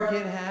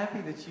again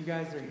happy that you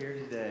guys are here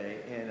today,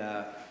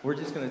 and we're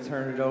just going to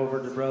turn it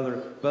over to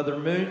Brother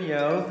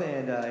Munoz,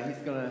 and he's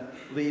going to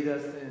lead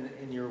us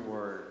in your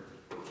word.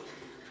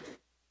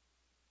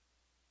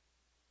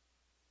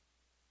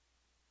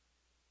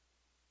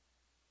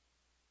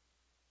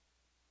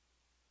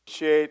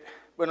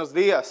 Buenos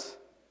dias.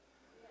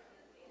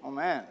 Oh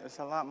man, there's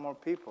a lot more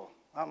people,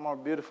 a lot more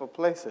beautiful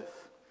places.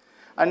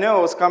 I knew I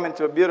was coming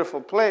to a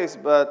beautiful place,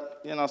 but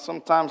you know,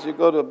 sometimes you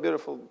go to a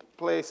beautiful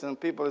place and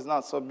people is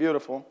not so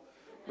beautiful,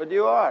 but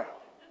you are.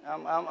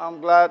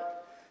 I'm glad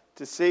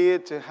to see you,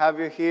 to have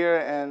you here,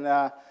 and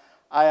I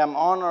am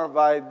honored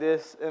by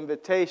this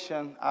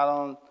invitation. I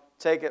don't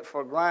take it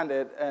for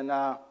granted, and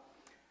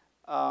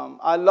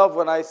I love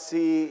when I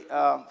see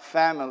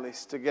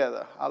families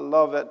together. I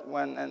love it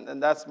when,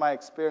 and that's my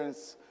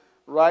experience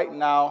right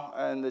now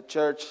in the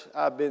church.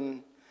 I've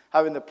been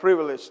having the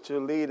privilege to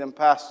lead and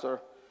pastor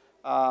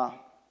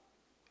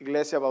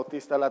Iglesia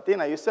Bautista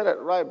Latina. You said it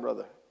right,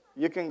 brother.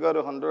 You can go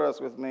to Honduras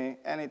with me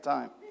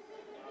anytime.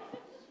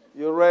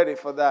 You're ready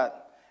for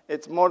that.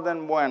 It's more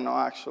than bueno,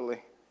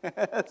 actually.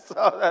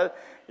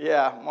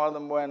 Yeah, more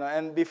than bueno.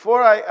 And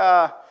before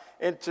I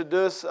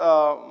introduce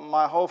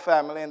my whole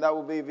family, and that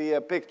will be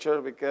via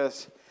picture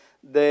because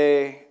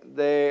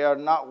they are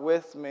not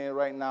with me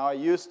right now. I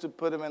used to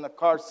put them in the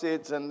car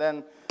seats, and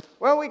then,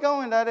 where are we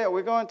going that day?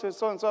 We're going to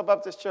so-and-so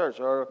Baptist Church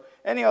or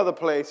any other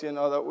place, you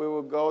know, that we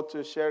will go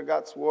to share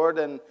God's word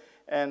and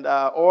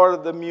or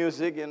the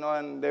music, you know,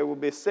 and they will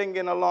be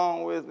singing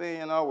along with me,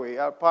 you know, we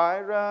are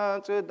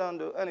pirates, we don't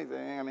do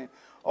anything. I mean,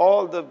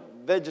 all the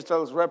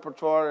Vegetables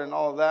repertoire and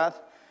all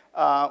that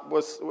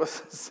was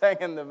sang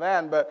in the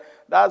van, but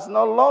that's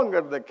no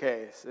longer the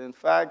case. In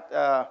fact,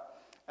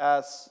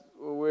 as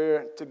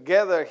we're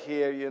together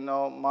here, you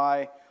know,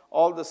 my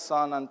oldest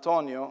son,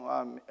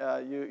 Antonio,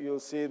 you'll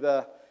see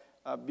the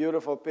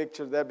beautiful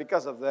picture there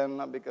because of them,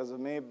 not because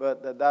of me,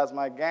 but that's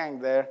my gang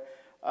there.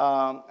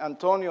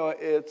 Antonio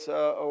is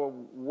a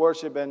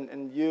worship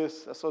and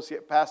youth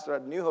associate pastor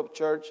at New Hope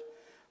Church.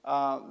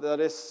 That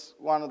is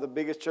one of the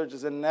biggest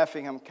churches in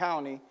Effingham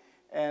County.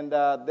 And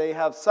they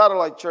have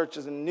satellite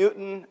churches in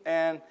Newton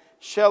and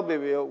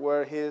Shelbyville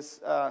where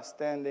he's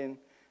standing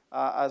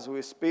as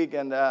we speak.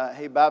 And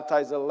he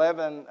baptized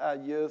 11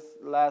 youth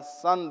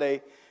last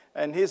Sunday.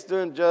 And he's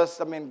doing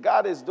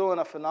God is doing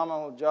a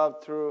phenomenal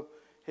job through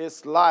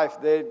his life.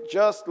 They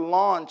just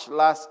launched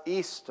last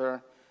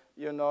Easter,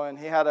 you know, and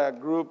he had a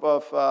group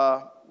of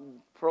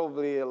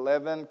probably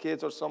 11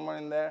 kids or somewhere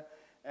in there.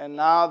 And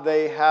now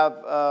they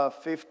have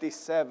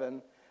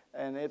 57.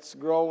 And it's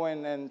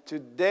growing, and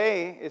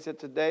today,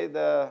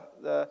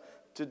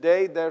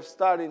 today they're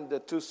starting the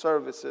 2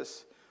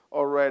 services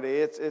already.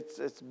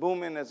 It's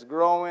booming, it's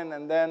growing,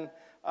 and then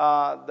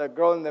the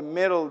girl in the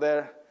middle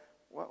there,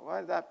 why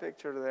is that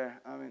picture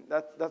there? I mean,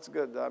 that's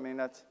good. I mean,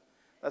 that's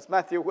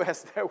Matthew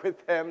West there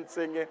with them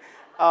singing.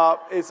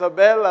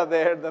 Isabella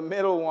there, the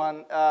middle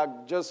one,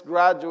 just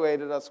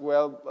graduated as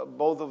well.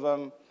 Both of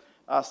them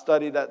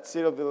studied at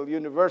Cedarville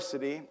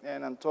University,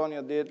 and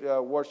Antonio did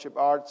worship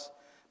arts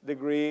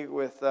degree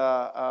with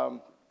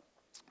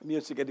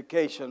music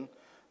education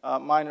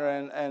minor,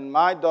 and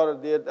my daughter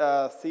did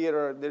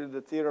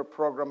the theater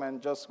program and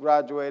just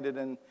graduated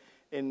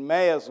in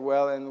May as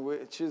well,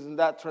 and she's in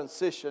that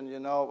transition, you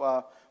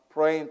know,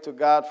 praying to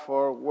God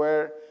for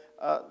where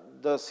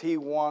does he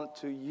want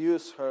to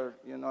use her,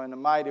 you know, in a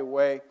mighty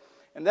way.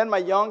 And then my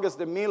youngest,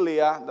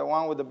 Emilia, the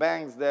one with the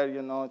bangs there,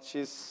 you know,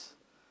 she's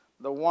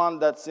the one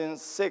that's in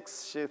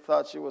 6. She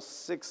thought she was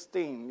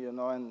 16, you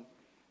know, and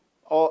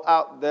all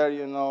out there,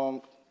 you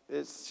know,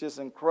 it's just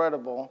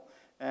incredible.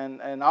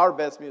 And our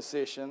best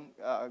musician,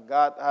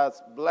 God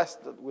has blessed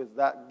her with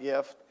that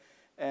gift.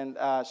 And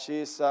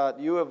she's at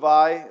U of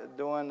I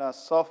doing a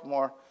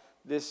sophomore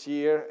this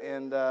year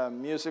in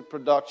music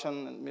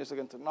production, music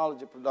and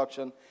technology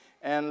production,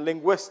 and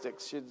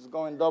linguistics. She's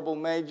going double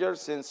major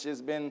since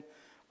she's been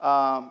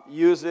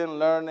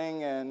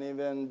learning, and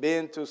even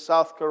been to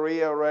South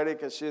Korea already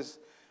because she's,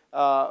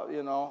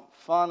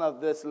 fond of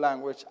this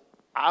language.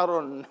 I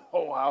don't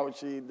know how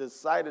she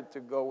decided to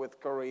go with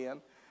Korean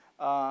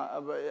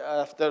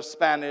after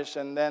Spanish,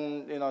 and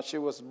then, you know, she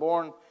was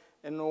born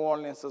in New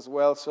Orleans as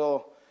well.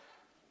 So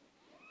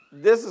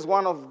this is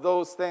one of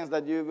those things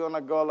that you're going to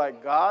go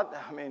like, God,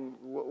 I mean,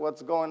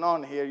 what's going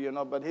on here, you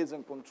know, but he's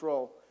in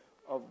control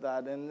of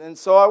that. And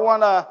so I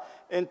want to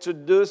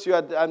introduce you.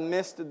 I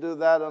missed to do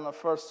that on the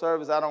first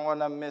service. I don't want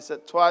to miss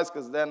it twice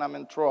because then I'm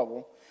in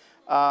trouble.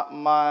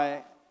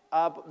 The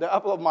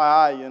apple of my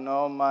eye, you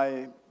know,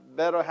 my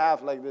better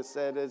half, like they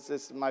said,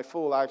 it's my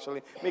fool,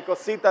 actually. Mi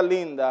cosita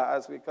linda,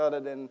 as we call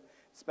it in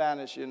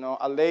Spanish, you know,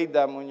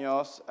 Aleida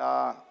Munoz.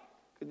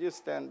 Could you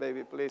stand,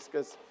 baby, please?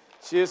 Because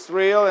she's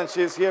real, and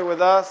she's here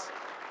with us,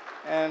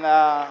 and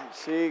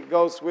she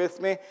goes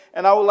with me.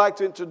 And I would like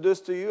to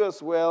introduce to you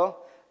as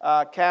well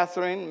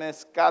Catherine,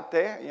 Miss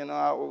Kate, you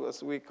know,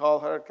 as we call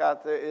her.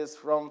 Kate is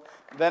from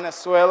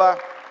Venezuela.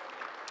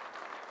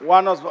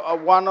 One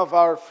of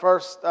our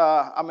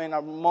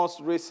our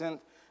most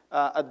recent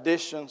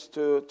additions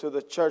to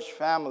the church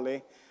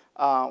family.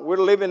 we're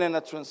living in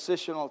a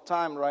transitional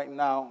time right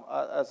now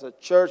as a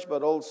church,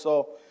 but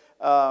also,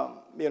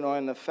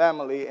 in the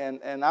family.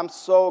 And I'm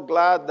so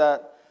glad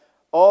that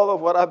all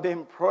of what I've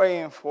been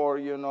praying for,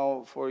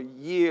 for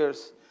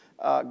years,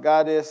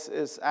 God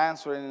is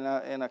answering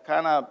in a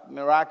kind of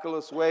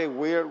miraculous way,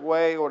 weird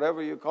way,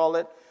 whatever you call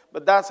it.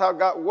 But that's how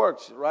God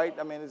works, right?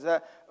 I mean, is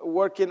that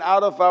working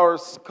out of our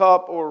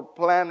scope or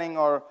planning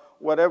or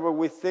whatever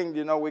we think,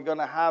 we're going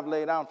to have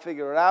laid down,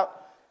 figure it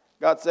out.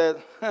 God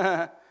said,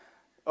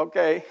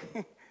 okay,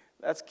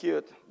 that's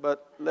cute,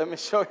 but let me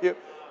show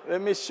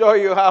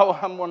you how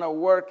I'm going to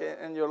work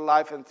in your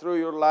life and through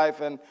your life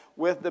and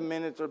with the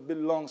ministry.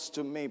 Belongs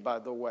to me, by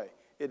the way.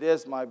 It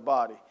is my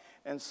body.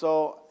 And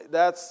so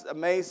that's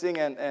amazing.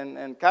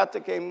 And Kata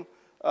came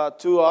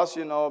to us,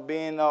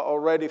 being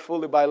already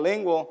fully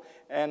bilingual.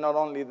 And not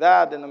only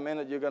that, in a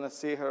minute you're going to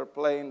see her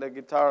playing the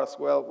guitar as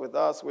well with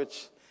us,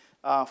 which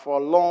for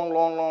a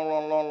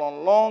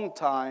long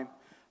time,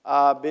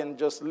 I've been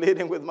just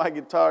leading with my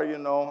guitar,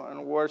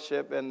 and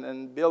worship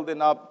and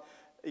building up,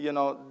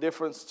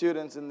 different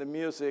students in the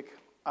music.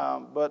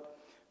 But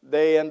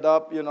they end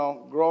up,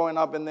 growing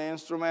up in the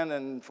instrument,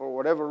 and for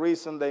whatever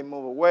reason, they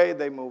move away,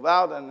 they move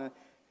out, and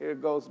here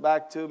it goes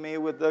back to me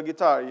with the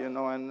guitar,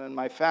 and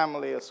my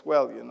family as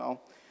well,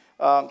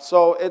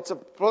 So it's a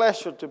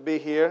pleasure to be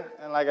here.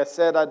 And like I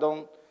said, I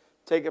don't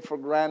take it for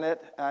granted.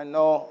 I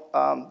know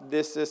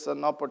this is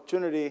an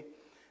opportunity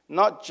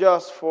not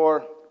just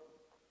for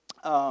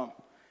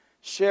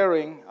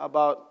sharing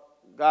about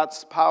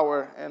God's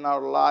power in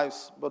our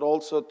lives, but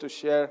also to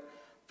share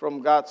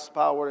from God's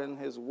power in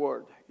His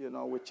Word,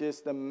 which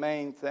is the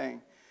main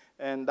thing.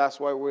 And that's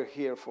what we're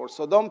here for.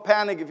 So don't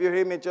panic if you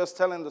hear me just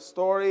telling the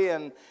story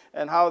and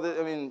how,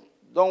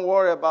 don't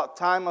worry about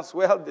time as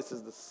well. This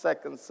is the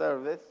second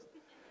service.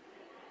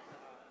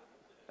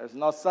 There's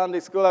no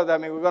Sunday school. We're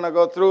going to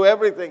go through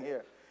everything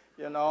here.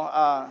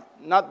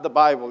 Not the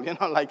Bible,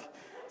 like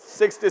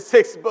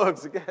 66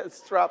 books.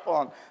 Strap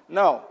on.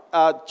 No,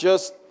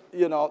 just,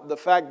 the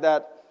fact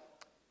that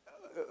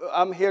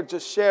I'm here to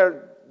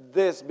share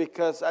this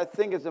because I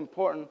think it's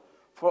important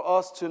for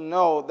us to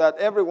know that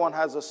everyone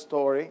has a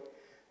story.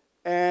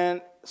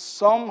 And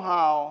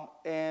somehow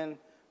in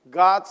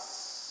God's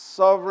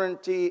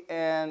sovereignty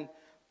and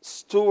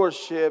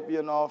stewardship,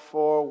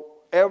 for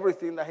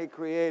everything that He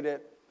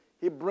created,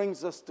 He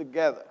brings us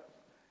together.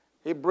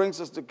 He brings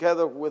us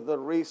together with a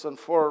reason,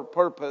 for a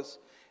purpose.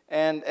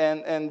 And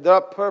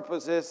that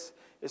purpose is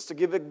to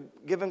give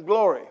Him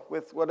glory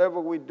with whatever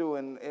we do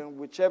in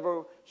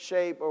whichever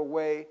shape or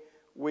way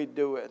we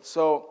do it.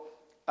 So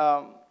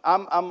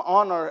I'm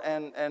honored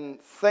and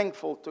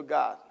thankful to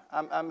God.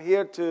 I'm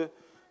here to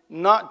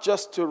not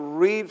just to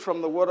read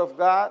from the Word of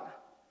God,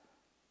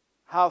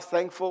 how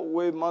thankful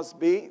we must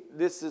be.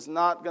 This is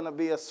not going to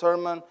be a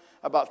sermon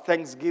about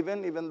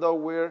Thanksgiving, even though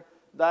we're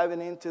diving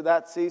into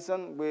that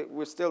season.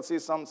 We still see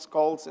some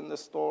skulls in the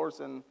stores,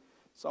 and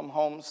some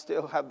homes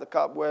still have the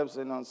cobwebs,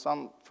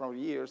 some from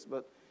years.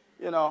 But,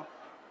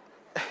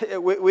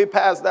 we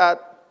passed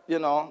that,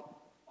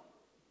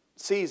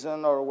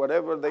 season or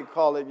whatever they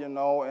call it, in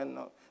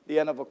the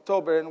end of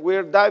October. And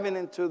we're diving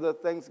into the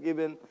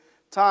Thanksgiving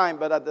time.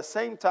 But at the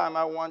same time,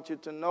 I want you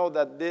to know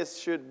that this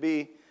should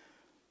be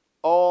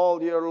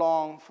all year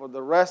long. For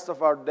the rest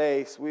of our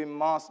days, we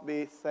must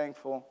be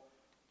thankful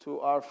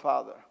to our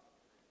Father.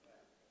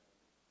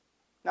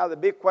 Now, the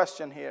big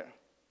question here,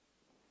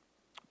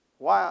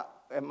 why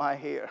am I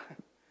here?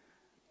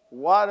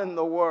 What in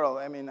the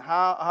world?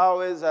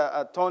 How is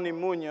a Tony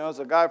Munoz,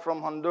 a guy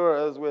from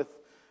Honduras with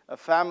a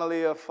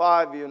family of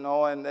 5,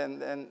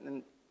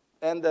 and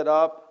ended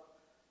up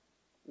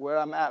where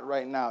I'm at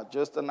right now,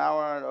 just an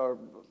hour or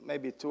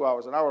maybe 2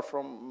 hours, an hour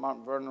from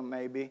Mount Vernon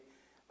maybe,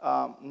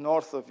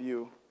 north of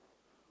you.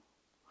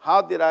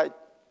 How did I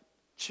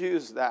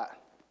choose that?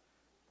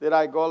 Did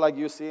I go like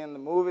you see in the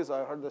movies?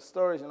 I heard the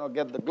stories,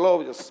 get the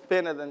globe, just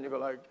spin it, and you go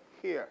like,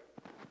 here.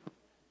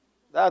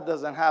 That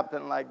doesn't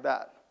happen like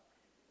that.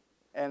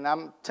 And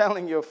I'm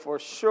telling you for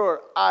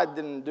sure, I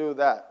didn't do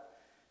that.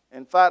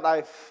 In fact,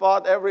 I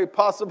fought every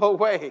possible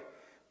way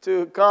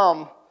to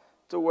come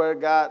to where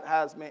God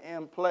has me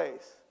in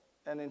place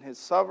and in His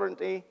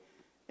sovereignty,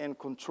 in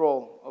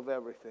control of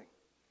everything.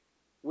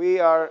 We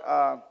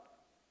are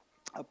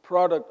a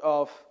product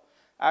of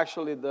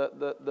actually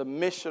the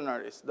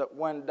missionaries that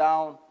went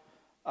down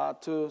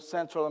to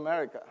Central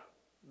America.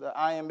 The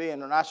IMB,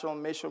 International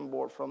Mission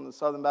Board from the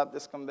Southern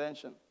Baptist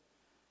Convention,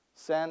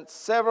 sent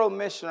several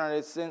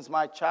missionaries since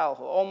my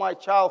childhood. All my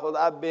childhood,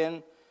 I've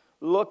been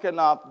looking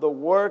up the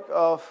work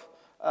of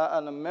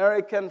an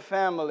American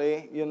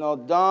family,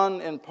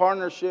 done in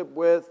partnership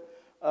with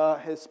a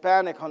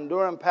Hispanic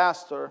Honduran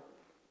pastor.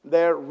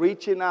 They're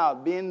reaching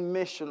out, being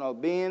missional,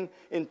 being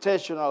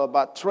intentional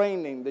about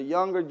training the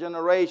younger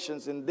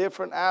generations in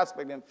different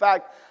aspects. In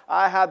fact,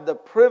 I had the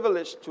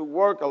privilege to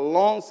work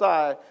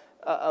alongside,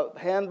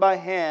 hand by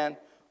hand,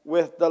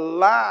 with the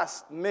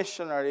last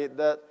missionary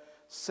that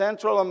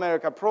Central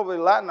America, probably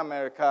Latin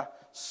America,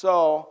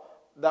 saw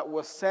that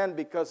was sent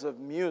because of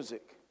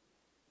music.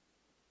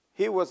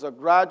 He was a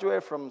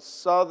graduate from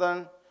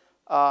Southern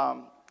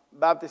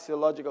Baptist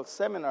Theological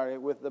Seminary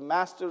with the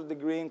master's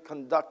degree in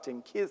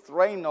conducting. Keith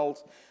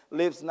Reynolds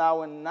lives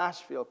now in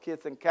Nashville,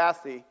 Keith and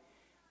Kathy.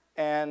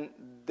 And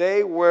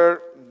they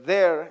were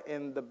there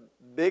in the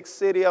big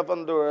city of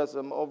Honduras,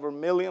 over 1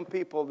 million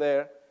people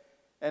there.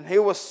 And he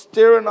was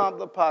stirring up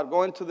the pot,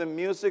 going to the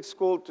music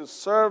school to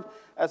serve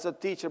as a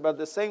teacher, but at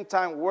the same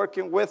time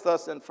working with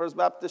us in First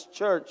Baptist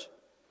Church,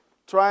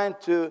 trying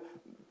to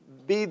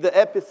be the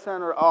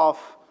epicenter of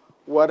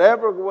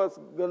whatever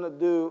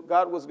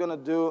God was going to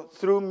do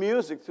through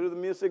music, through the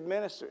music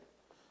ministry.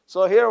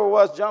 So here I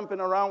was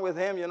jumping around with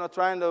him,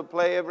 trying to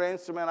play every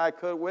instrument I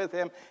could with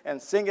him and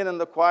singing in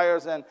the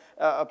choirs and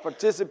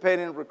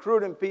participating,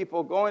 recruiting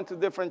people, going to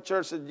different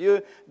churches,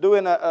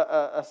 doing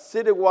a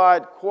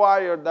citywide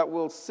choir that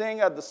will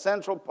sing at the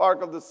central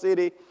park of the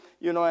city,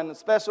 and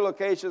special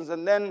occasions.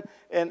 And then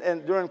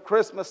and during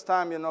Christmas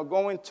time,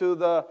 going to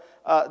the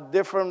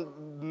different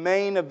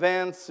main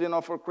events,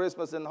 for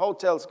Christmas in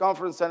hotels,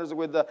 conference centers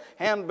with the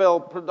handbell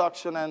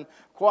production and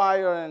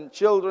choir and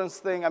children's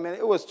thing. I mean,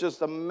 it was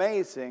just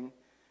amazing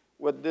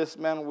what this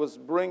man was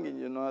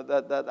bringing,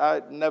 that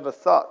I never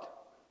thought.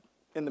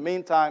 In the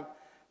meantime,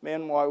 me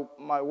and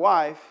my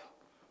wife,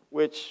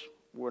 which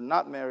were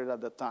not married at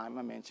the time,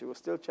 I mean, she was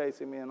still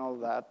chasing me and all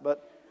that,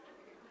 but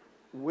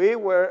we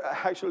were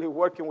actually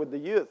working with the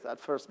youth at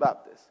First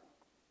Baptist.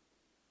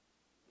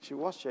 She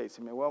was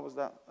chasing me. What was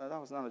that?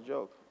 That was not a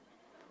joke.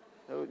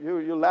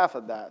 You laugh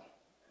at that.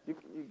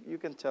 You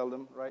can tell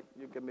them, right?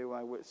 You can be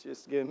my witness.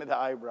 Just give me the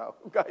eyebrow.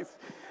 Guys,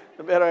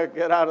 you better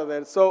get out of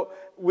there. So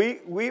we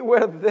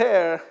were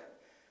there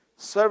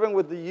serving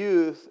with the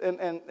youth.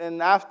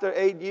 And after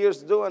 8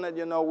 years doing it,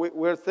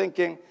 we're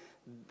thinking,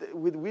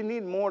 we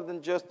need more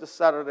than just the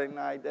Saturday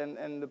night.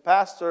 And the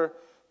pastor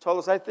told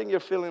us, I think you're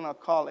feeling a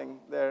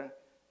calling there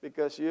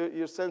because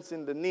you're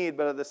sensing the need,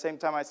 but at the same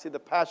time, I see the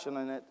passion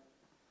in it.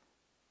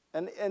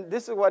 And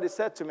this is what he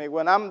said to me.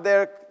 When I'm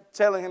there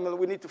telling him that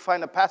we need to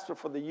find a pastor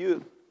for the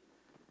youth,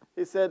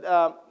 he said,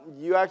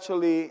 you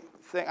actually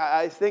think,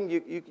 I think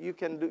you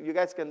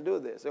guys can do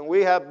this. And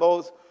we have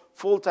both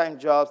full-time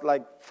jobs,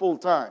 like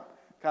full-time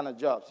kind of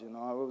jobs.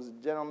 I was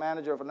a general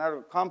manager of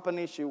another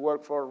company. She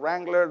worked for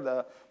Wrangler,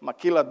 the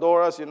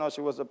Maquiladoras.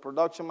 She was a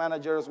production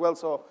manager as well.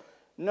 So,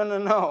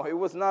 no, it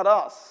was not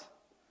us.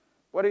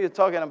 What are you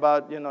talking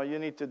about? You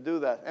need to do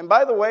that. And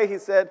by the way, he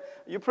said,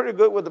 you're pretty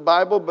good with the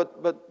Bible,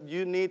 but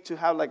you need to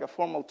have like a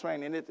formal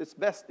training. It's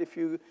best if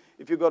you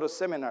go to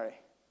seminary.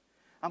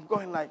 I'm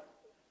going like,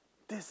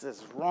 this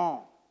is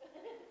wrong.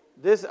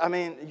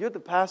 You're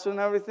the pastor and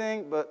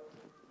everything, but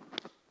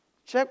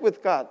check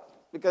with God.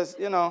 Because,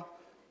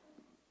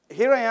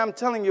 here I am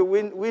telling you,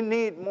 we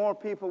need more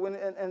people.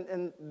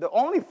 And the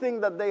only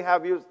thing that they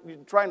have, you're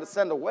trying to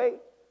send away.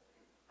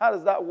 How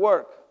does that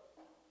work?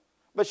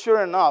 But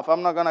sure enough,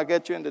 I'm not going to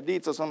get you into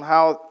details on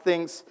how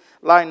things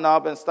lined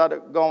up and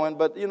started going.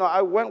 But,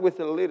 I went with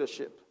the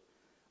leadership.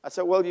 I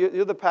said, well,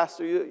 you're the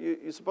pastor.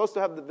 You're supposed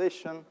to have the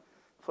vision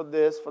for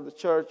this, for the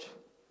church.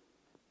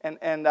 And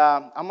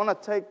I'm going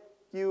to take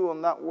you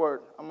on that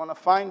word. I'm going to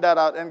find that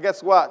out. And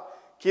guess what?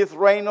 Keith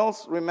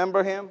Reynolds,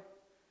 remember him?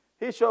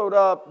 He showed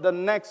up the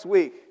next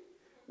week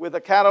with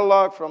a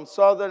catalog from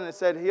Southern and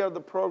said, here are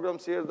the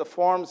programs, here are the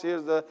forms,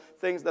 here's the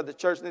things that the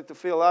church needs to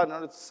fill out in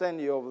order to send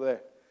you over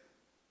there.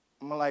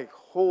 I'm like,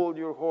 hold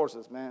your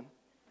horses, man.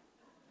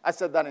 I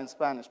said that in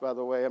Spanish, by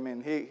the way.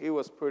 He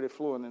was pretty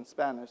fluent in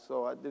Spanish,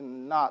 so I did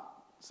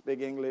not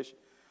speak English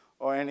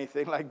or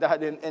anything like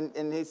that.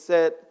 And he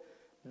said,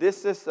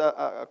 this is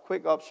a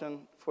quick option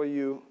for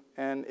you,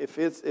 and if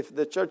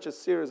the church is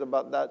serious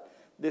about that,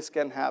 this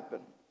can happen.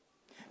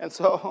 And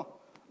so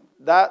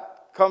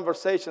that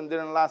conversation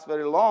didn't last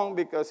very long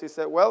because he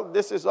said, well,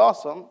 this is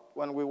awesome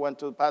when we went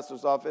to the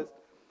pastor's office,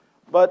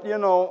 but,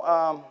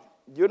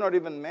 you're not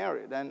even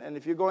married. And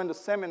if you go into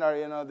seminary,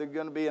 they're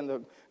going to be in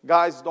the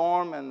guys'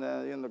 dorm and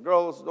in the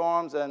girls'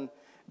 dorms. And,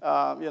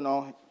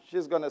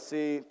 she's going to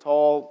see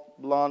tall,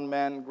 blonde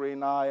men,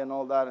 green eye and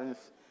all that. And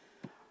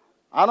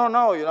I don't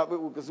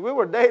know, because we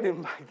were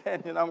dating back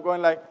then. I'm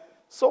going like,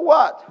 so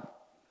what?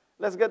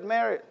 Let's get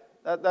married.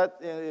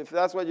 If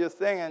that's what you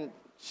think. And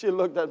she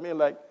looked at me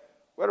like,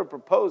 where to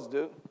propose,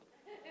 dude?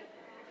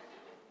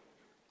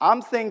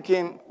 I'm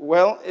thinking,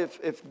 well,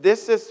 if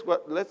this is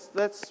what,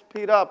 let's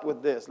speed up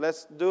with this.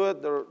 Let's do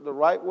it the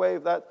right way.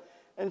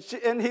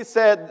 And he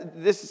said,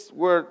 this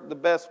were the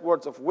best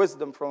words of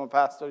wisdom from a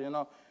pastor,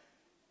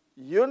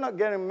 You're not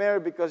getting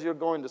married because you're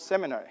going to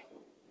seminary.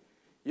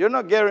 You're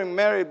not getting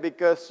married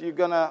because you're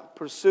going to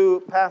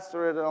pursue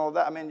pastorate and all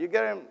that. You're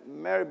getting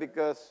married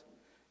because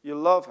you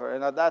love her.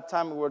 And at that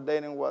time, we were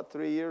dating,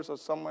 3 years or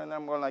somewhere. And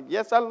I'm going like,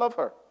 yes, I love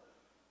her.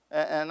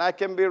 And I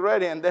can be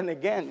ready. And then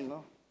again,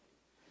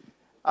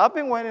 I've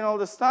been waiting all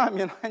this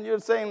time, and you're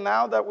saying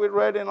now that we're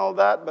ready and all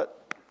that,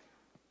 but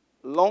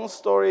long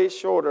story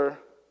shorter,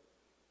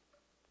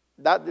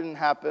 that didn't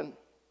happen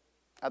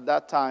at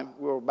that time.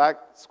 We were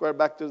square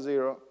back to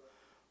zero.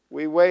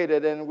 We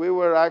waited, and we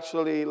were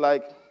actually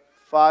like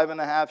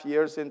 5.5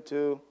 years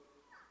into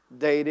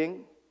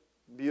dating.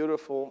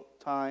 Beautiful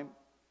time.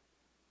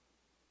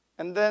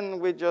 And then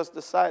we just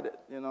decided,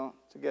 to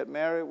get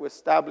married. We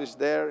established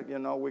there,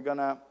 we're going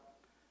to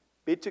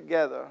be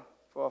together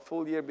for a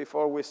full year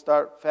before we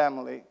start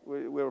family.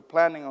 We were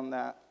planning on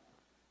that.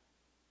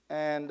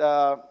 And,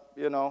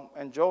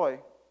 enjoy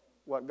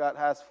what God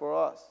has for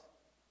us.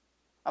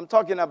 I'm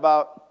talking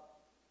about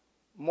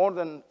more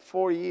than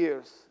 4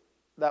 years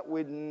that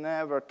we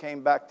never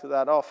came back to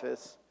that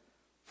office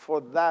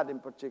for that in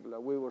particular.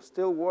 We were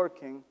still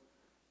working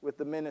with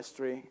the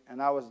ministry,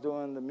 and I was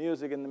doing the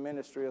music in the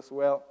ministry as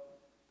well.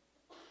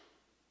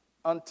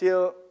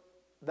 Until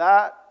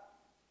that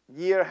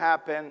year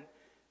happened,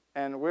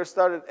 and we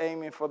started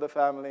aiming for the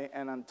family,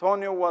 and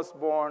Antonio was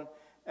born.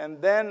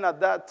 And then at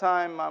that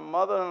time, my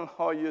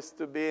mother-in-law used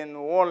to be in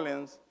New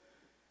Orleans,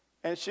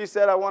 and she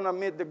said, I want to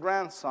meet the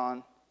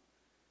grandson.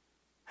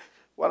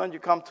 Why don't you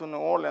come to New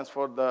Orleans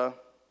for the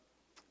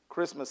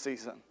Christmas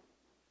season?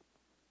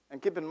 And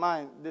keep in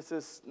mind, this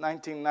is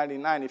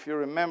 1999. If you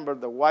remember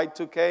the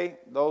Y2K,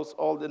 those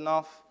old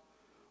enough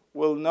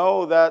will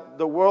know that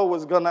the world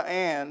was going to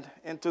end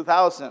in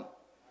 2000.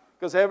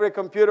 Because every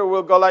computer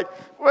will go like,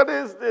 what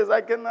is this?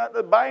 I cannot,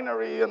 the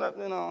binary, and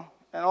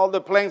all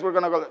the planes were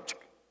going to go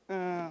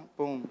like,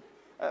 boom.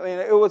 I mean,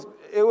 it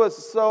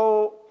was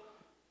so,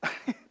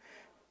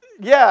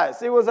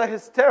 yes, it was a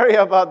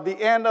hysteria about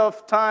the end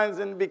of times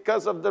and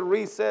because of the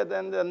reset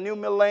and the new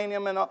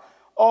millennium and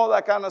all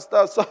that kind of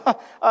stuff. So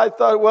I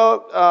thought,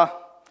 well,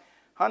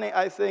 honey,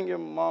 I think your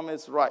mom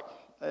is right.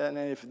 And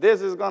if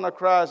this is going to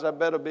crash, I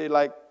better be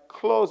like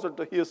closer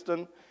to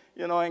Houston,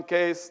 in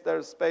case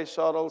there's space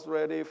shuttles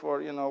ready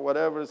for,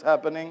 whatever is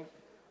happening.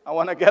 I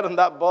want to get on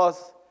that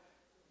bus.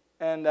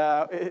 And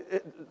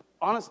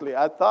honestly,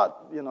 I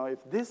thought, if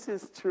this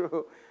is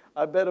true,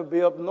 I better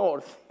be up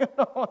north,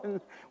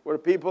 where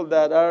people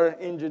that are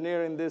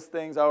engineering these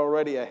things are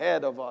already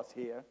ahead of us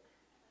here,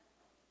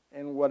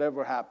 and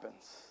whatever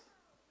happens.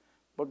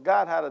 But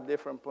God had a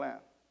different plan.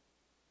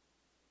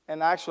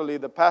 And actually,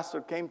 the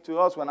pastor came to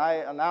us when I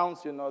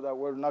announced, that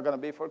we're not going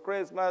to be for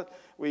Christmas.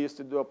 We used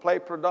to do a play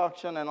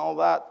production and all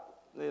that.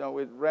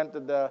 We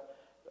rented the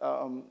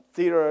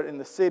theater in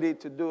the city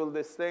to do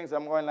these things.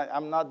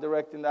 I'm not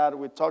directing that.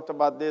 We talked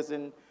about this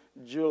in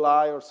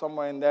July or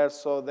somewhere in there,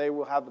 so they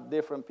will have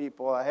different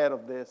people ahead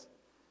of this.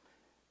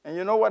 And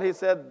you know what he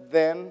said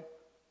then?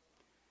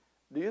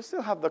 Do you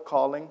still have the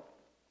calling?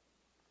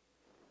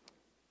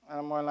 And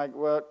I'm going like,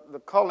 well, the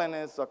calling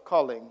is a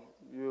calling.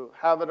 You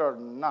have it or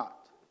not.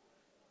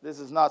 This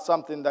is not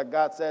something that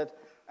God said,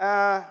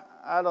 I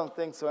don't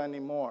think so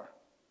anymore.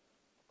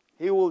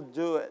 He will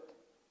do it.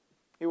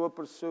 He will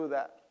pursue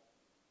that.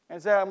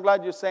 And say, I'm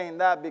glad you're saying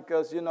that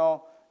because,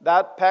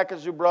 that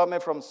package you brought me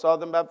from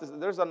Southern Baptist,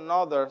 there's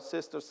another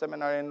sister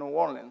seminary in New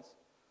Orleans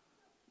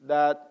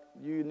that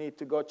you need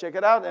to go check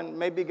it out and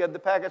maybe get the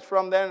package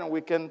from there and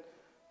we can,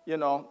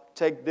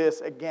 take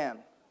this again.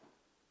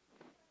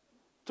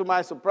 To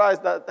my surprise,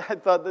 that I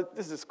thought that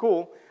this is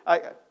cool.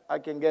 I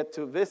can get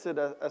to visit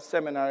a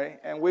seminary.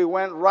 And we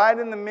went right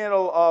in the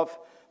middle of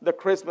the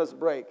Christmas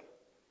break.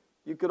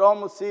 You could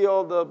almost see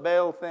all the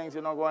bell things,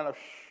 going,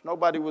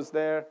 nobody was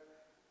there.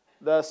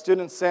 The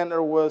student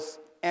center was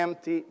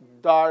empty,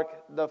 dark.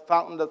 The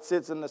fountain that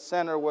sits in the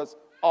center was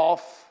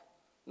off,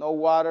 no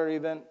water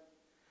even.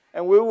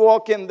 And we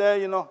walk in there,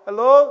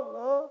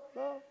 hello,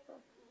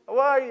 how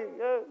are you?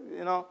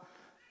 Yeah,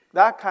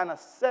 that kind of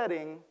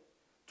setting,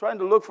 trying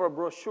to look for a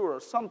brochure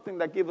or something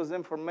that gives us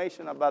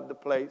information about the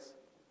place.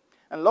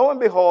 And lo and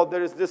behold,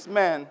 there is this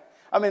man.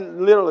 I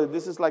mean, literally,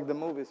 this is like the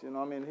movies,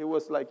 he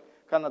was like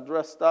kind of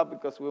dressed up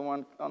because we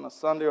went on a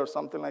Sunday or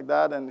something like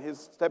that, and he's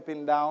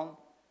stepping down.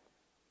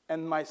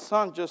 And my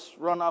son just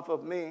run off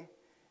of me,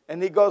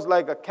 and he goes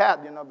like a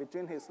cat,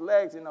 between his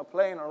legs,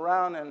 playing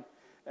around.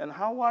 And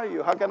how are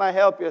you? How can I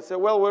help you? I said,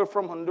 well, we're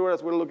from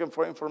Honduras. We're looking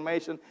for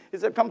information. He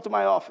said, come to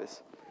my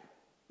office.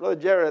 Brother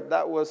Jared,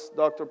 that was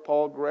Dr.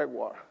 Paul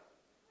Gregoire.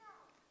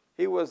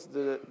 He was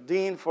the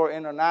Dean for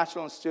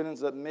International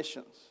Students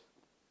Admissions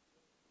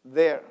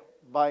there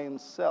by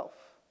himself.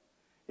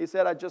 He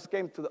said, I just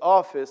came to the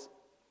office,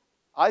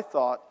 I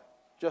thought,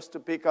 just to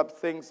pick up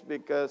things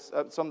because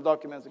some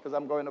documents because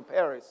I'm going to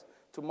Paris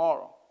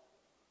tomorrow.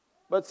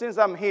 But since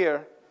I'm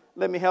here,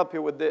 let me help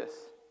you with this.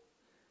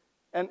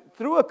 And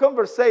through a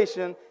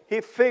conversation,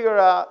 he figured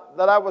out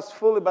that I was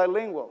fully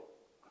bilingual.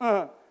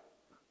 I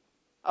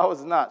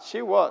was not.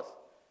 She was.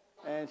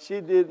 And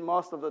she did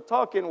most of the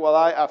talking while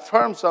I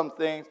affirmed some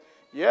things.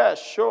 Yeah,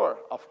 sure,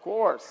 of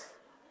course.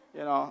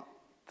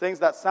 Things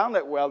that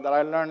sounded well that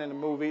I learned in the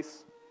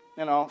movies,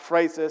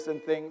 phrases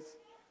and things.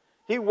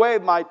 He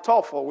waived my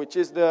TOEFL, which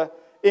is the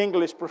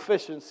English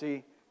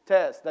proficiency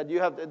test that you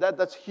have.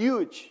 That's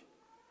huge.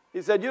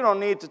 He said, you don't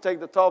need to take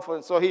the TOEFL.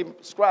 And so he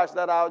scratched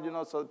that out,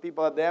 so the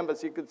people at the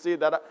embassy could see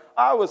that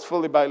I was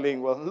fully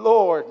bilingual.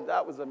 Lord,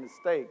 that was a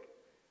mistake.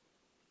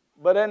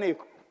 But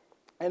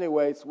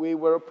anyways, we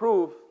were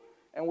approved,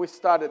 and we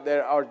started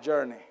there our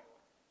journey.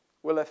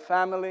 We left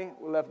family,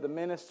 we left the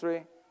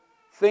ministry,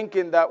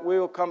 thinking that we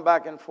will come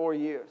back in 4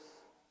 years.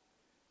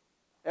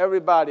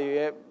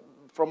 Everybody,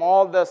 from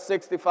all the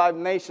 65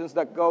 nations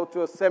that go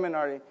to a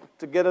seminary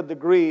to get a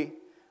degree,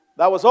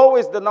 That was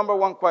always the number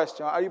one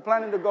question. Are you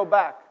planning to go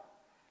back?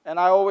 And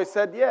I always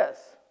said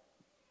yes.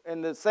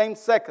 In the same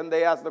second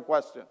they asked the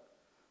question.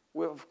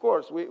 Of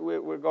course,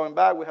 we're going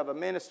back. We have a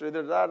ministry.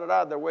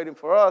 They're waiting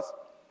for us.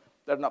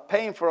 They're not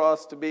paying for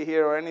us to be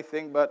here or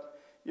anything, but,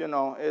 you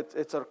know,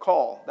 it's our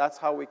call. That's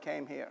how we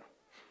came here.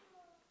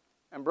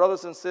 And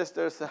brothers and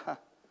sisters,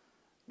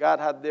 God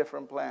had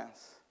different plans.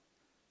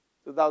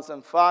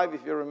 2005,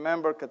 if you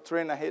remember,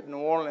 Katrina hit New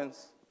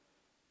Orleans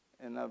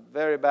in a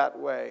very bad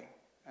way.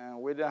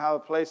 And we didn't have a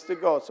place to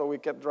go, so we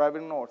kept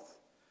driving north.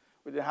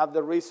 We didn't have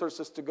the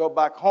resources to go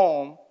back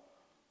home,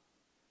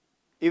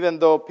 even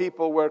though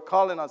people were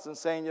calling us and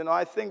saying, you know,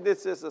 I think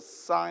this is a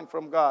sign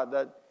from God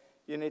that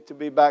you need to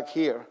be back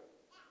here.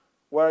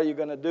 What are you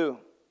going to do?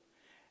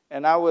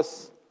 And I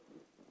was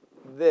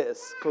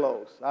this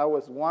close. I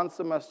was one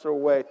semester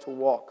away to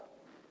walk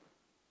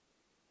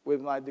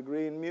with my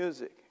degree in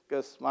music,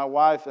 because my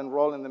wife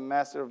enrolled in the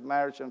Master of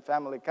Marriage and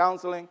Family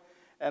Counseling,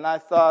 and I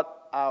thought,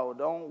 I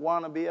don't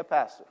want to be a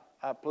pastor.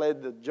 I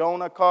played the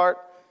Jonah card.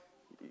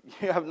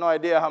 You have no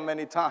idea how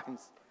many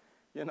times,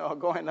 you know,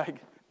 going like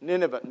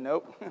Nineveh.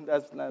 Nope,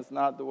 that's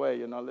not the way,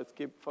 you know. Let's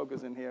keep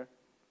focusing here.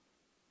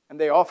 And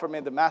they offered me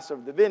the Master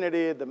of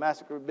Divinity, the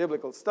Master of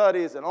Biblical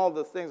Studies, and all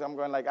those things. I'm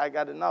going like, I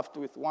got enough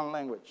with one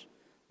language.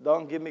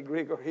 Don't give me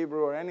Greek or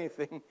Hebrew or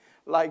anything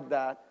like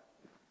that.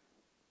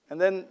 And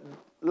then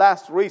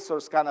last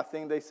resource kind of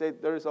thing, they say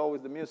there is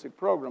always the music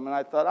program. And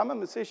I thought, I'm a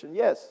musician,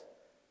 yes.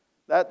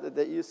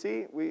 That you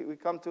see, we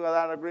come to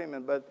that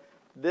agreement, but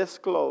this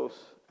close,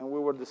 and we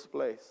were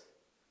displaced.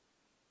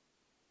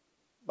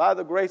 By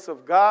the grace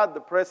of God, the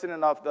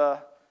president of the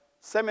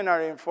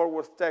seminary in Fort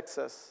Worth,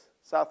 Texas,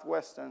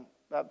 Southwestern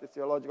Baptist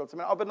Theological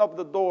Seminary, opened up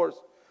the doors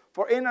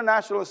for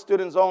international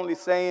students only,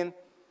 saying,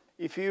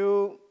 if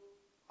you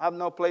have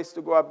no place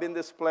to go, I've been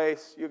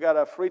displaced, you got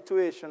a free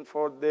tuition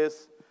for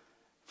this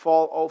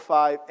fall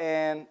 05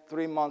 and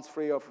 3 months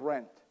free of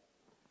rent.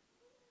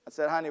 I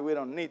said, honey, we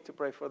don't need to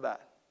pray for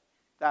that.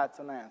 That's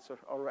an answer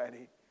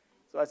already.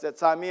 So I said,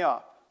 sign me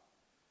up.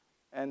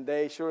 And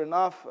they, sure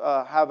enough,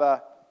 have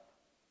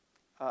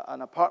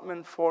an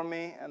apartment for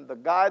me. And the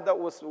guy that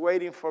was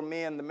waiting for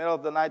me in the middle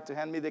of the night to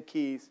hand me the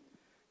keys,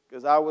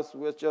 because I was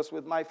just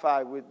with my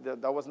five,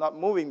 that was not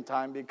moving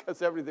time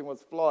because everything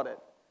was flooded.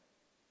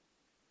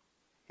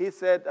 He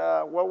said,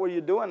 what were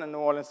you doing in New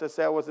Orleans? I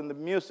said, I was in the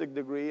music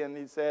degree. And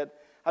he said,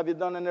 have you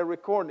done any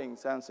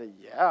recordings? And I said,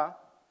 yeah,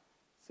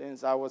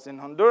 since I was in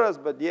Honduras.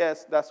 But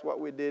yes, that's what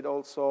we did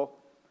also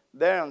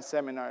there in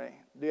seminary.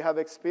 Do you have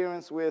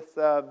experience with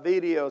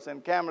videos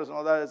and cameras and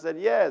all that? I said,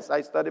 yes,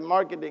 I studied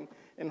marketing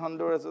in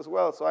Honduras as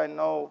well, so I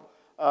know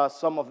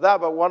some of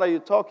that. But what are you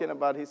talking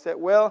about? He said,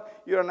 well,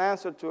 you're an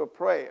answer to a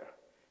prayer.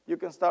 You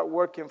can start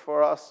working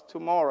for us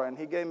tomorrow. And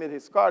he gave me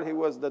his card. He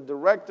was the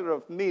director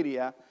of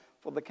media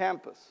for the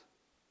campus.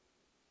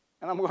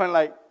 And I'm going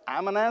like,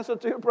 I'm an answer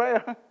to your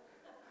prayer?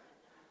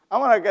 I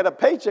want to get a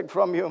paycheck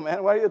from you,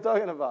 man. What are you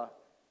talking about?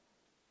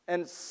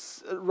 And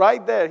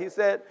right there, he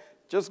said,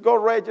 just go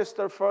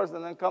register first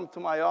and then come to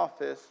my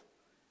office.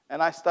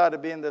 And I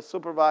started being the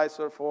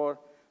supervisor for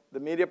the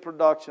media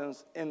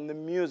productions in the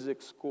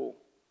music school.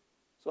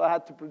 So I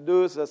had to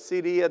produce a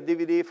CD, a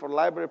DVD for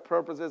library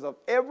purposes of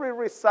every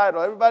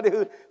recital. Everybody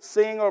who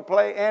sing or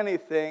play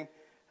anything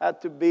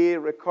had to be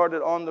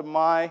recorded under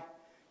my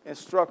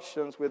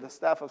instructions with a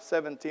staff of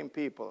 17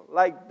 people.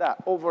 Like that,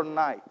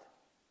 overnight.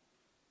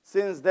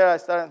 Since there, I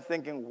started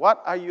thinking,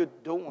 what are you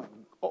doing?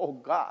 Oh,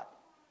 God.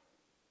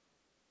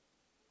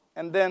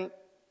 And then,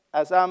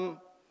 as I'm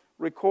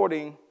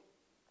recording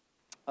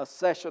a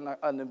session,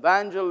 an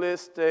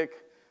evangelistic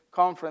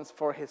conference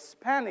for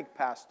Hispanic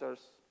pastors,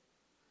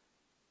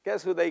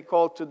 guess who they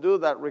called to do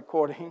that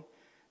recording?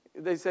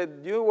 They said,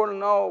 you will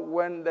know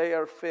when they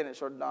are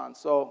finished or done.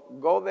 So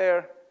go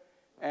there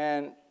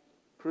and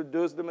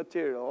produce the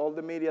material, all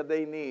the media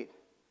they need.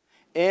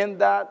 In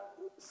that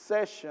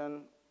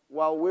session,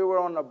 while we were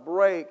on a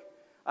break,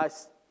 I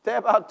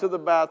stepped out to the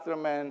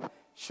bathroom, and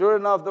sure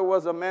enough, there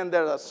was a man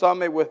there that saw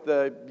me with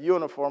the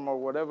uniform or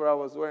whatever I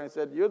was wearing. He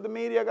said, you're the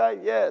media guy?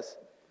 Yes.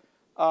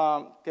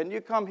 Can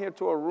you come here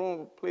to a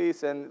room,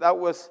 please? And that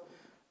was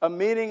a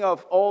meeting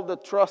of all the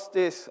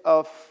trustees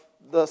of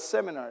the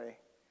seminary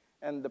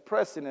and the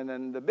president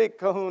and the big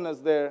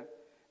kahunas there.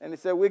 And he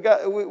said,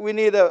 we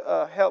need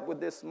help with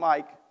this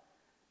mic.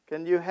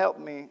 Can you help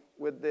me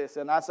with this?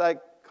 And as I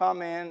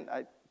come in,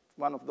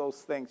 one of those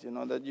things, you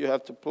know, that you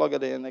have to plug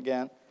it in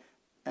again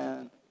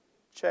and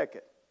check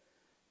it.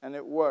 And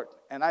it worked.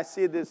 And I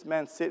see this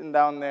man sitting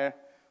down there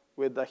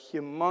with a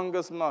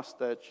humongous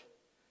mustache.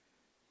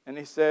 And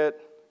he said,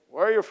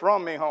 where are you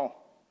from, mijo?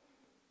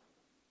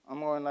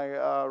 I'm going like,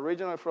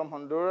 originally from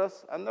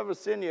Honduras. I've never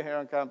seen you here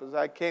on campus.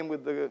 I came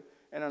with the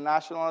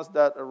internationals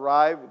that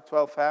arrived with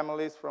 12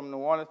 families from New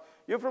Orleans.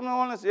 You're from New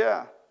Orleans?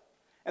 Yeah.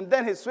 And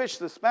then he switched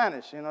to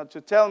Spanish, you know, to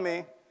tell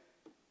me,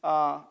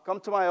 come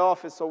to my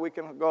office so we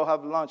can go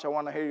have lunch. I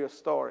want to hear your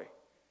story.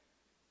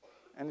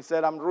 And he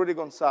said, I'm Rudy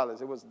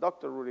Gonzalez. It was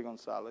Dr. Rudy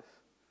Gonzalez,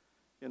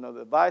 you know,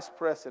 the vice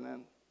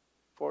president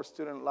for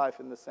student life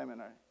in the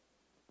seminary.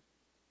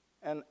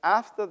 And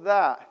after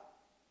that,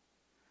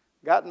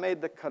 God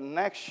made the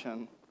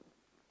connection.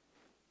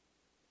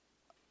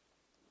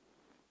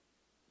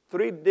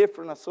 3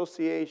 different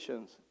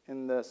associations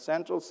in the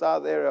central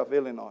south area of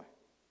Illinois,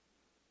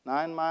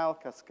 9 Mile,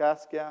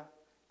 Kaskaskia,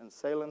 and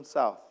Salem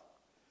South,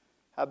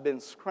 have been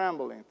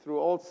scrambling through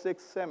all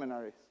 6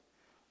 seminaries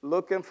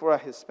looking for a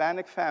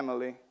Hispanic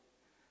family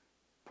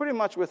pretty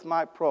much with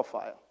my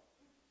profile.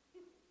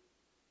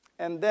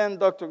 And then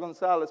Dr.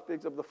 Gonzalez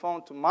picks up the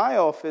phone to my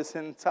office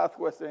in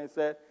Southwestern and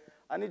said,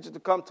 I need you to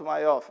come to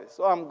my office.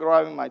 So I'm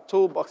grabbing my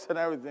toolbox and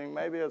everything.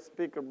 Maybe a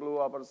speaker blew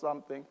up or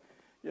something,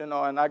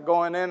 and I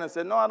go in and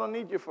say, no, I don't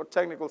need you for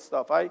technical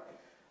stuff. I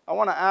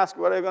want to ask,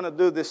 what are you going to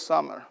do this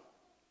summer?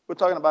 We're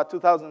talking about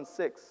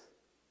 2006.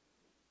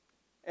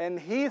 And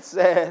he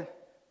said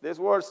these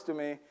words to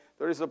me,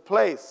 there is a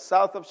place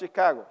south of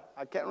Chicago.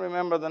 I can't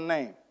remember the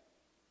name.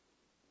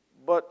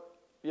 But,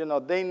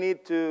 they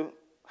need to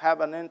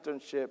have an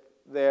internship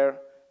there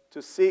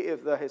to see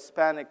if the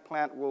Hispanic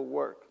plant will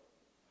work.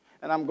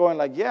 And I'm going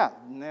like, yeah,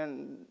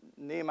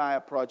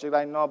 Nehemiah Project,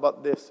 I know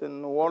about this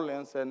in New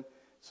Orleans, and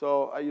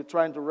so are you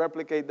trying to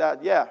replicate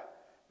that? Yeah,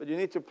 but you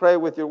need to pray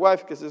with your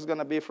wife because it's going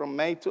to be from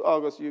May to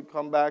August. You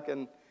come back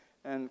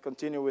and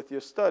continue with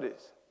your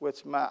studies,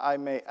 which I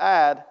may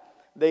add,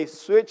 they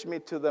switched me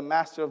to the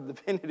Master of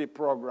Divinity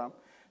program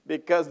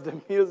because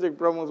the music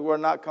programs were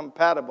not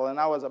compatible, and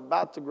I was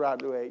about to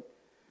graduate.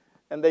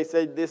 And they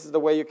said, this is the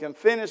way you can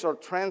finish or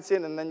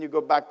transient, and then you go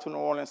back to New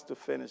Orleans to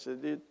finish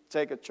it. You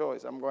take a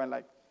choice. I'm going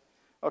like,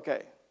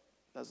 okay,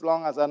 as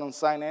long as I don't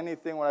sign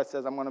anything where it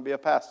says I'm going to be a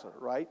pastor,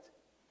 right?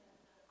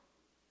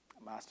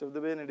 Master of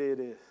Divinity it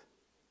is.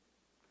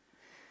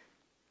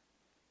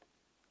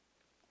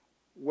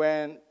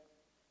 When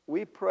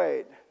we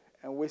prayed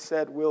and we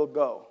said we'll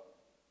go,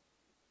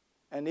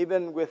 and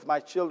even with my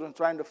children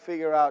trying to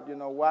figure out,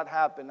 what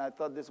happened, I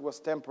thought this was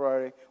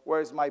temporary,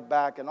 where's my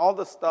back, and all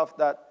the stuff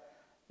that,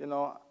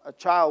 a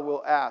child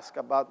will ask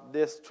about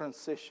this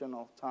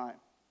transitional time.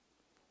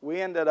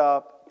 We ended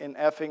up in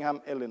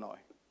Effingham,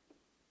 Illinois.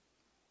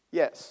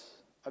 Yes.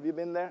 Have you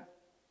been there?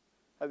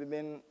 Have you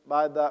been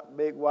by that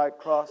big white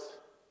cross?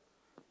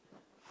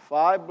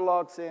 5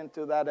 blocks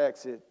into that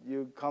exit,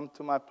 you come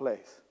to my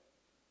place.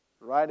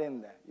 Right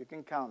in there. You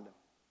can count them.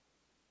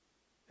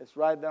 It's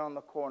right there on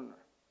the corner.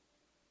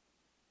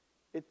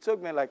 It took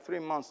me like 3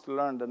 months to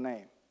learn the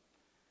name.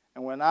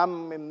 And when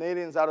I'm in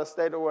meetings out of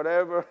state or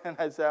whatever, and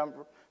I say I'm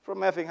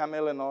from Effingham,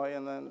 Illinois,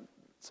 and then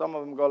some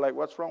of them go like,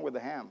 what's wrong with the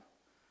ham?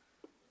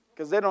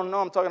 Because they don't know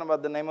I'm talking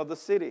about the name of the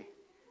city,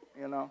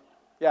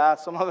 Yeah,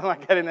 some of them are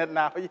getting it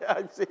now. Yeah,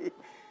 I see.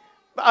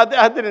 But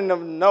I didn't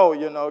even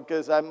know,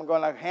 because I'm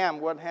going like, ham,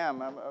 what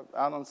ham?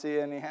 I don't see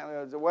any ham.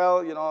 I said,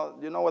 well, you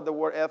know what the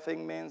word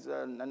effing means?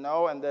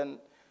 No, and then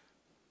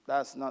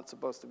that's not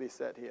supposed to be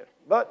said here.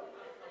 But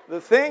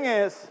the thing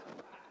is,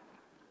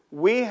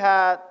 we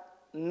had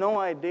no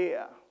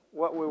idea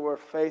what we were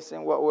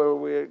facing, what we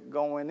were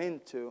going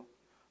into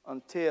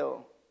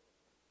until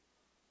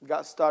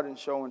God started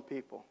showing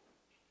people.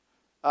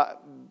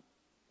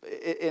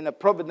 In a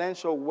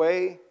providential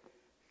way,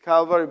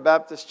 Calvary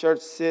Baptist Church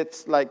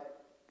sits like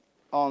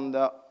on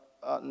the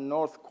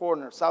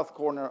south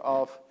corner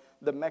of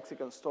the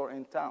Mexican store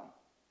in town.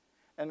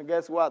 And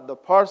guess what? The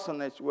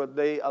parsonage where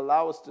they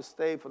allow us to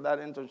stay for that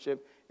internship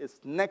is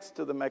next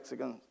to the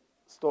Mexican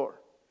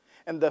store.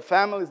 And the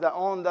families that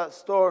own that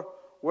store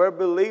were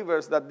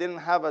believers that didn't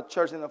have a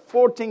church. In the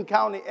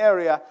 14-county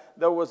area,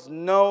 there was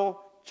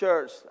no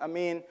church. I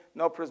mean,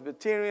 no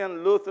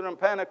Presbyterian, Lutheran,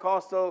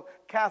 Pentecostal,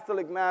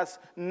 Catholic Mass,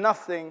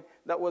 nothing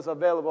that was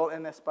available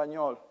in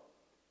Espanol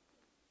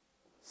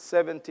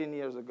 17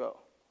 years ago.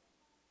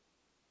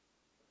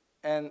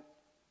 And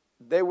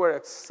they were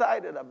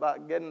excited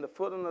about getting the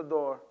foot in the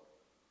door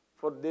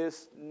for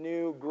this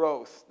new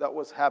growth that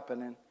was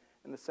happening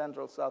in the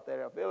central south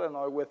area of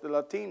Illinois with the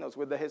Latinos,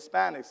 with the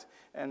Hispanics,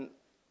 and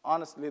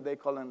honestly, they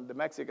call them the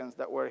Mexicans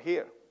that were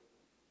here.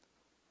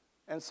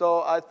 And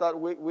so I thought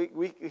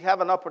we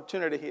have an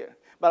opportunity here.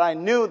 But I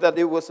knew that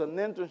it was an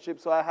internship,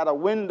 so I had a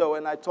window,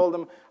 and I told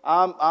them,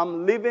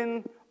 I'm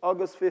leaving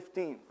August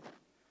 15th.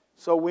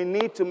 So we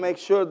need to make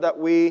sure that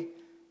we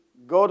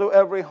go to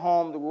every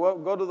home,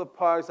 go to the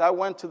parks. I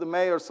went to the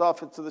mayor's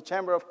office, to the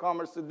Chamber of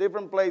Commerce, to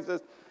different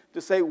places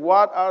to say,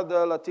 what are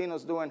the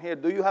Latinos doing here?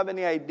 Do you have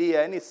any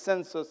idea, any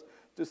census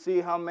to see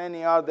how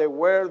many are there,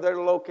 where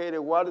they're located,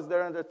 what is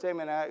their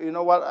entertainment? You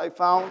know what I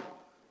found?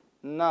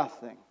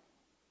 Nothing.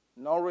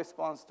 No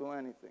response to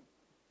anything.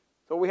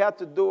 So we had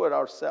to do it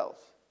ourselves.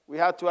 We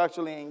had to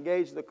actually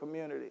engage the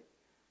community.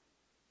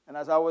 And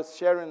as I was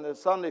sharing the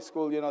Sunday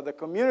school, the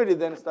community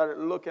then started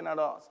looking at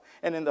us.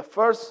 And in the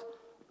first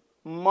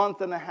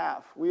month and a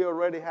half, we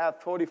already had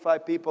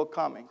 45 people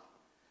coming.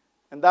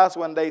 And that's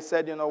when they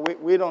said,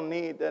 we don't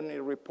need any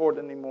report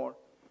anymore.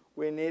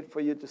 We need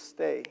for you to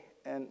stay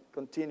and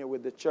continue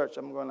with the church.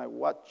 I'm going like,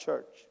 what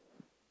church?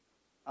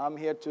 I'm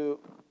here to,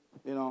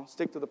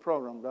 stick to the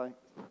program, right?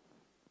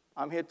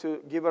 I'm here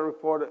to give a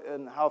report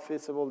on how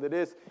feasible it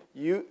is.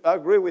 I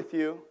agree with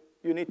you.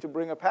 You need to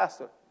bring a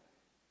pastor.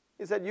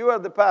 He said, you are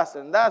the pastor.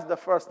 And that's the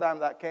first time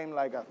that came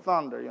like a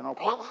thunder,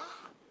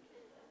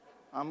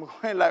 I'm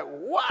going like,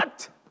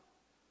 what?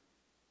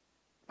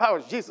 Power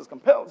of Jesus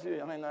compels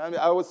you.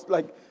 I was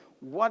like,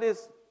 what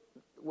is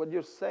what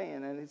you're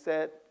saying? And he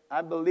said,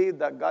 I believe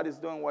that God is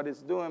doing what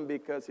he's doing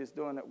because he's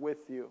doing it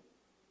with you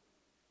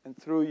and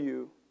through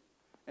you,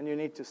 and you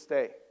need to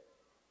stay.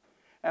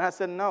 And I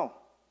said, no,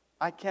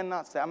 I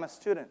cannot stay. I'm a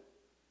student.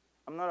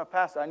 I'm not a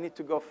pastor. I need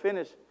to go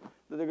finish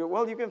the degree.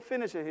 Well, you can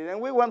finish it here. And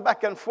we went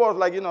back and forth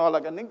like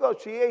a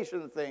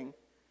negotiation thing.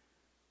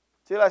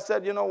 Till I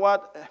said, you know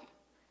what?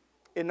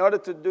 In order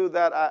to do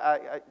that,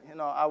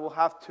 I will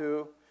have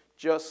to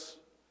just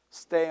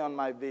stay on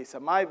my visa.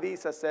 My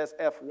visa says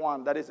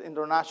F1, that is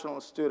international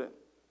student.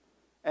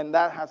 And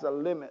that has a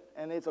limit,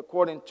 and it's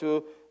according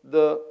to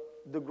the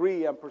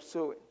degree I'm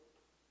pursuing.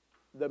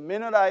 The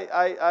minute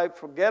I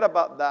forget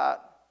about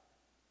that,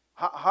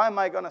 how am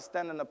I going to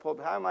stand in the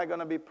pulpit? How am I going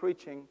to be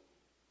preaching,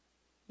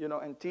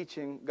 and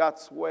teaching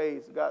God's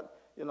ways,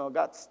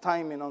 God's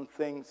timing on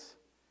things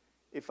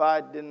if I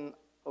didn't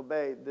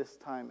obey this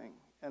timing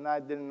and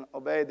I didn't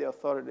obey the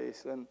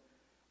authorities? And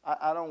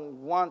I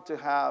don't want to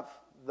have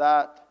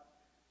that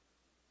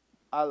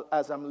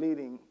as I'm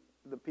leading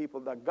the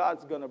people that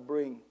God's going to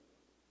bring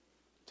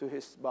to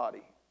his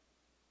body.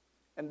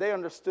 And they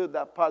understood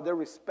that part. They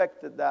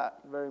respected that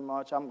very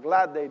much. I'm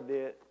glad they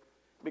did,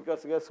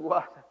 because guess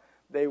what?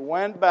 They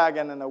went back,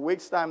 and in a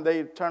week's time,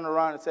 they turned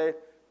around and say,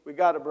 we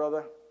got it,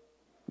 brother.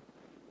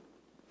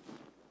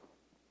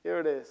 Here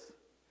it is.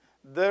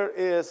 There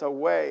is a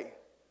way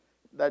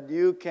that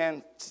you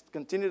can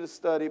continue to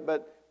study,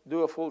 but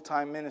do a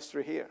full-time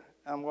ministry here.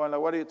 I'm going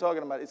like, what are you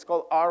talking about? It's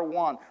called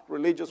R1,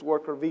 Religious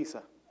Worker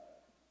Visa.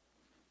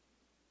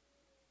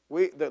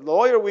 The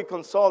lawyer we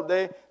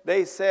consulted,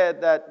 they said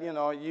that,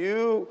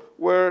 you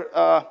were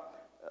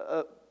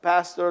a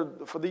pastor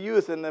for the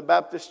youth in the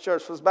Baptist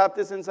church, First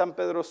Baptist in San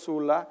Pedro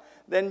Sula.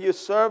 Then you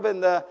served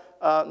in the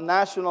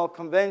national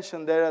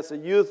convention there as a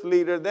youth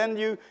leader. Then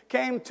you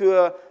came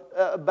to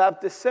a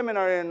Baptist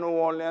seminary in New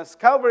Orleans.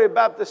 Calvary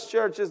Baptist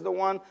Church is the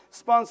one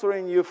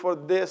sponsoring you for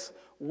this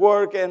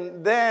work.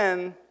 And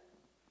then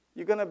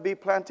you're going to be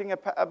planting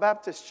a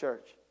Baptist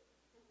church.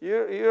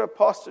 You're a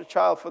poster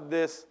child for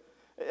this.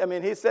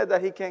 He said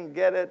that he can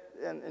get it,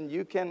 and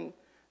you can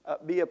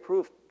be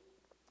approved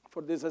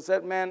for this. I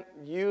said, man,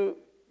 you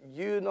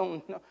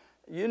don't know.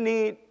 You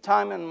need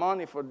time and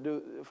money for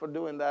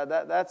doing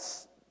that.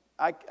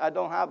 I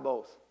don't have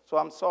both, so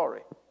I'm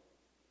sorry.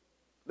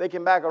 They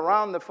came back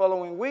around the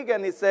following week,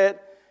 and he said,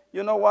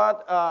 you know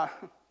what?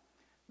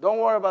 Don't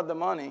worry about the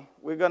money.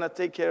 We're going to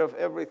take care of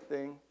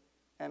everything.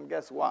 And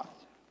guess what?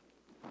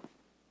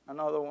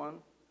 Another one.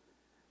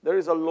 There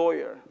is a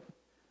lawyer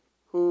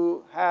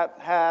who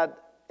had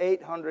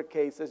 800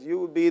 cases. You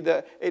would be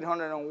the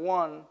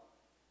 801,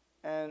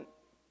 and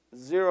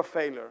 0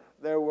 failure.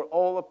 They were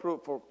all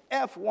approved for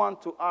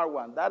F1 to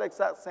R1, that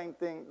exact same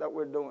thing that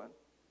we're doing.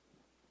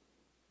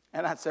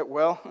 And I said,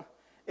 well,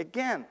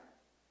 again,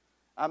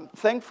 I'm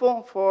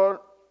thankful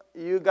for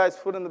you guys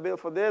footing the bill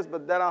for this,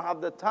 but then I don't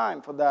have the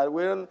time for that.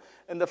 We're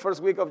in the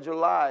first week of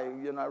July.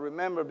 I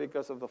remember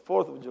because of the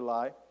 4th of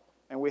July,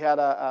 and we had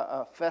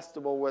a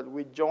festival where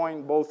we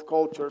joined both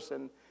cultures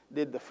and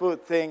did the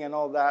food thing and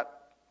all that,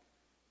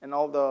 and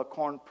all the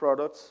corn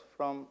products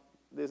from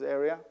this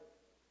area.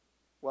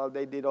 Well,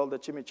 they did all the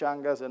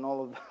chimichangas and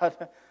all of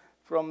that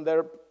from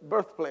their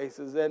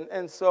birthplaces.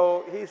 And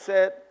so he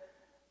said,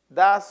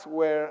 that's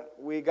where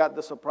we got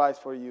the surprise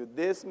for you.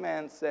 This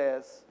man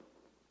says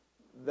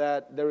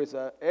that there is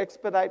an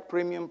expedite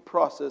premium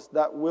process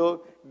that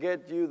will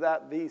get you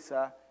that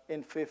visa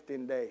in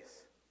 15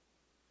 days.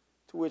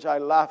 To which I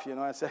laughed,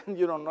 I said,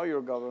 you don't know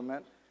your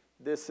government.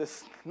 This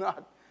is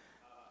not,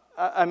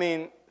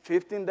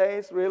 15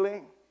 days,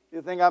 really?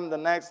 You think I'm the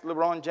next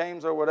LeBron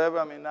James or whatever?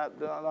 I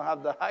don't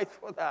have the height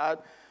for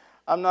that.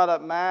 I'm not a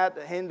mad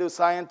Hindu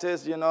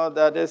scientist,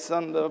 that is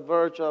on the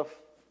verge of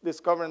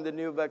discovering the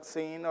new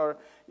vaccine, or,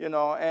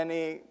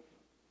 any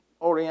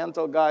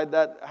Oriental guy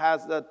that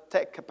has the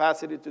tech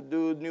capacity to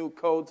do new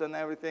codes and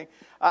everything.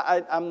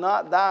 I'm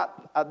not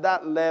at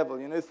that level.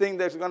 You think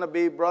there's going to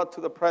be brought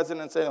to the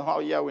president and say, oh,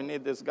 yeah, we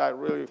need this guy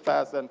really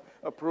fast and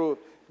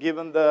approved,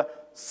 given the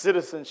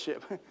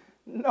citizenship.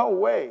 No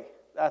way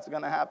that's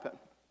going to happen.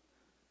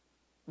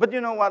 But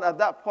you know what? At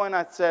that point,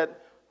 I said,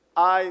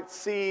 I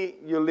see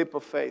your leap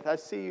of faith. I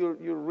see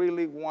you're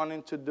really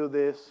wanting to do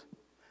this.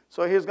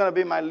 So here's going to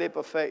be my leap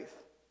of faith.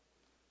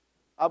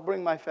 I'll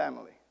bring my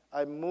family.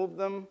 I move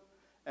them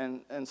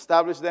and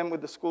establish them with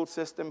the school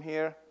system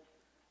here.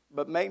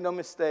 But make no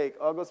mistake,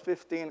 August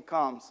 15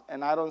 comes,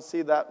 and I don't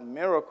see that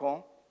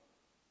miracle,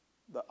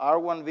 the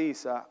R1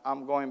 visa.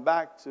 I'm going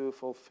back to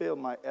fulfill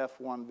my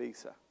F1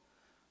 visa.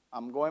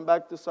 I'm going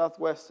back to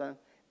Southwestern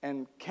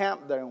and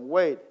camp there and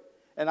wait.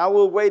 And I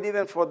will wait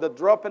even for the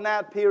drop and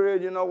add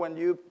period, when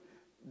you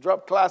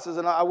drop classes.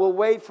 And I will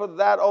wait for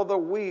that other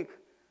week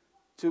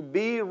to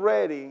be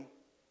ready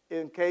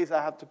in case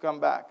I have to come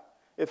back.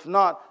 If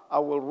not, I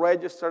will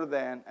register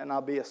then, and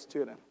I'll be a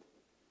student.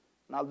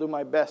 And I'll do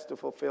my best to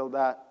fulfill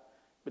that.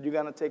 But you're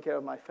going to take care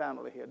of my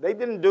family here. They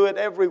didn't do it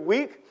every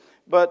week,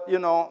 but,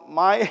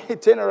 my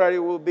itinerary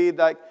will be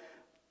like,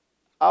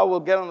 I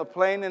will get on the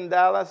plane in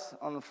Dallas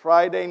on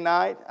Friday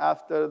night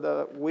after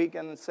the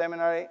weekend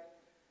seminary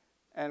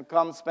and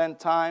come spend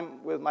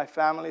time with my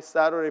family.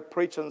 Saturday,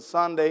 preach on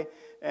Sunday.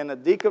 And a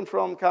deacon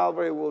from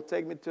Calvary will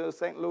take me to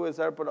St. Louis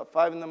Airport at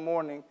 5 in the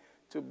morning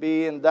to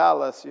be in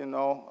Dallas,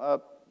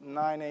 at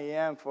 9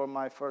 a.m. for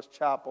my first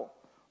chapel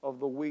of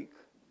the week.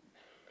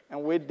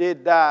 And we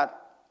did that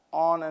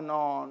on and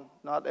on,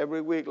 not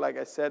every week, like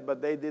I said,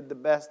 but they did the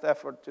best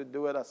effort to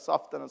do it as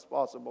often as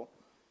possible.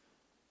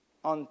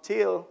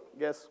 Until,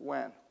 guess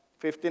when?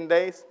 15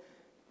 days?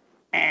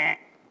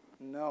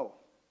 No.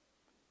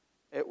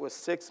 It was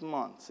 6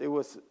 months. It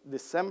was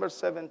December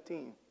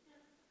 17th.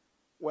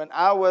 When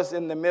I was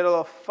in the middle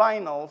of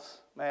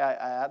finals, may I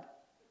add,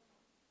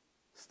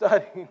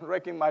 studying,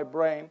 wrecking my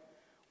brain,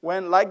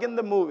 when, like in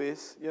the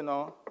movies,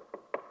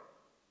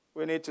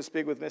 we need to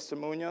speak with Mr.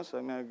 Munoz.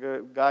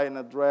 A guy in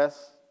a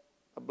dress,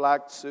 a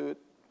black suit,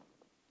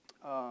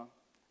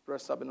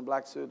 dressed up in a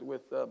black suit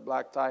with a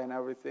black tie and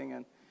everything.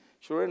 And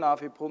sure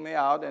enough, he pulled me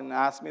out and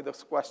asked me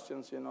those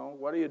questions,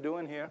 what are you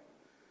doing here?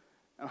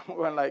 And I'm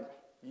going like,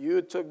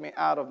 you took me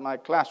out of my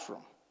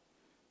classroom.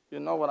 You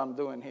know what I'm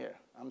doing here.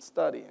 I'm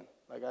studying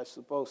like I'm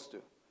supposed to.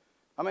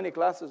 How many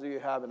classes do you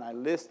have? And I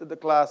listed the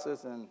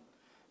classes, and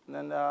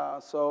then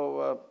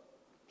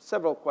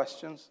several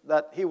questions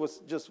that he was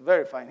just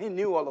verifying. He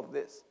knew all of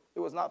this. He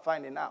was not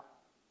finding out.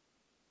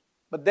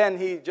 But then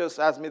he just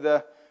asked me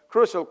the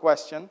crucial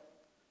question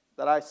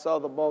that I saw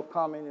the ball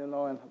coming,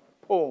 and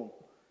boom.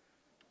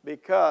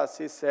 Because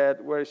he said,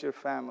 where's your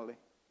family?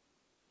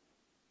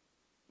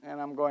 And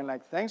I'm going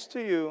like, thanks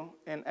to you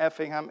in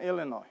Effingham,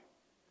 Illinois.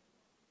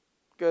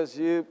 Because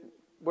you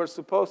were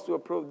supposed to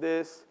approve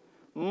this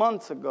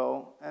months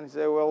ago. And he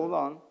said, well, hold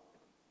on.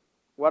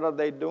 What are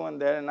they doing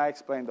there? And I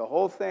explained the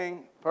whole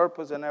thing,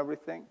 purpose and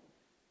everything.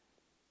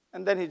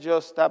 And then he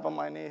just tapped on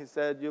my knee. He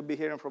said, you'll be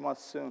hearing from us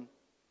soon.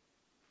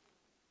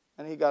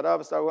 And he got up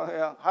and started, well,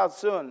 yeah, how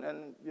soon?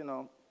 And,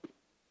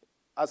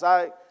 as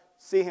I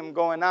see him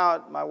going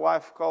out, my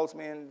wife calls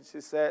me and she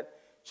said,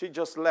 she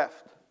just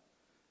left.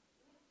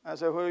 I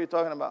said, who are you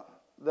talking about?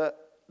 The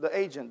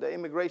agent, the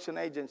immigration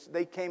agents.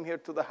 They came here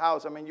to the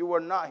house. You were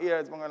not here.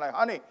 I'm going like,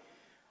 honey,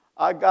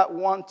 I got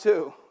one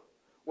too.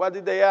 What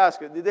did they ask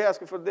you? Did they ask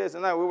you for this?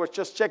 And we were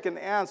just checking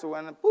the answer.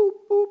 And boop,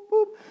 boop,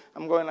 boop.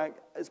 I'm going like,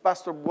 it's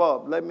Pastor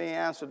Bob. Let me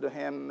answer to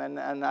him,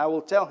 and I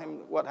will tell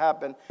him what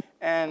happened.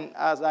 And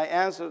as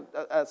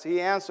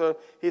he answered,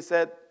 he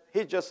said,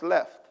 he just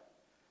left.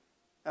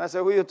 And I said,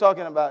 who are you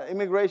talking about?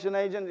 Immigration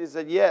agent? He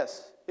said,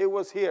 yes, it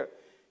was here.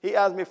 He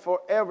asked me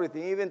for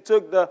everything. He even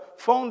took the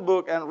phone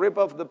book and ripped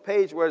off the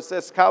page where it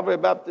says Calvary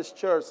Baptist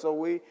Church.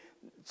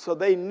 So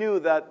they knew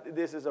that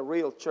this is a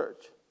real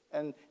church.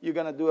 And you're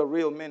going to do a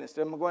real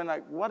ministry. I'm going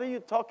like, what are you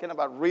talking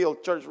about, real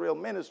church, real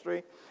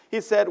ministry?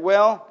 He said,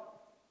 well,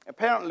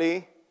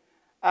 apparently,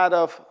 out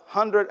of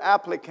 100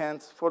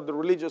 applicants for the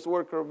religious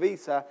worker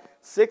visa,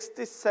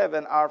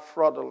 67 are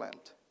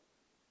fraudulent.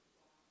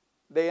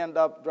 They end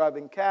up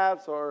driving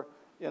cabs or,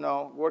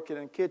 working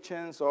in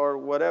kitchens or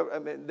whatever.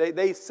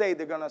 They say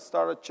they're going to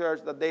start a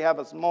church, that they have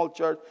a small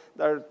church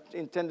that are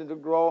intended to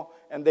grow,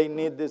 and they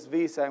need this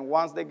visa. And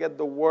once they get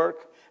the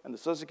work and the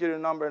Social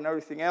Security number and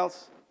everything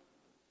else,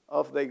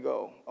 off they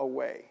go,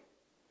 away.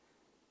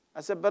 I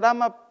said, but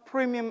I'm a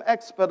premium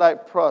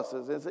expedite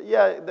process. They said,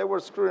 yeah, they were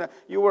screwing.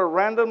 You were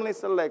randomly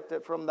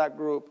selected from that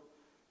group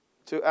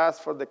to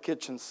ask for the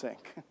kitchen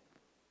sink.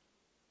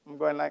 I'm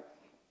going like,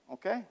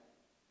 okay,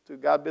 to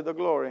God be the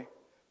glory,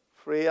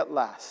 free at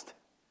last.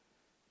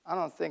 I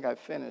don't think I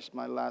finished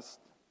my last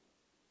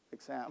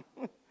exam.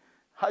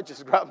 I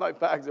just grabbed my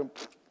bags and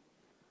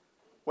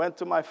went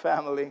to my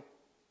family.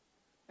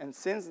 And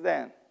since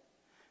then,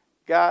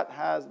 God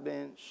has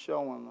been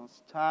showing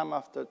us time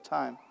after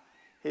time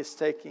He's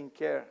taking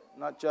care,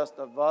 not just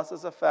of us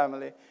as a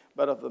family,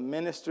 but of the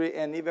ministry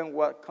and even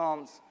what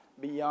comes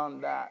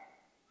beyond that.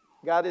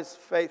 God is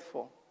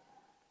faithful.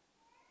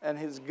 And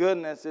His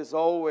goodness has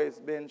always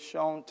been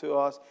shown to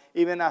us,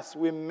 even as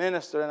we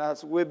minister and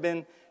as we've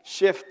been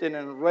shifting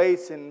and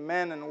raising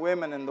men and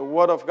women in the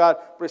Word of God,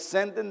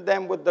 presenting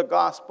them with the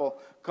gospel,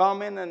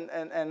 coming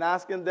and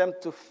asking them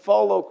to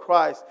follow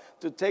Christ,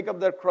 to take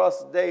up their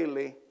cross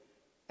daily,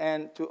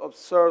 and to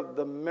observe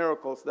the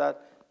miracles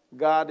that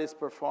God is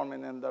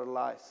performing in their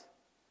lives.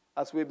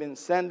 As we've been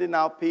sending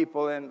out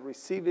people and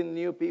receiving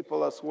new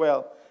people as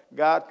well,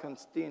 God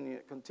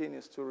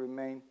continues to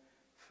remain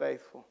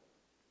faithful.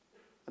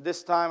 At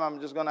this time,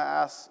 I'm just going to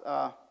ask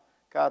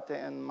Kate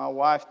and my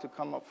wife to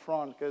come up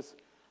front, because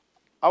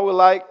I would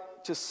like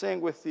to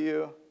sing with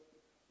you.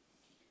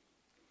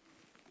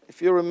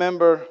 If you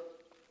remember,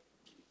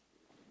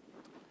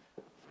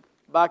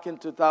 back in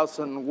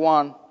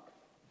 2001,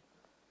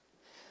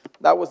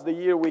 that was the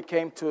year we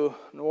came to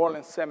New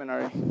Orleans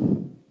Seminary.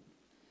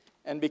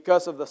 And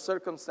because of the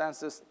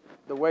circumstances,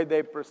 the way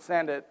they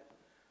presented,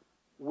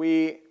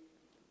 we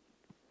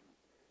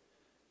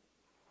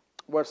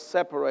were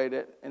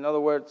separated. In other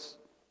words,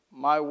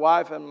 my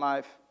wife and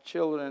my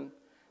children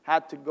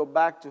had to go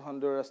back to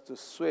Honduras to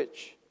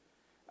switch.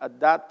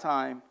 At that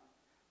time,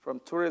 from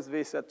tourist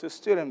visa to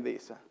student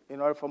visa in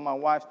order for my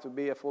wife to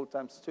be a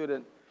full-time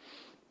student.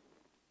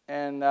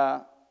 And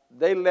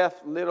they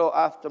left little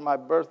after my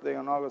birthday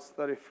on August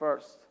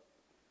 31st.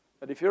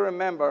 But if you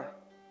remember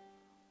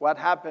what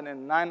happened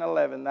in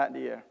 9/11 that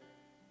year,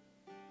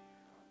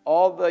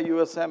 all the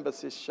U.S.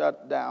 embassies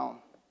shut down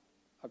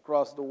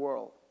across the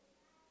world,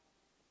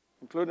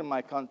 including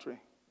my country.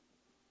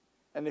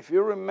 And if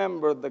you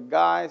remember, the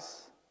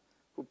guys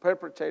who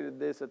perpetrated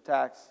these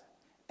attacks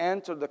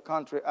entered the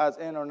country as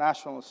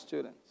international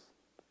students.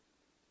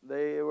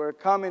 They were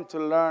coming to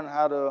learn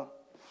how to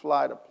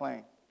fly the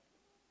plane.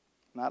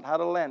 Not how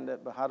to land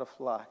it, but how to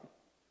fly.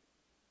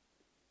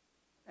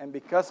 And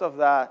because of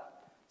that,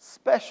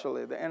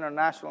 especially the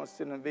international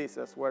student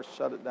visas were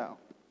shut down.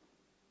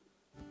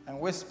 And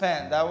we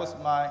spent, that was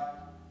my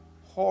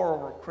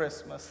horrible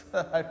Christmas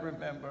that I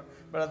remember,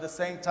 but at the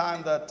same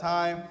time, the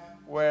time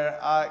where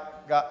I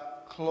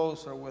got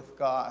closer with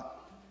God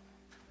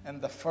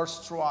and the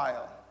first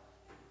trial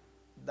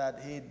that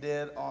He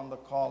did on the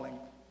calling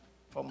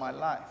for my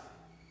life.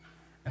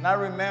 And I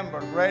remember,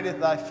 great is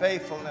thy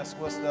faithfulness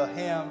was the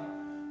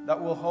hymn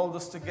that will hold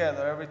us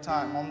together every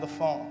time on the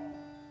phone.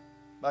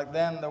 Back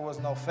then, there was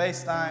no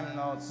FaceTime,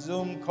 no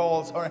Zoom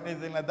calls or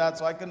anything like that,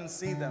 so I couldn't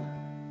see them.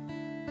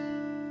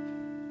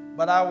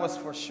 But I was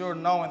for sure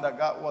knowing that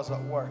God was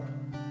at work.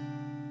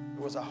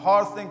 It was a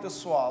hard thing to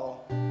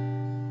swallow,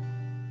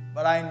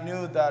 but I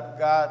knew that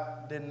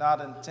God did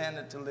not intend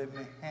it to leave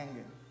me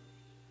hanging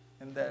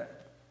in there,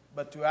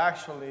 but to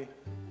actually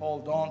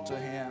hold on to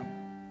Him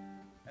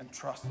and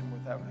trust Him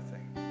with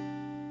everything.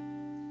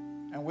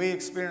 And we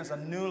experienced a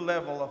new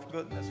level of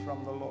goodness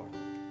from the Lord.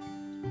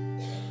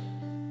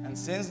 And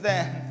since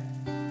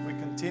then, we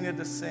continue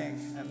to sing.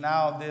 And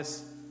now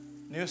this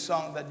new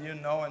song that you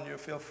know and you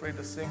feel free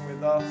to sing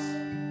with us,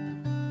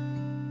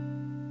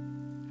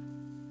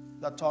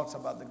 that talks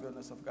about the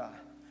goodness of God.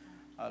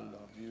 I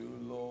love you,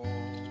 Lord,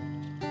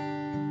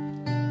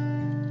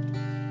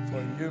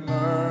 for your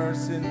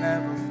mercy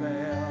never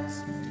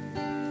fails me.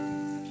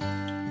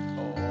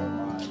 All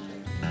my days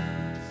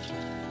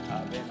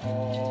I've been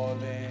all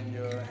in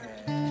your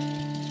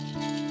hands.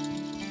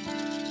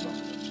 From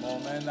the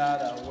moment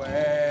that I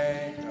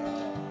wake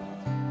up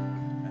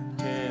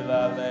until I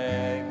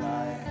lay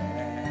my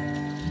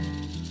head,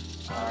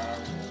 I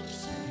will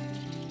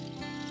sing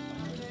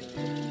of the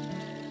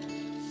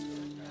goodness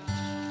of God.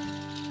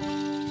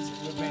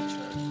 Sing with me,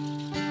 church.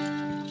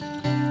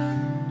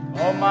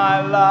 All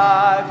my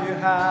life you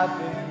have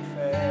been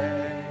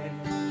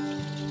faithful.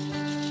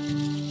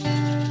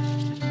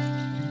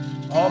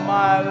 All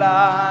my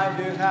life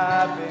you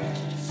have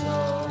been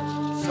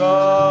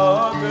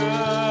so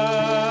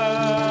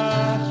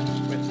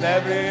good. With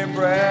every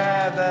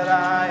breath that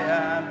I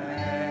am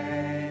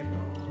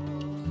able,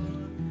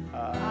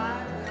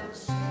 I will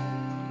sing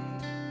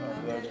of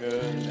the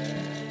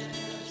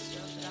goodness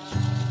of God.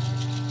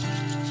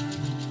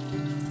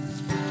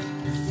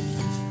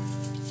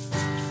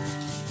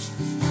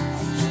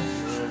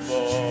 Your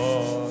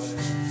voice,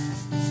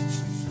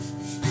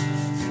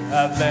 you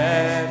have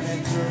led me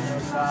through the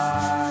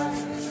fire.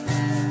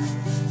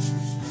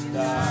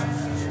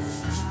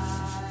 Darkness,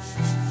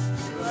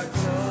 you are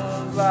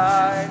close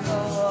like no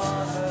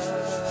other.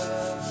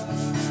 I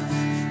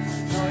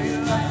know you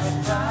like a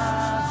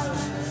father.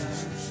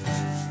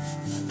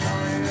 I know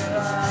you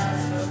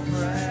like a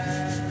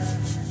friend.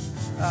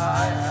 I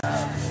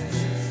have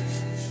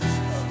lived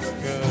of the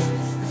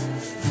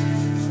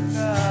goodness of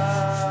God.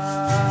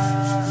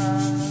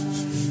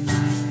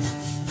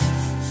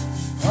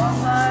 All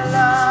my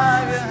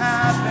life you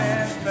have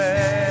been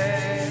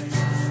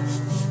faithful.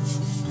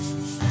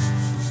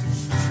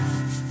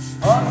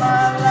 All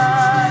my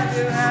life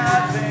you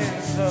have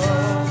been so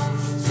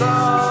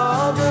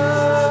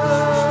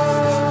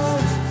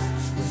good.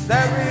 With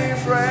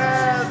every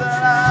breath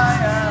that I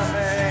am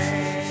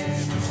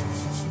able,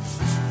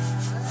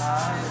 I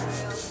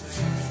will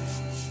sing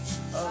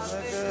of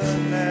the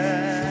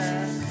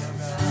goodness of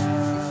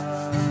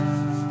God.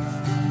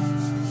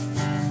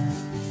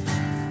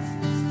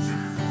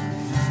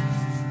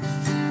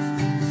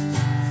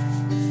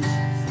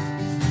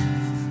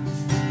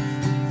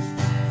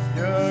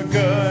 Your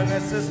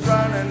goodness is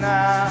running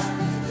after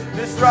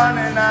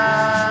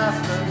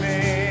me.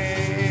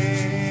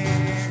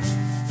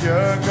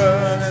 Your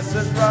goodness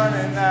is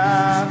running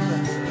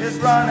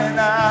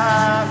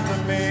after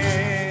me.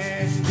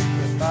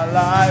 With my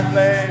life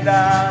laid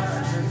down, I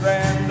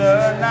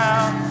surrender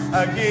now.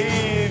 I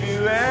give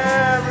you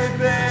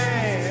everything.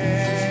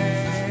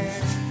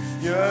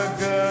 Your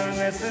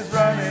goodness is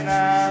running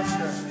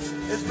after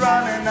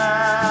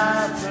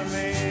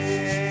me.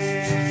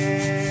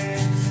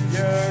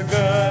 Your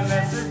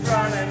goodness is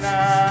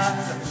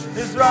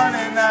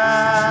running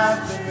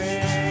after me.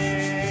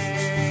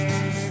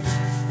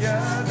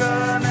 Your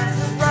goodness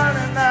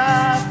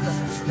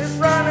is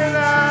running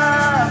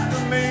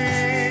after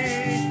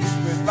me.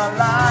 With my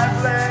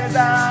life laid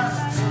down,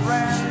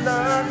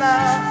 surrender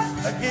now.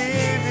 I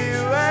give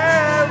you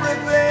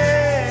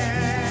everything.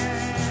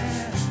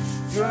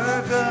 Your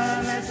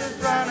goodness is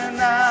running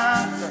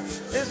after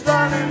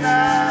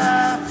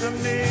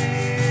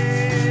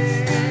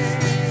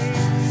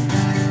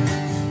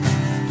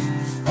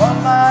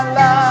my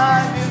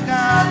life you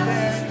have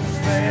been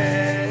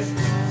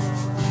faithful.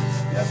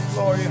 Yes,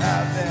 Lord, you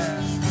have been.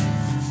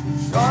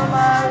 All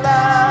my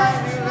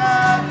life you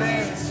have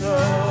been so,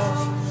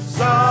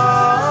 so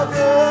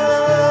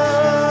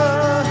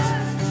good.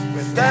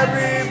 With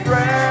every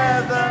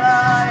breath that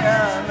I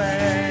am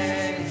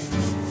able,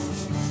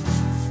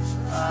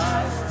 I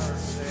will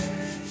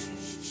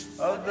sing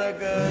of the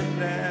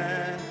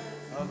goodness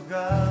of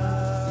God.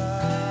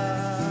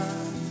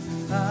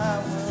 I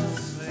will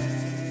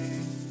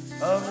sing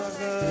of the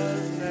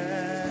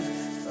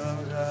goodness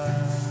of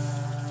God.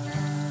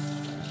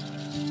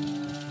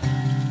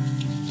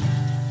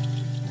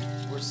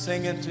 We're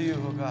singing to you,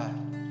 oh God,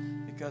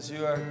 because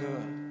you are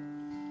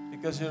good,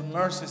 because your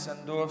mercies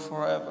endure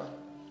forever.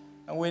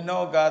 And we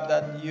know, God,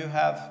 that you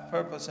have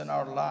purpose in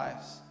our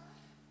lives.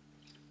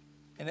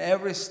 In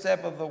every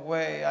step of the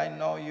way, I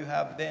know you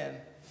have been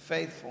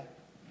faithful,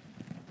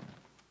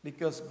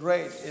 because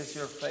great is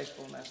your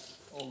faithfulness,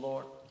 O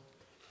Lord.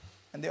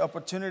 And the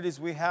opportunities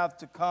we have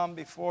to come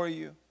before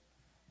you,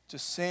 to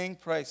sing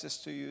praises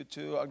to you,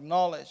 to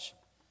acknowledge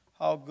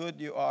how good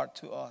you are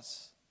to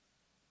us,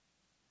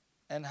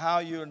 and how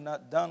you're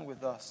not done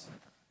with us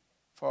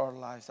for our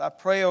lives. I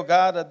pray, oh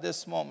God, at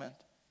this moment,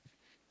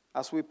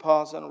 as we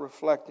pause and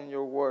reflect in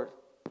your word,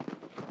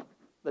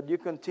 that you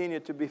continue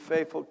to be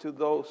faithful to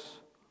those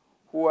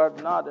who are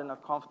not in a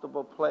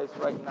comfortable place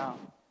right now.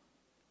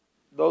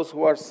 Those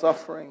who are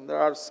suffering, that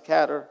are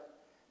scattered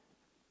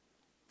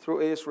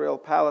through Israel,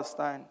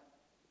 Palestine.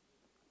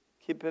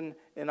 Keeping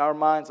in our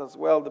minds as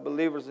well the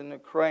believers in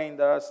Ukraine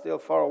that are still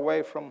far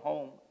away from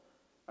home,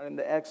 are in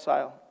the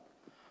exile.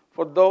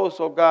 For those,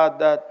 oh God,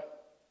 that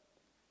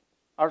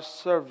are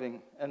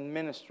serving in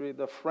ministry,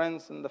 the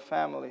friends and the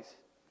families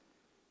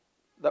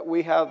that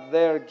we have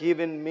there,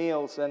 giving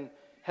meals and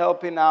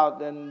helping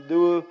out and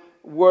do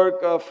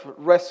work of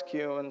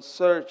rescue and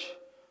search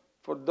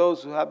for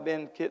those who have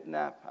been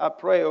kidnapped. I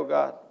pray, oh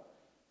God,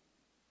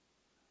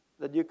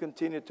 that you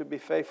continue to be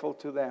faithful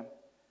to them,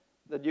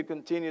 that you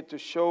continue to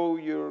show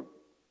your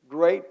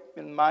great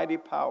and mighty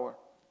power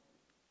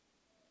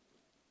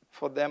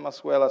for them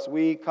as well, as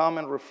we come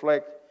and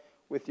reflect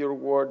with your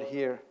word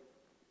here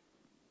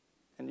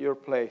in your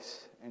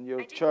place, in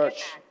your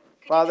church.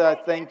 Father, I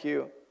thank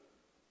you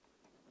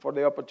for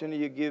the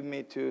opportunity you give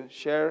me to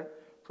share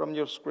from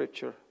your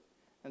scripture,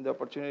 and the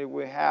opportunity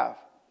we have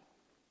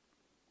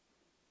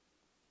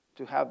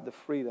to have the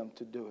freedom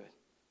to do it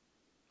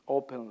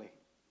openly.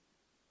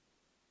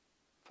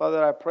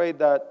 Father, I pray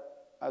that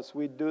as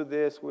we do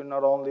this, we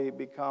not only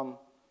become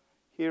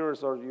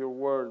hearers of your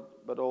word,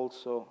 but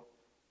also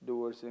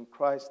doers. In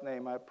Christ's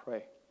name I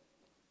pray.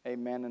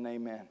 Amen and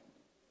amen.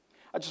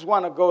 I just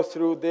want to go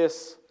through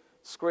this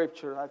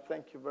scripture. I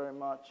thank you very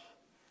much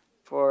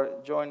for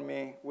joining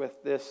me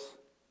with this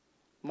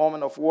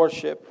moment of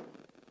worship.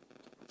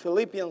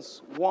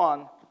 Philippians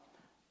 1,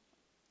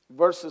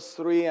 verses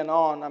 3 and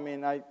on.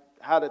 I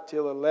had it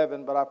till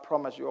 11, but I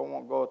promise you I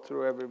won't go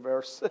through every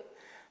verse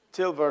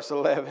till verse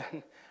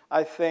 11.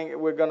 I think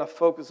we're going to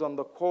focus on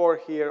the core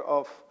here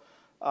of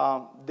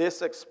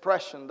this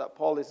expression that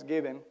Paul is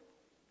giving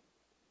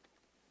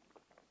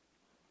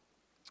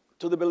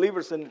to the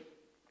believers in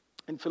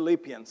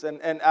Philippians.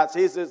 And as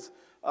he is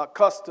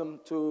accustomed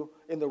to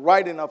in the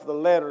writing of the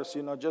letters,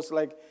 just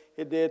like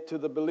he did to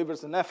the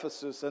believers in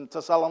Ephesus and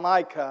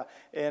Thessalonica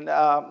and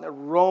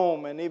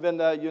Rome and even,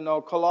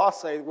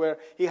 Colossae, where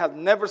he had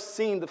never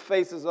seen the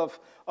faces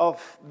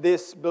of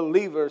these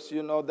believers,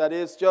 that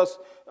is just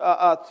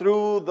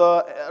through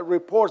the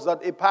reports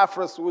that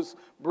Epaphras was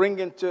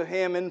bringing to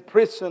him in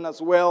prison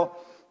as well.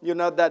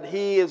 That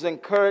he is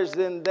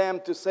encouraging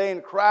them to say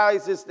in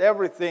Christ is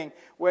everything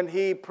when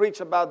he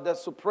preached about the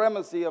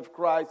supremacy of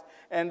Christ.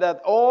 And that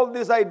all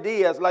these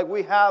ideas, like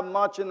we have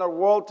much in our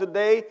world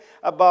today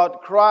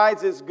about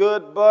Christ is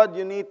good, but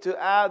you need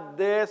to add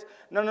this.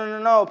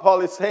 No. Paul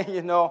is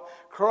saying,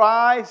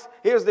 Christ,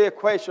 here's the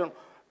equation.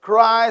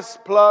 Christ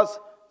plus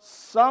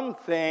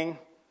something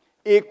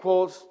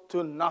equals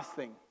to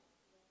nothing.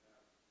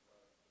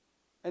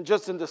 And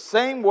just in the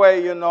same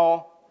way,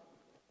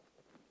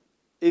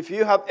 if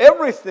you have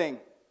everything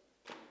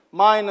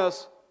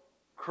minus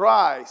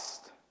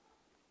Christ,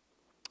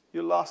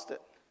 you lost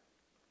it.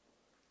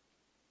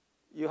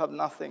 You have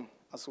nothing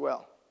as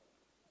well.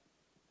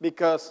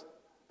 Because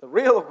the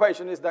real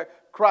equation is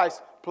that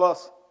Christ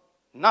plus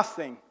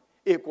nothing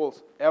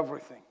equals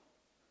everything.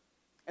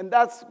 And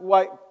that's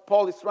why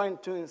Paul is trying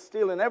to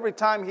instill. And every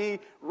time he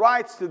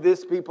writes to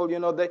these people,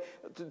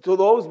 to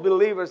those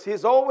believers,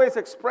 he's always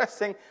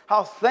expressing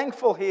how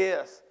thankful he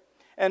is.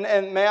 And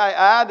may I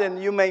add,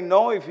 and you may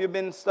know if you've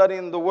been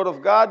studying the Word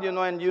of God,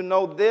 and you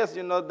know this,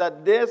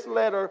 that this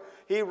letter,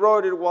 he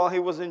wrote it while he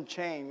was in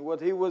chains, while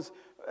he was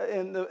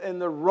in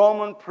the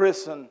Roman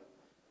prison.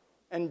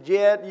 And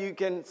yet you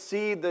can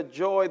see the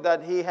joy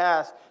that he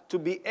has to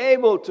be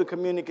able to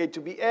communicate,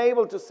 to be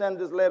able to send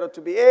this letter,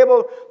 to be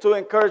able to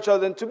encourage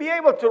others, and to be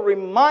able to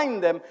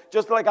remind them,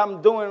 just like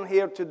I'm doing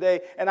here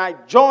today. And I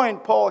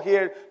joined Paul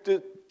here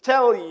to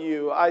tell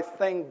you, I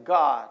thank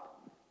God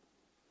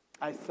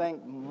I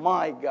thank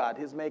my God.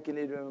 He's making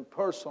it even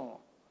personal.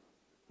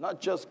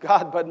 Not just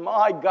God, but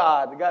my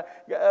God.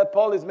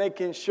 Paul is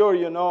making sure,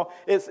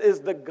 it's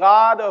the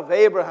God of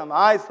Abraham,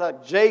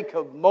 Isaac,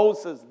 Jacob,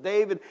 Moses,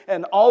 David,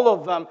 and all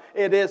of them.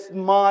 It is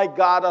my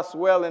God as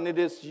well, and it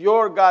is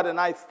your God, and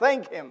I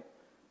thank Him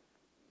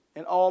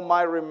in all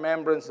my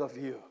remembrance of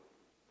you.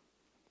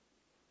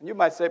 And you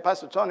might say,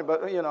 Pastor Tony,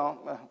 but,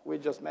 we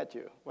just met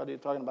you. What are you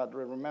talking about,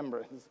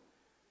 remembrance?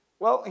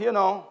 Well,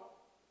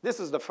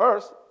 this is the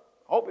first.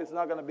 Hope it's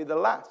not going to be the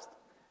last.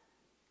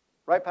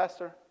 Right,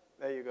 Pastor?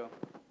 There you go.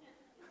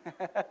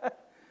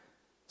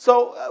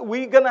 So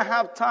we're going to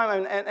have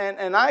time,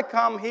 and I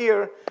come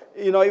here,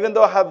 even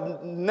though I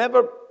have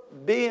never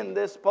been in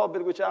this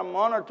pulpit, which I'm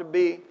honored to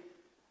be.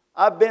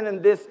 I've been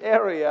in this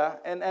area,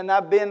 and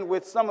I've been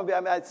with some of you.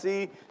 I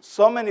see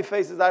so many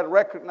faces I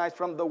recognize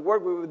from the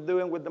work we were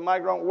doing with the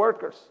migrant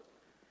workers.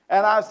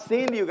 And I've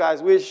seen you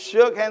guys. We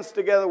shook hands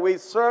together. We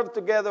served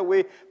together.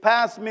 We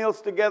passed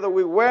meals together.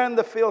 We were in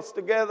the fields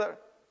together.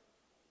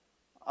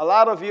 A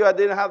lot of you, I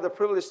didn't have the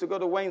privilege to go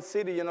to Wayne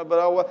City,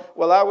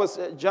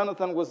 but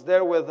Jonathan was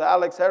there with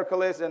Alex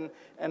Hercules,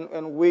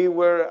 and we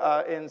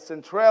were in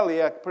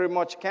Centralia, pretty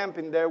much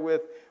camping there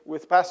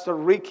with Pastor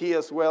Ricky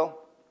as well.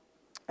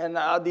 And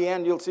at the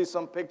end, you'll see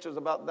some pictures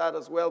about that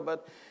as well.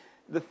 But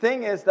the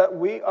thing is that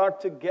we are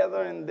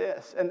together in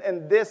this.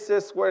 And this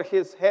is where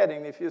he's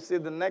heading. If you see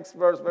the next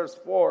verse, verse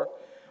 4.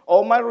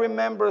 All my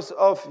remembrance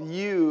of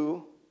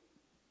you,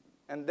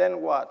 and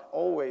then what?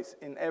 Always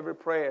in every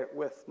prayer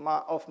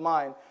of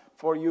mine,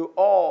 for you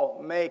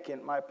all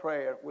making my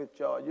prayer with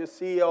joy. You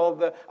see all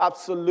the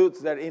absolutes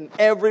there in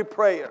every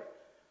prayer.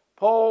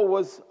 Paul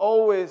was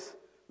always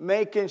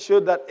making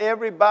sure that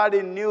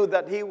everybody knew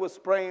that he was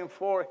praying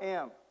for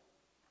him.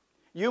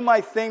 You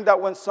might think that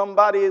when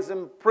somebody is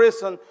in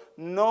prison,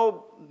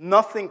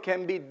 nothing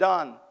can be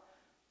done.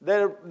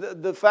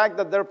 The fact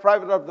that they're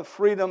private of the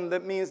freedom,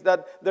 that means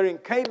that they're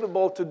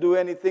incapable to do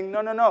anything.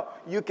 No.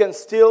 You can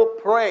still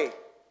pray.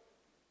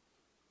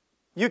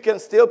 You can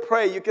still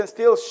pray. You can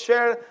still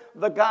share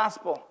the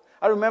gospel.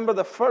 I remember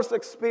the first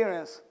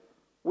experience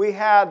we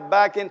had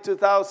back in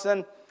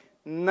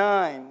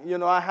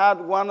 2009. I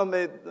had one of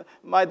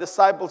my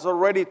disciples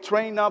already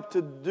trained up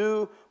to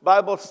do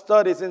Bible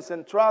studies in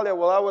Centralia.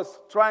 Well, I was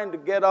trying to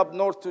get up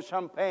north to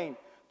Champaign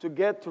to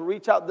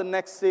reach out the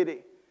next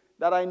city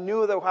that I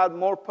knew that had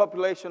more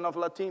population of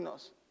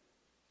Latinos.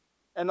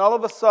 And all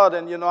of a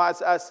sudden,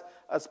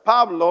 as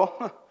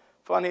Pablo,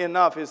 funny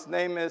enough, his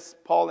name is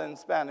Paul in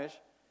Spanish.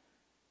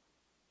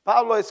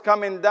 Pablo is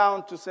coming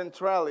down to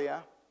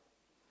Centralia,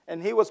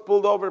 and he was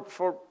pulled over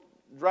for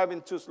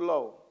driving too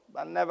slow.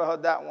 I never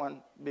heard that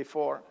one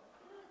before.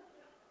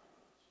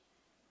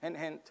 Hint,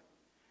 hint.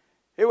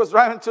 He was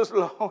driving too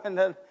slow, and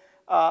then,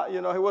 he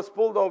was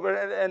pulled over,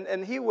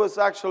 and he was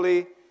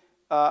actually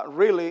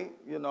really,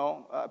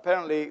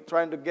 apparently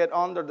trying to get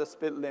under the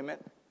speed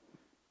limit.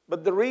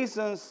 But the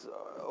reasons,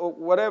 or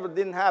whatever,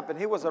 didn't happen.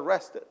 He was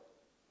arrested.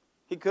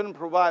 He couldn't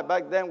provide.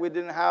 Back then, we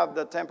didn't have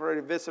the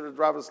temporary visitor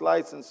driver's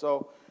license,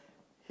 so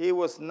he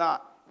was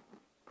not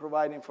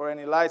providing for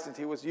any license.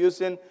 He was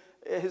using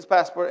his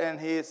passport and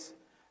his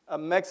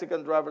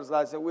Mexican driver's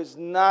license, which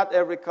not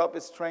every cop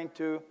is trained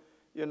to,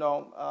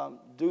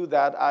 do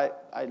that.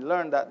 I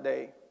learned that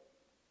day.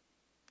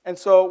 And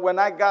so when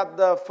I got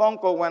the phone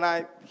call, when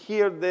I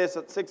hear this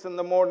at 6 in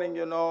the morning,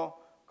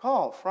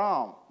 call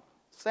from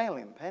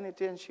Salem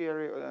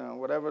Penitentiary,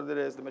 whatever it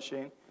is, the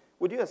machine.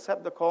 Would you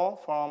accept the call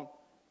from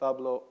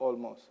Pablo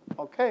Olmos?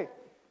 Okay.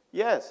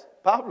 Yes,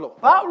 Pablo,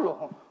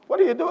 what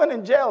are you doing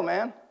in jail,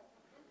 man?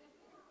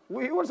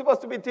 We were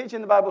supposed to be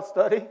teaching the Bible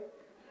study.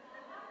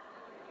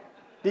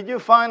 Did you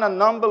find a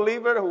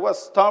non-believer who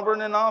was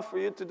stubborn enough for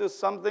you to do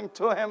something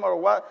to him, or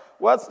what?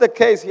 What's the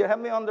case here? Help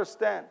me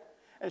understand.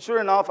 And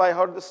sure enough, I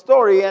heard the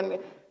story,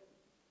 and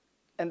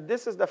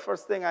this is the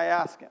first thing I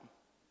asked him.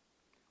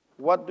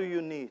 What do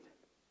you need?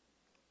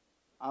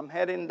 I'm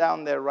heading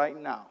down there right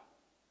now.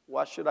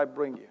 What should I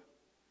bring you?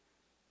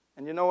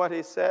 And you know what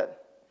he said?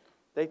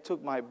 They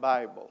took my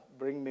Bible.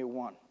 Bring me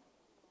one.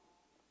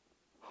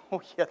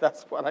 Oh, yeah,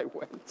 that's what I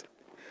went.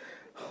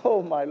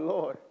 Oh, my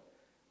Lord.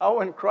 I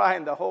went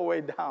crying the whole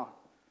way down.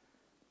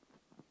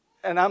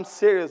 And I'm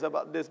serious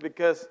about this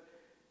because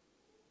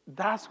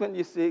that's when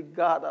you see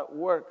God at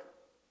work.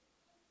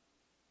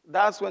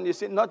 That's when you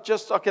see, not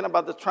just talking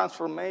about the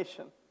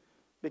transformation,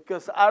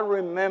 because I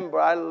remember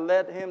I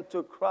led him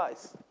to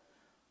Christ.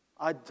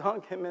 I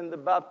dunked him in the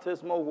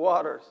baptismal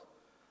waters.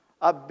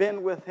 I've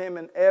been with him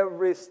in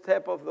every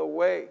step of the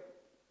way,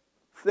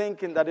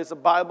 thinking that it's a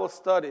Bible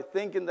study,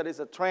 thinking that it's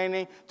a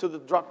training to the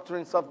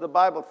doctrines of the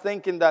Bible,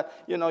 thinking that,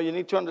 you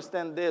need to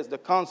understand this, the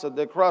concept,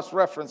 the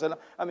cross-reference. And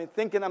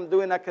thinking I'm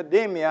doing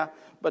academia,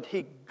 but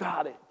he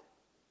got it.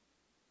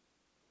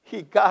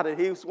 He got it.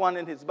 He was one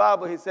in his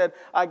Bible. He said,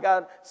 I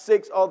got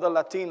 6 other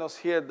Latinos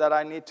here that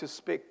I need to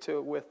speak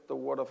to with the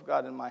Word of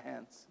God in my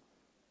hands.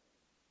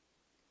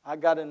 I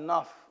got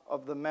enough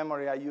of the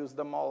memory. I used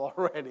them all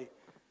already.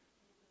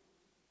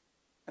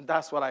 And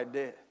that's what I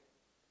did.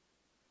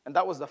 And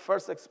that was the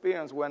first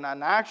experience when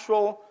an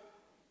actual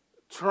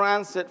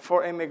transit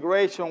for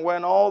immigration,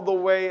 went all the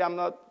way. I'm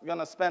not going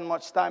to spend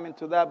much time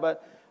into that,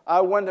 but I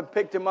went and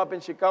picked him up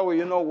in Chicago.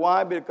 You know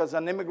why? Because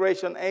an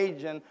immigration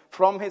agent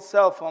from his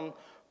cell phone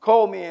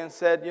called me and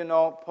said,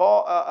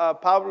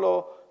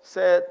 Pablo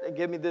said,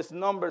 gave me this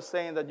number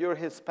saying that you're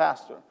his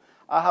pastor.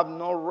 I have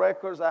no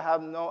records. I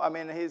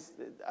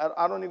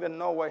don't even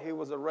know where he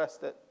was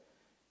arrested.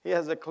 He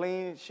has a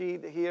clean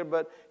sheet here,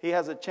 but he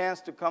has a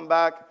chance to come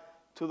back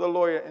to the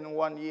lawyer in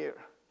 1 year.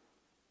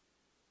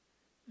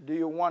 Do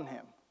you want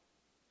him?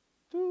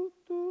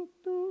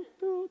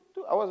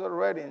 I was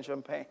already in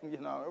Champaign,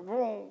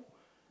 Boom.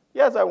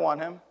 Yes, I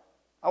want him.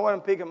 I went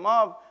and pick him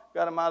up,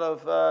 got him out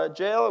of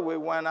jail. We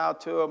went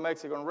out to a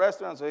Mexican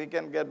restaurant so he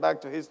can get back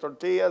to his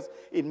tortillas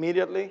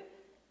immediately.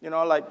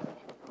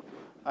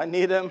 I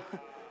need him.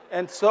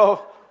 And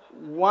so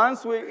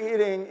once we're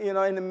eating,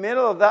 in the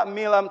middle of that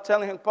meal, I'm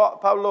telling him,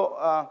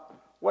 Pablo,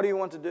 what do you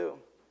want to do?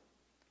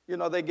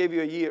 They gave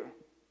you a year.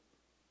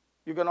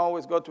 You can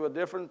always go to a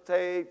different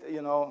state,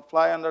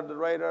 fly under the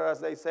radar,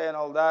 as they say, and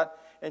all that.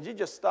 And you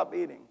just stop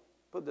eating.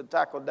 Put the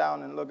taco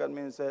down and look at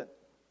me and said,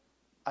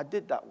 I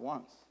did that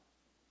once.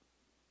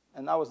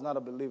 And I was not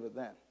a believer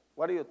then.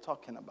 What are you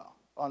talking about?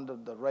 Under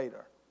the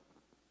radar.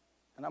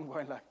 And I'm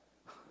going like,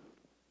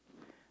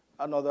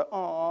 another,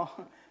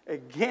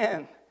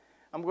 again.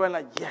 I'm going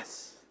like,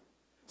 yes.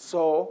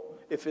 So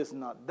if it's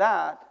not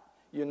that,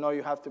 you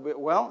have to be,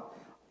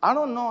 I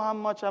don't know how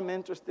much I'm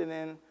interested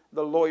in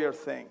the lawyer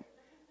thing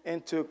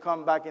and to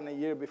come back in a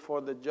year before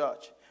the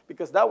judge.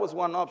 Because that was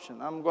one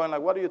option. I'm going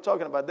like, what are you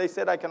talking about? They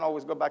said I can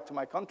always go back to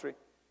my country.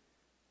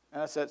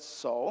 And I said,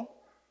 so?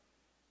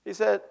 He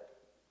said,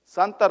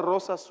 Santa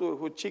Rosa Sur,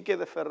 Juchique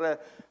de Ferrer,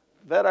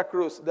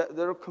 Veracruz,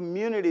 there are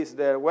communities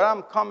there. Where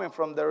I'm coming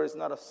from, there is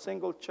not a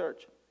single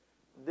church.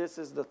 This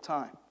is the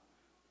time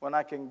when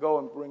I can go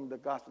and bring the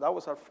gospel. That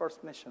was our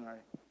first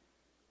missionary.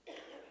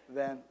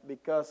 Then,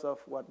 because of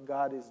what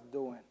God is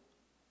doing,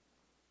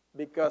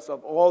 because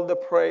of all the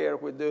prayer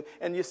we do.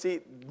 And you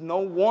see, no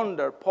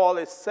wonder Paul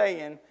is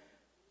saying,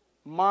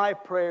 my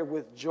prayer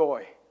with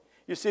joy.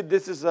 You see,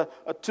 this is a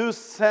two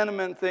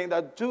sentiment thing,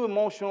 that two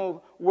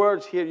emotional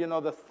words here,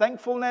 the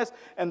thankfulness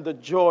and the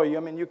joy. I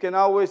mean, you can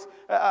always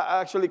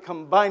actually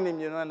combine them,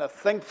 in a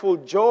thankful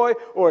joy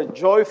or a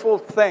joyful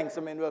thanks.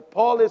 I mean,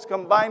 Paul is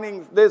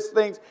combining these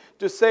things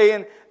to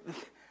saying,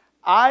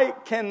 I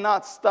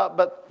cannot stop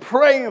but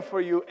praying for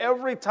you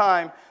every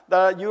time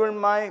that you're in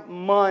my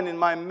mind, in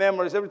my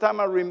memories, every time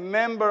I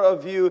remember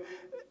of you,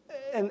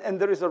 and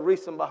there is a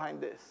reason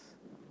behind this.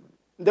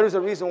 There is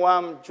a reason why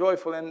I'm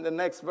joyful, and the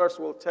next verse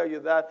will tell you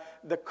that.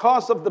 The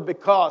cause of the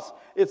because.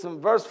 It's in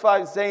verse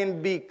 5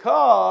 saying,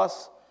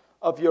 because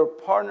of your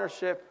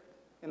partnership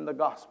in the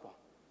gospel.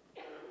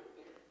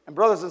 And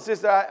brothers and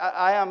sisters,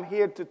 I am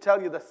here to tell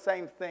you the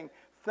same thing.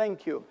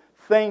 Thank you.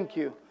 Thank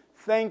you.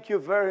 Thank you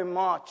very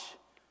much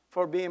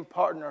for being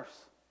partners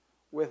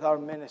with our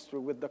ministry,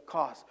 with the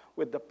cause,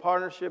 with the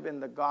partnership in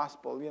the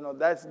gospel.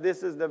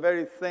 This is the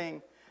very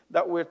thing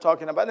that we're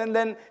talking about. And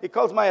then it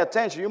calls my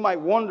attention. You might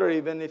wonder,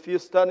 even if you're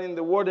studying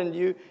the Word and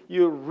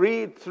you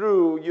read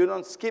through, you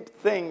don't skip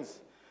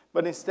things,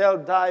 but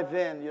instead dive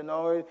in.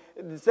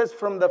 It says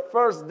from the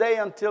first day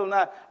until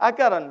now. I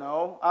got to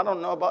know. I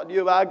don't know about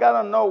you, but I got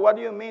to know, what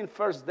do you mean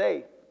first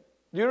day?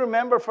 Do you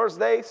remember first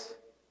days?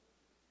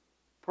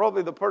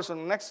 Probably the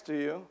person next to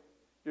you.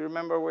 You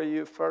remember where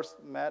you first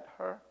met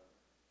her?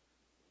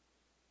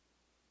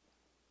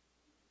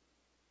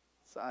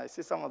 So I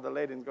see some of the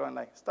ladies going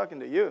like, it's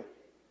talking to you.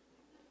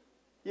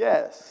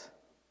 Yes.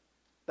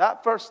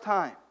 That first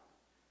time.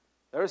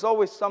 There is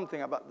always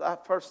something about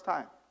that first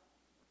time.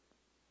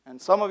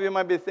 And some of you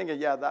might be thinking,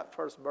 that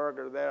first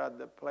burger there at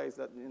the place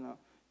that,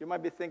 you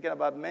might be thinking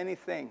about many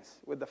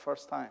things with the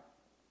first time.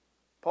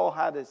 Paul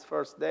had his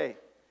first day.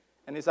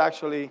 And he's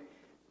actually,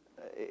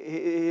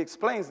 he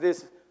explains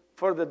this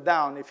further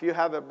down. If you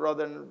have a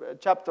brother in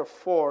chapter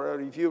 4,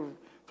 or if you're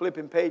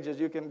flipping pages,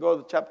 you can go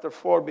to chapter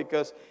 4,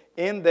 because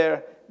in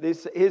there,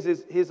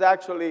 he's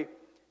actually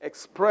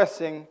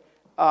expressing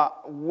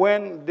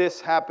when this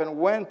happened,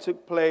 when it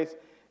took place,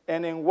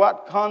 and in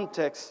what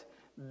context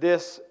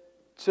this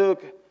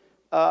took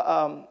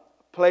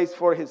place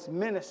for his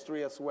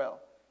ministry as well.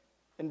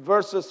 In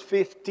verses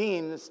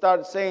 15, it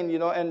starts saying,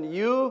 and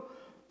you,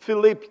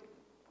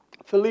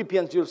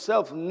 Philippians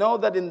yourself, know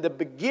that in the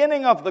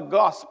beginning of the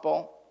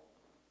gospel,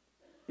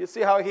 you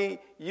see how he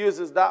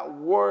uses that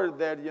word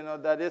there,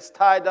 that is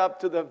tied up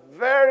to the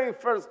very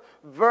first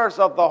verse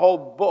of the whole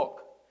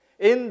book.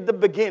 In the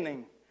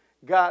beginning,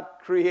 God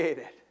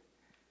created.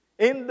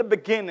 In the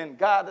beginning,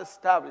 God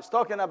established.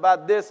 Talking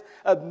about this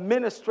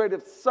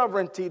administrative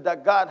sovereignty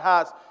that God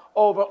has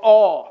over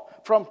all.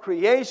 From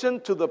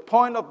creation to the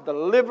point of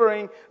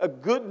delivering a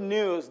good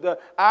news, the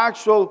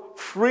actual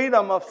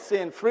freedom of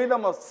sin,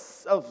 freedom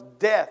of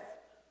death,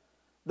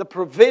 the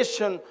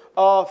provision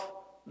of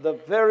the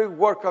very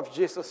work of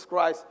Jesus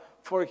Christ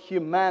for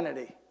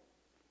humanity.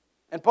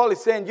 And Paul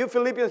is saying, you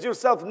Philippians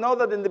yourself know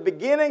that in the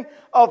beginning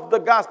of the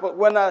gospel,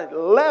 when I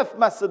left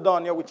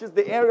Macedonia, which is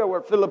the area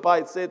where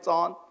Philippi sits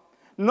on,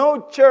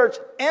 no church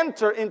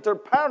entered into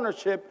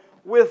partnership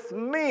with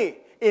me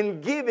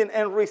in giving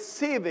and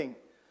receiving.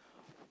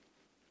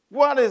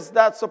 What is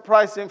that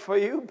surprising for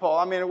you, Paul?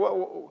 I mean,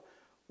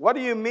 what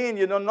do you mean,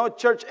 no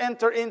church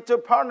enter into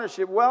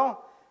partnership?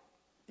 Well,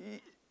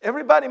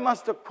 everybody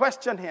must have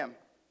questioned him.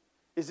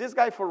 Is this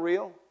guy for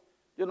real?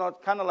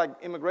 Kind of like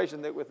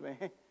immigration did with me.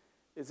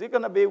 Is he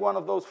going to be one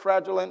of those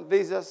fraudulent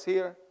visas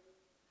here?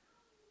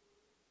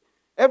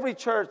 Every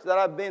church that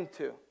I've been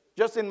to,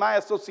 just in my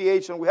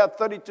association, we have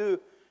 32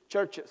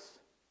 churches.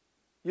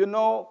 You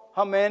know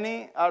how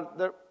many are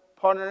there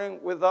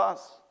partnering with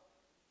us?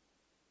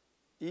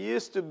 It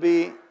used to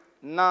be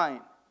 9.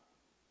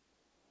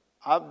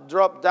 I've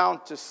dropped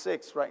down to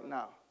 6 right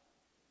now.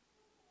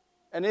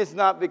 And it's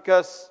not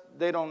because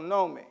they don't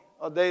know me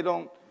or they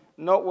don't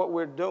know what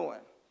we're doing,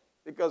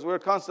 because we're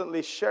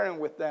constantly sharing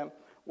with them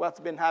what's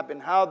been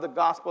happening, how the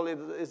gospel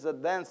is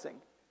advancing.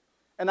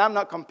 And I'm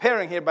not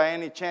comparing here by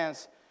any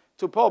chance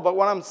to Paul, but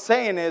what I'm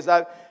saying is,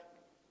 I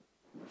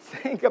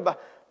think about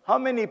how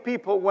many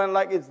people went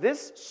like, is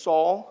this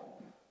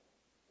Saul,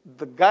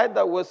 the guy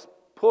that was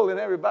pulling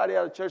everybody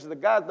out of church, the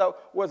guy that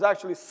was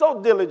actually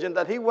so diligent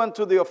that he went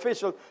to the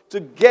official to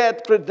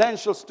get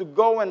credentials to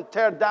go and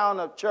tear down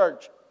a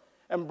church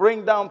and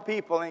bring down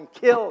people and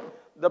kill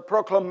the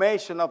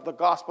proclamation of the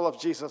gospel of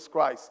Jesus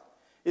Christ?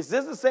 Is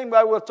this the same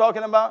guy we're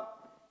talking about?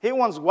 He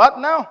wants what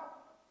now?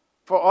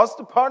 For us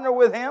to partner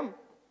with him?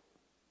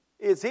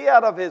 Is he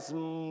out of his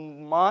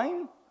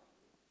mind?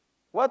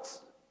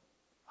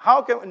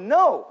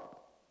 No.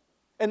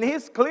 And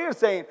he's clear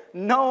saying,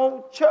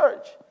 no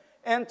church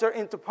enter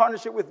into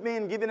partnership with me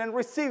in giving and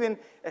receiving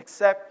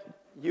except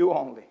you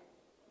only.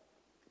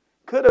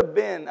 Could have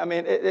been,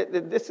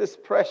 this is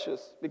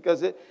precious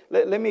because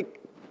let me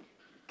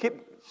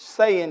keep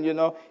saying,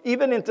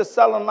 even in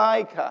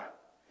Thessalonica,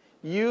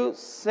 you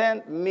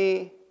sent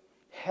me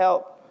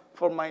help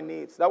for my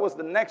needs. That was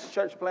the next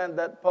church plant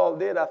that Paul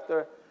did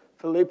after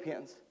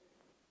Philippians.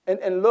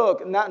 And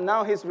look,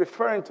 now he's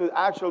referring to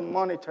actual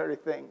monetary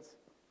things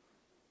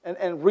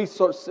and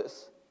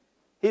resources.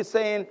 He's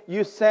saying,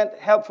 you sent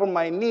help for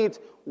my needs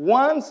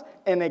once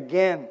and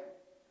again.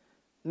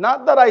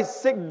 Not that I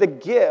seek the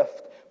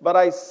gift, but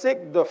I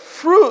seek the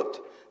fruit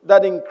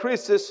that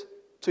increases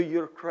to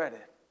your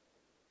credit.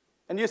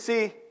 And you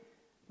see,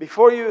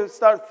 before you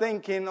start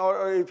thinking,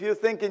 or if you're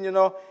thinking,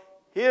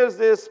 here's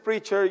this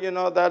preacher,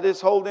 that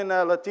is holding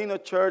a Latino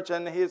church,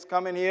 and he's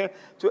coming here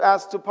to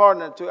ask to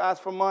partner, to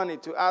ask for money,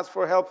 to ask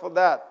for help for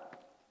that.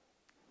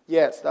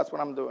 Yes, that's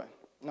what I'm doing.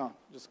 No,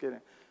 just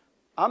kidding.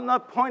 I'm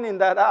not pointing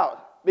that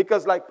out,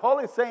 because like Paul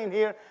is saying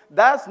here,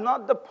 that's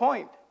not the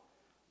point.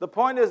 The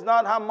point is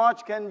not how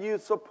much can you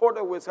support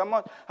it with, how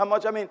much.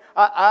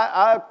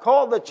 I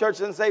call the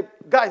church and say,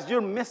 guys, you're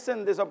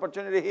missing this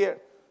opportunity here.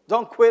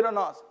 Don't quit on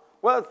us.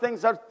 Well,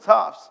 things are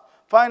tough.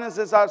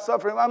 Finances are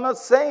suffering. I'm not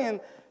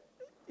saying,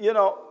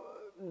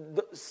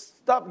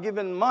 stop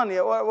giving money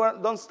or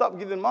don't stop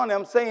giving money.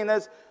 I'm saying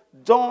is,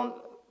 don't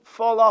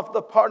fall off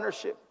the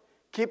partnership.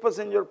 Keep us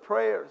in your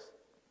prayers.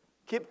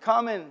 Keep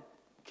coming.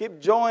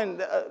 Keep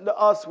joining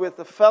us with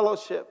the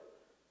fellowship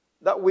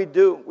that we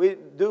do. We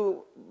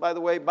do, by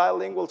the way,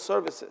 bilingual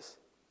services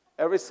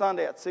every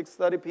Sunday at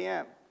 6:30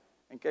 p.m.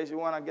 In case you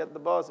want to get the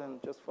bus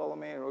and just follow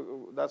me.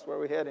 That's where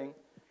we're heading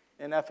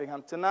in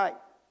Effingham tonight.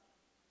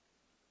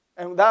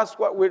 And that's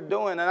what we're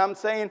doing. And I'm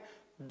saying,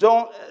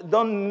 don't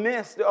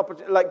miss the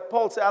opportunity. Like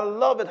Paul said, I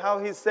love it how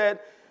he said,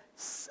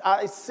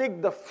 I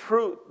seek the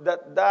fruit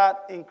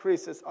that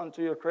increases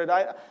unto your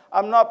credit.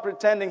 I'm not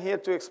pretending here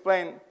to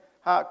explain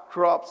how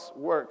crops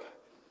work.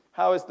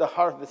 How is the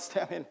harvest?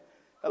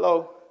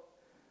 Hello.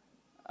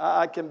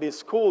 I can be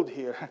schooled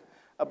here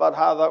about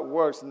how that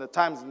works, and the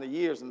times and the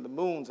years and the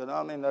moons and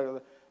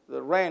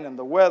the rain and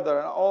the weather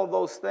and all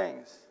those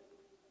things.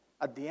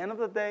 At the end of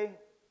the day,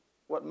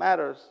 what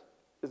matters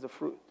is the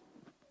fruit.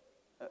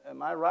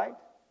 Am I right?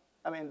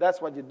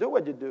 That's what you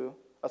do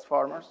as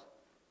farmers,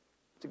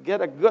 to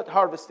get a good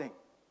harvesting,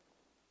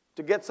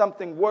 to get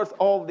something worth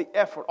all the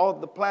effort, all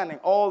the planning,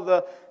 all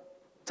the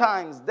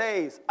times,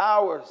 days,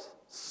 hours,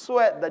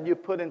 sweat that you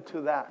put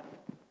into that.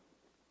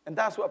 And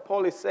that's what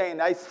Paul is saying.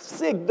 I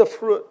seek the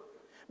fruit.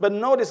 But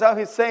notice how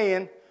he's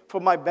saying, for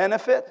my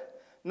benefit.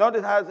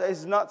 Notice how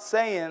he's not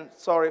saying,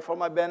 for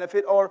my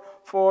benefit or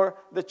for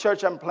the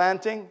church I'm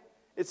planting.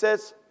 It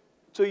says,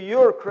 to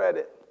your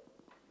credit.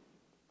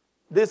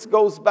 This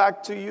goes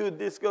back to you.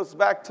 This goes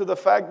back to the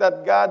fact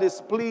that God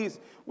is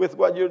pleased with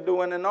what you're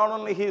doing. And not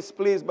only He's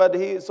pleased, but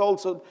He is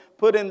also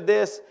putting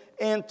this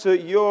into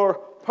your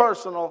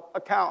personal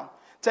account.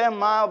 10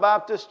 Mile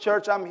Baptist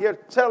Church, I'm here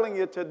telling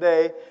you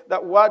today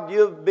that what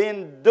you've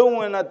been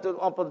doing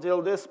up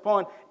until this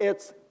point,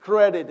 it's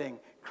crediting.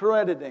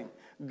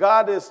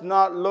 God is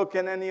not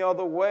looking any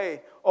other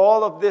way.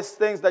 All of these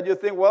things that you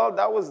think, well,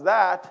 that was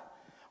that.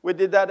 We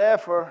did that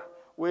effort.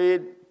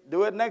 We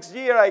do it next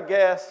year, I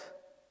guess.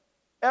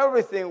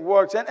 Everything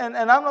works. And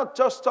I'm not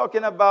just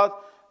talking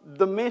about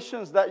the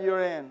missions that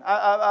you're in.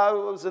 I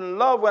was in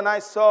love when I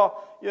saw,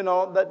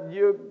 that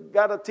you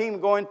got a team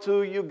going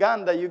to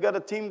Uganda. You got a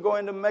team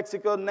going to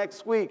Mexico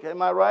next week.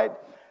 Am I right?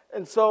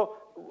 And so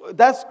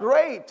that's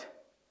great.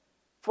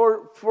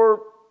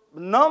 For a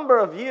number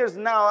of years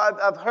now,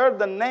 I've heard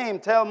the name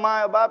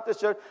Telmaya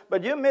Baptist Church,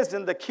 but you're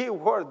missing the key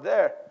word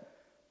there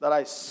that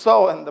I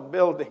saw in the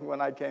building when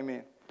I came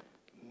in.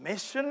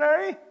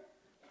 Missionary?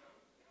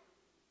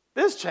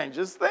 This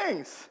changes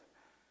things.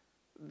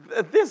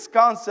 This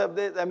concept,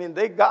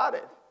 they got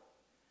it.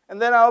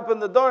 And then I open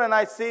the door and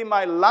I see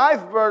my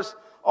life verse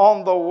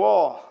on the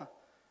wall.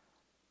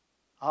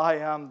 I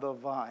am the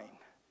vine.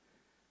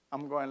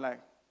 I'm going like,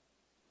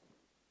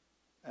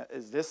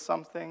 is this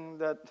something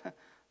that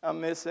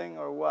I'm missing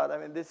or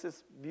what? This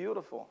is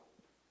beautiful.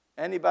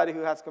 Anybody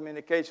who has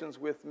communications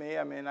with me,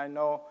 I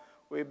know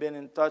we've been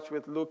in touch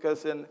with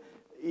Lucas and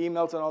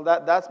emails and all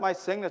that. That's my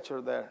signature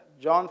there.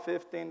 John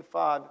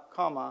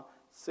 15:5,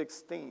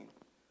 16.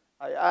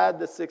 I add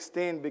the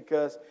 16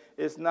 because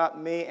it's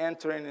not me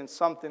entering in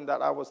something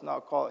that I was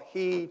not called.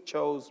 He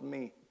chose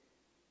me.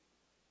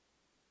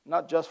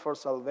 Not just for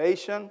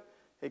salvation.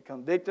 He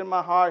convicted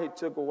my heart. He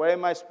took away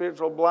my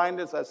spiritual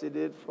blindness as he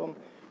did from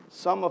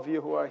some of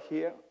you who are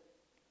here.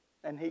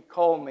 And he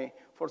called me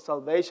for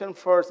salvation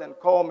first and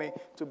called me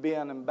to be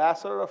an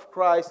ambassador of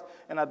Christ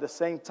and at the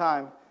same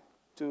time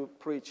to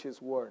preach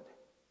his word.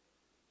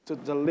 To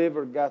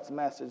deliver God's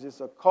message. It's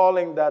a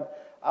calling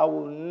that I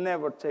will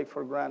never take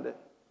for granted.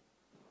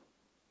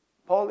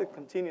 Paul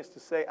continues to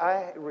say,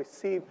 I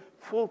receive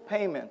full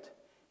payment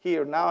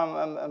here. Now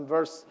I'm in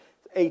verse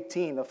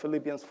 18 of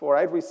Philippians 4.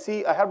 I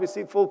have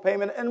received full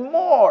payment and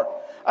more.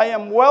 I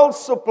am well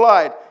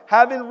supplied,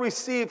 having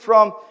received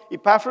from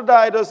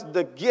Epaphroditus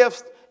the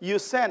gifts you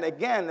sent.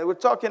 Again, we're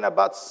talking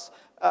about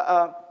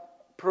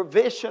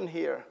provision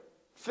here.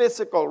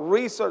 Physical,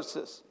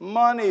 resources,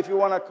 money if you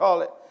want to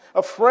call it.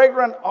 A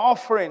fragrant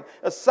offering,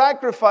 a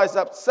sacrifice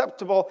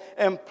acceptable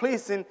and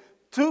pleasing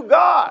to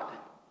God.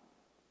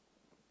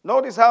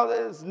 Notice how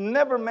it's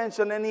never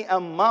mentioned any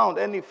amount,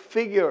 any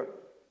figure,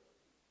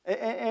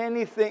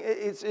 anything.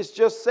 It's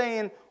just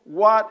saying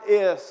what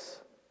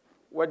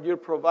you're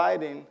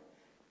providing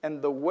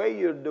and the way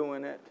you're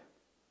doing it,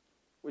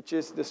 which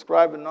is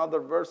described in other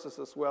verses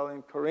as well.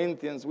 In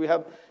Corinthians, we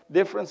have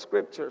different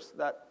scriptures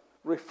that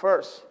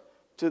refers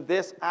to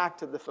this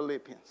act of the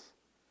Philippians.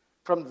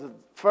 From the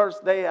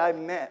first day I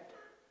met,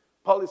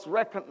 Paul is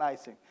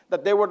recognizing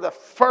that they were the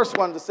first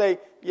one to say,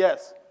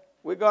 yes,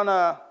 we're going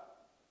to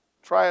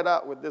try it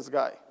out with this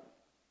guy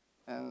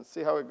and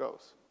see how it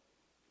goes.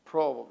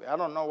 Probably. I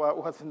don't know what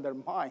was in their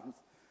minds.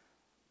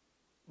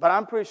 But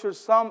I'm pretty sure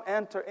some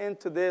enter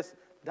into this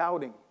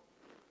doubting.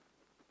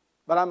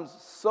 But I'm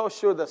so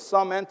sure that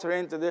some enter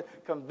into this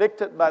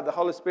convicted by the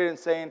Holy Spirit and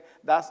saying,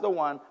 that's the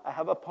one I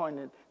have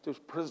appointed to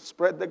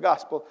spread the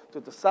gospel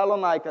to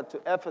Thessalonica, to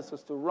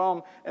Ephesus, to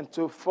Rome, and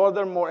to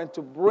furthermore, and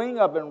to bring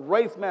up and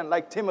raise men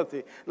like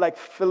Timothy, like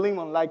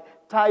Philemon, like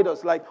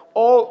Titus, like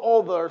all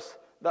others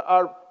that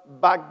are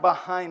back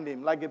behind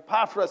him, like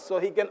Epaphras, so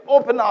he can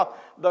open up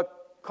the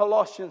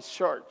Colossians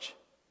church.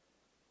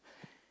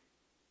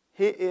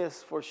 He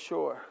is for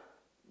sure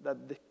that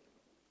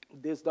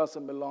this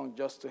doesn't belong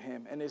just to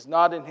him, and it's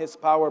not in his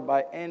power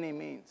by any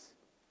means.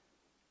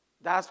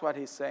 That's what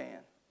he's saying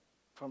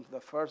from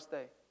the first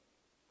day.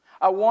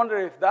 I wonder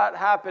if that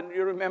happened.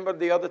 You remember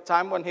the other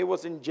time when he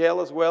was in jail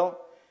as well,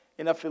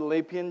 in a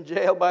Philippian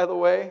jail, by the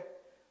way,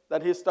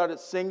 that he started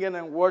singing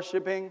and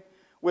worshiping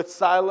with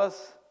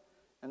Silas.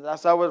 And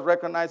that's how I was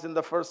recognized in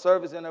the first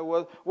service. And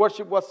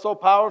worship was so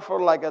powerful,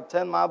 like a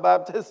 10-mile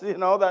Baptist,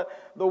 that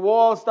the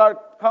walls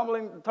start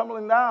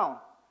tumbling down.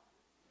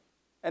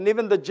 And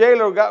even the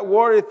jailer got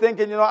worried,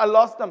 thinking, I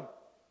lost him.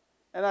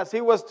 And as he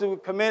was to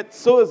commit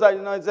suicide,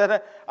 he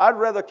said, I'd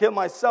rather kill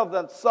myself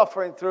than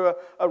suffering through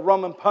a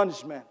Roman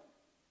punishment.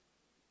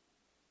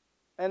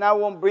 And I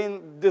won't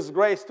bring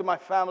disgrace to my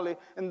family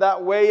in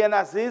that way. And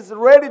as he's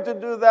ready to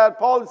do that,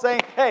 Paul is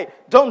saying, hey,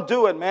 don't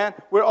do it, man.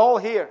 We're all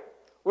here.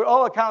 We're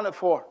all accounted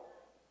for.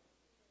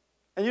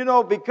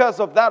 And because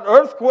of that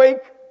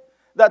earthquake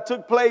that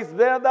took place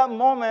there that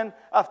moment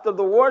after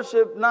the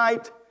worship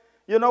night,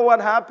 you know what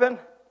happened?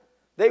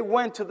 They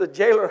went to the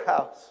jailer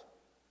house.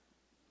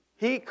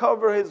 He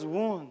covered his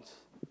wounds.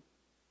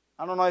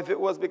 I don't know if it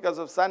was because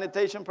of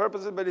sanitation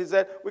purposes, but he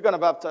said, we're going to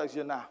baptize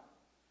you now.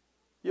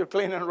 You're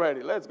clean and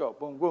ready. Let's go.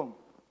 Boom, boom.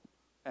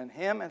 And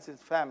him and his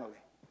family.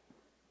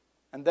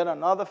 And then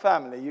another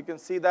family. You can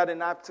see that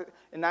in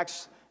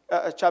Acts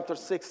chapter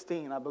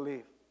 16, I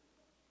believe.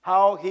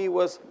 How he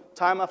was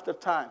time after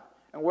time.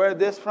 And where is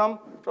this from?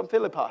 From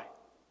Philippi.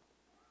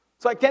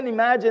 So I can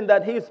imagine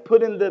that he's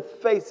putting the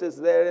faces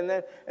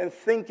there and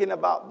thinking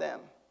about them.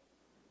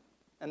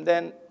 And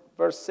then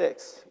verse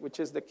 6,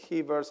 which is the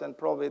key verse, and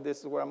probably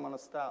this is where I'm going to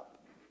stop.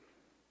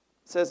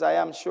 It says, I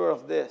am sure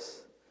of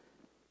this,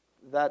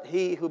 that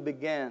he who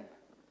began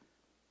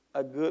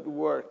a good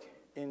work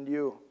in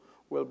you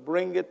will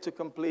bring it to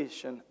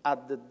completion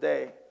at the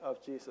day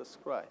of Jesus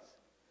Christ.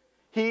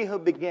 He who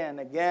began,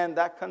 again,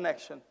 that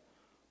connection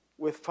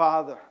with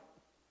Father,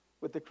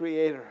 with the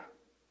Creator.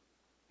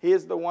 He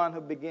is the one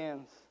who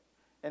begins,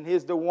 and he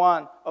is the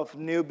one of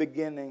new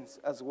beginnings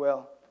as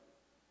well.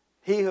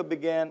 He who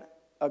began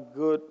a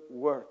good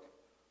work.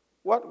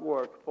 What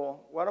work,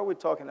 Paul? What are we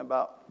talking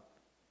about?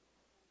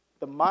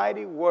 the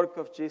mighty work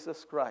of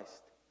Jesus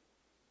Christ.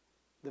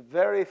 The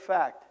very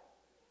fact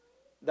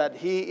that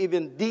he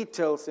even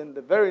details in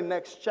the very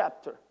next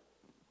chapter.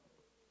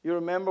 You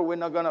remember, we're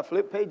not going to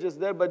flip pages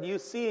there, but you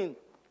see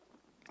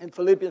in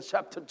Philippians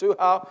chapter 2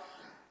 how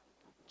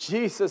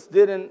Jesus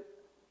didn't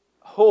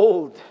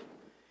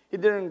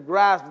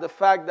grasp the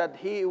fact that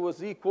he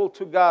was equal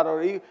to God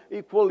or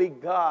equally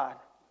God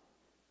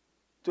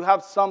to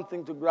have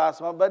something to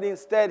grasp on. But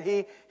instead,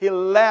 he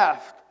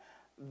left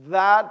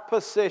that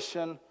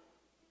position,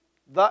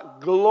 that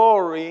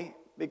glory,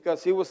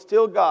 because he was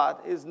still God.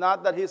 It's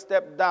not that he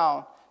stepped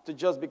down to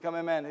just become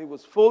a man. He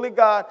was fully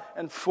God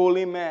and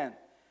fully man.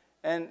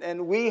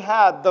 And we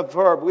had the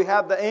Verb, we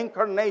have the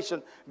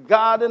incarnation,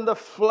 God in the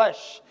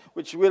flesh,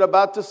 which we're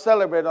about to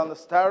celebrate on the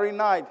Starry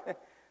Night,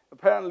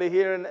 apparently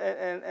here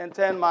in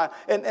 10 Mile.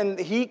 And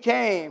he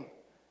came,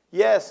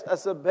 yes,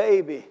 as a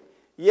baby,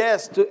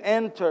 yes, to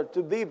enter,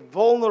 to be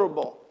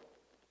vulnerable,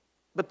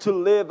 but to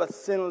live a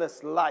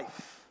sinless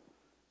life.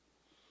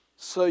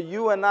 So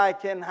you and I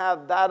can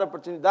have that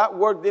opportunity. That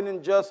work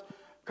didn't just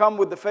come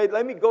with the faith,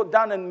 let me go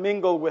down and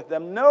mingle with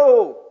them.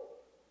 No.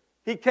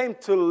 He came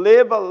to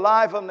live a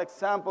life of an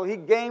example. He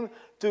came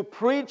to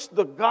preach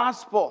the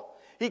gospel.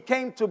 He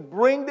came to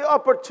bring the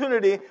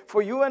opportunity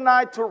for you and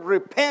I to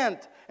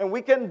repent. And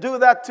we can do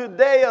that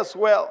today as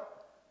well.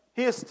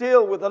 He is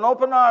still with an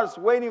open arms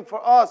waiting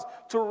for us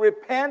to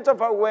repent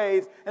of our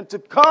ways and to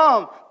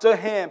come to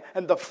Him.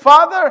 And the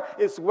Father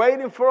is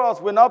waiting for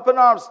us with open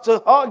arms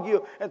to hug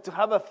you and to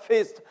have a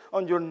feast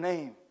on your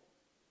name.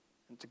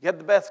 And to get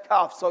the best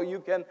calf so you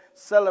can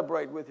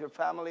celebrate with your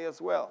family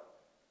as well.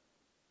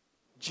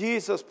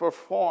 Jesus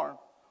performed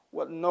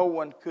what no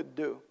one could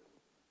do.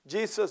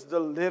 Jesus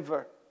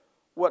delivered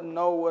what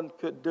no one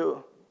could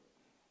do.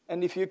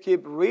 And if you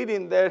keep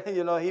reading there,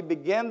 He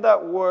began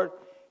that word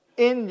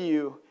in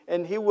you,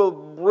 and He will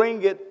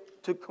bring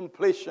it to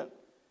completion.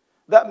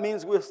 That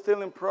means we're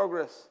still in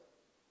progress.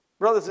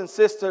 Brothers and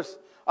sisters,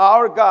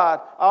 our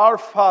God, our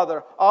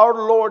Father, our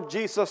Lord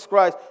Jesus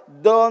Christ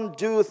don't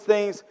do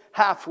things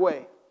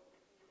halfway.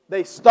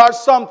 They start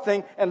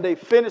something and they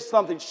finish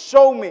something.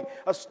 Show me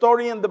a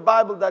story in the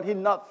Bible that He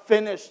not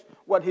finished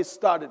what He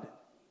started.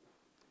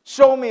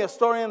 Show me a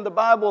story in the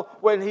Bible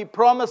where He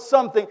promised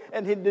something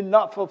and He did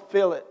not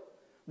fulfill it.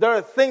 There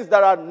are things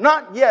that are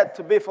not yet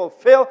to be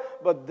fulfilled,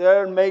 but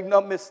they're, make no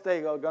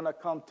mistake, are going to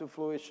come to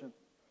fruition.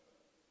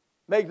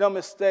 Make no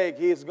mistake,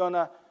 He is going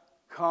to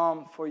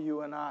come for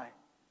you and I.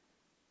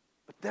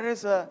 But there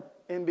is a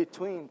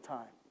in-between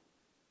time.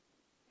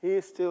 He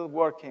is still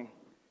working.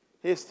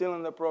 He is still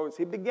in the progress.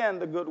 He began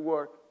the good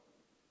work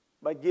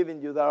by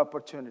giving you that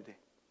opportunity,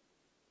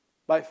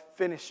 by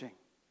finishing.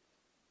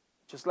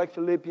 Just like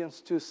Philippians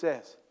 2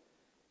 says,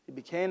 He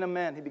became a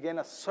man. He became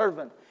a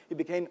servant. He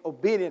became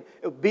obedient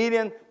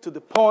to the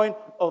point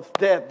of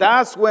death.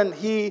 That's when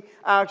He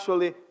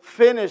actually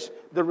finished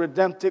the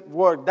redemptive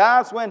work.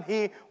 That's when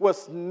He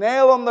was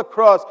nailed on the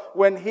cross.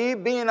 When He,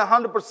 being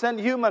 100%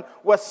 human,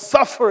 was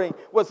suffering,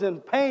 was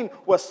in pain,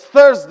 was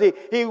thirsty.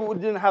 He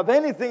didn't have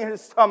anything in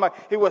His stomach.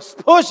 He was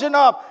pushing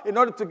up in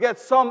order to get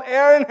some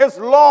air in His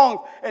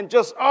lungs and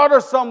just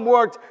utter some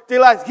words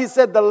till He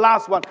said the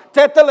last one,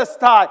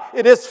 Tetelestai,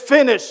 it is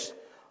finished.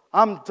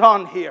 I'm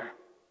done here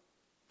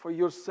for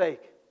your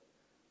sake.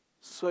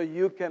 So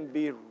you can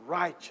be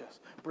righteous,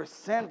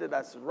 presented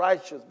as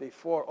righteous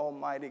before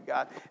Almighty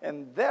God.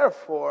 And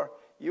therefore,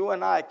 you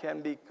and I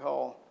can be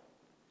called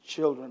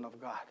children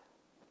of God.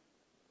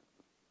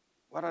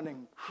 What an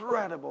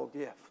incredible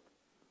gift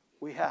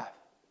we have.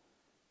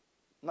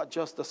 Not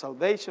just the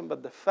salvation,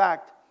 but the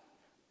fact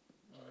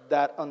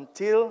that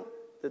until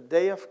the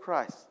day of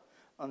Christ,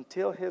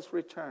 until His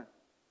return,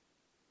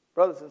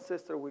 brothers and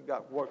sisters, we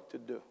got work to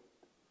do.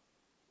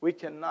 We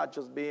cannot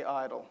just be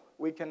idle.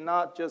 We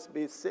cannot just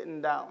be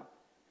sitting down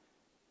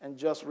and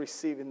just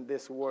receiving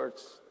these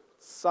words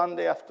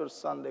Sunday after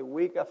Sunday,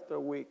 week after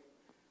week,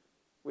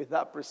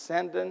 without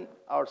presenting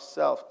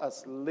ourselves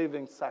as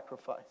living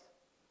sacrifice.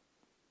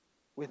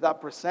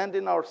 Without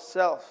presenting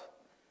ourselves,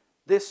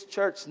 this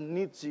church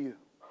needs you.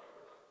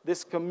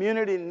 This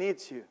community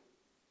needs you.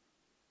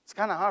 It's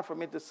kind of hard for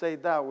me to say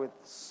that with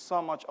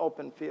so much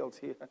open fields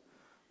here.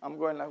 I'm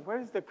going like,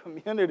 where's the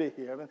community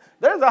here? I mean,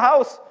 there's a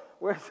house.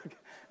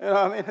 There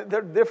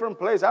are different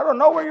places. I don't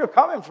know where you're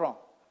coming from.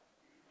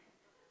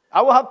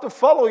 I will have to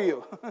follow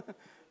you.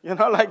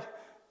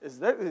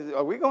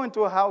 Are we going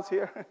to a house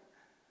here?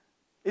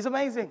 It's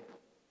amazing.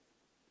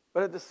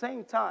 But at the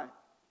same time,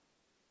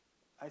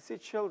 I see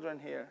children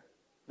here.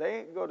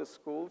 They go to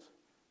schools.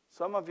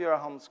 Some of you are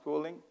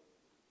homeschooling,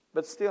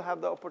 but still have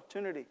the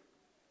opportunity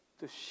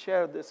to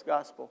share this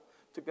gospel,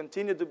 to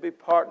continue to be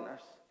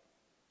partners,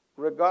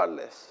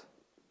 regardless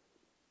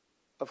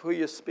of who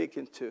you're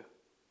speaking to.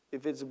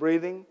 If it's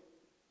breathing,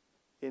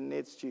 it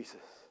needs Jesus.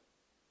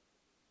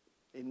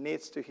 It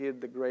needs to hear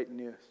the great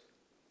news.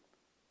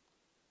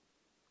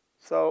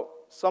 So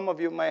some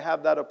of you may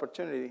have that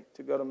opportunity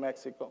to go to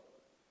Mexico,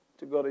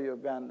 to go to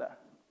Uganda.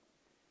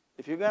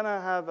 If you're going to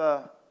have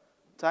a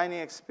tiny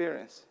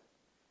experience,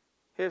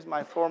 here's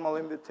my formal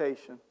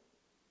invitation.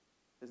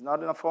 It's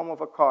not in the form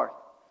of a card.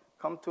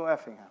 Come to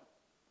Effingham.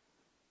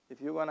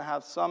 If you're going to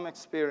have some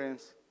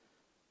experience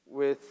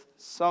with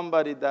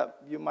somebody that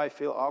you might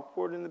feel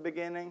awkward in the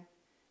beginning,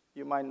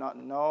 you might not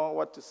know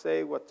what to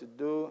say, what to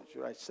do.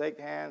 Should I shake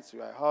hands?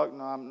 Should I hug?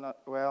 No, I'm not.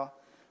 Well,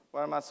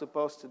 what am I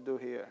supposed to do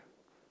here?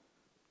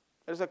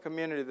 There's a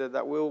community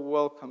that will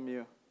welcome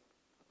you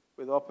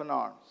with open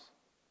arms.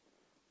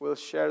 Will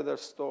share their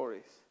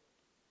stories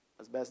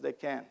as best they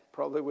can,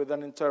 probably with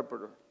an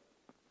interpreter.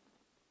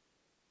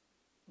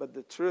 But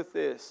the truth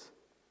is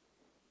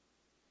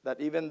that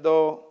even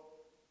though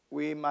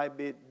we might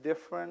be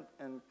different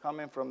and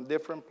coming from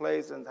different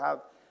places and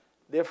have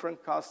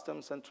different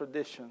customs and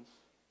traditions,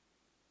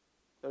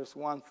 there's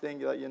one thing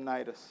that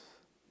unites us,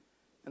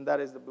 and that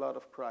is the blood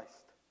of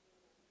Christ.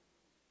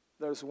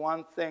 There's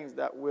one thing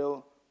that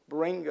will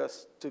bring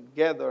us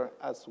together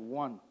as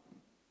one.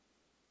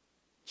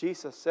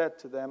 Jesus said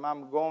to them,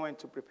 I'm going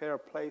to prepare a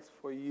place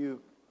for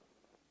you.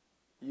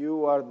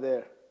 You are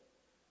there.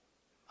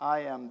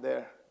 I am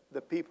there.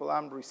 The people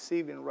I'm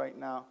receiving right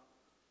now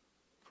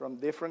from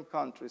different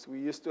countries. We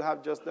used to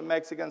have just the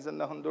Mexicans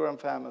and the Honduran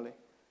family.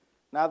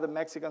 Now the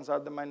Mexicans are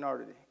the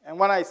minority. And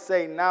when I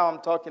say now, I'm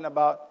talking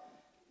about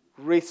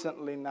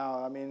recently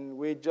now. I mean,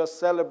 we just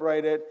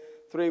celebrated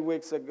 3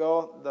 weeks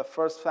ago the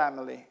first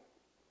family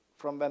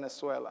from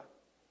Venezuela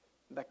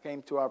that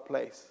came to our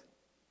place.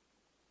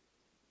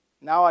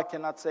 Now I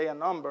cannot say a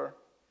number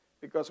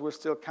because we're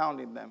still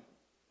counting them.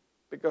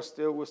 Because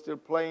we're still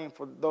praying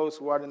for those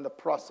who are in the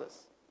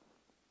process.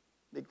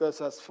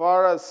 Because as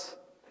far as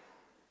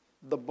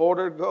the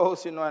border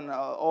goes, and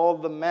all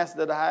the mess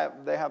that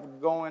they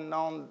have going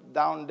on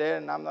down there,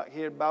 and I'm not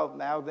here about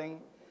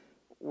mouthing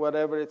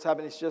whatever it's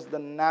happening. It's just the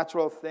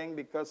natural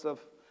thing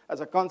as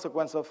a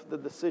consequence of the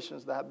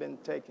decisions that have been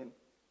taken.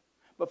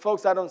 But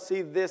folks, I don't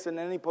see this in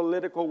any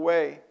political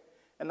way,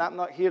 and I'm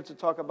not here to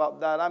talk about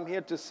that. I'm here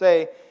to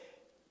say,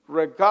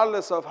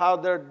 regardless of how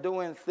they're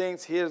doing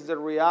things, here's the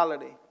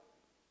reality.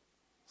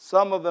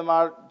 Some of them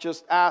are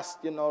just asked,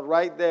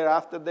 right there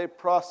after they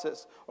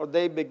process or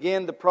they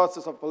begin the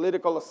process of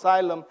political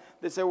asylum,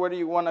 they say, where do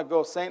you want to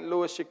go, St.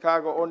 Louis,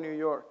 Chicago, or New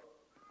York?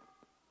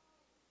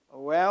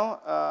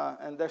 Well,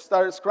 and they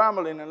started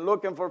scrambling and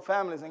looking for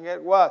families. And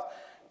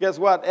guess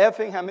what?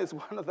 Effingham is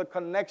one of the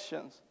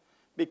connections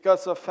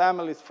because of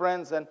families,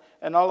 friends,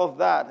 and all of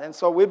that. And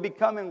so we're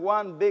becoming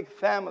one big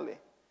family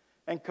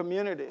and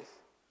communities.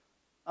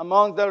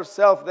 Among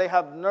themselves, they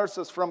have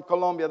nurses from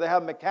Colombia. They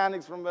have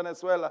mechanics from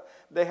Venezuela.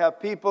 They have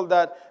people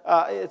that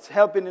it's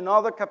helping in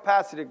other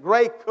capacity.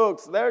 Great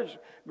cooks. There's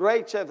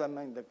great chefs. I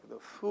mean, the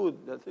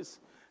food that is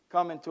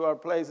coming to our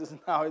places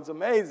now, it's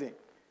amazing.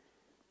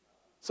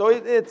 So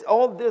it's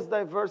all this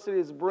diversity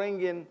is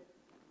bringing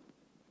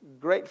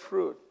great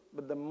fruit.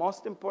 But the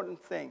most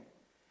important thing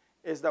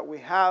is that we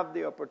have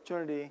the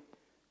opportunity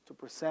to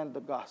present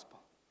the gospel,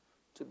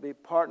 to be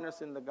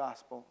partners in the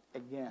gospel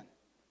again,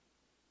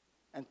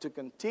 and to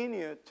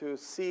continue to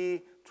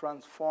see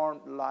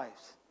transformed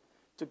lives,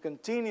 to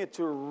continue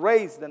to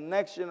raise the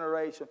next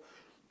generation,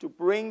 to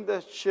bring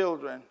the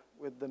children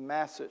with the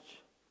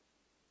message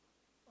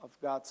of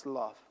God's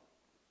love,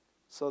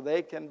 so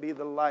they can be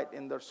the light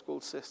in their school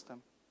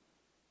system,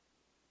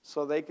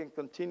 so they can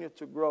continue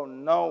to grow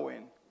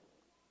knowing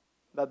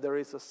that there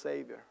is a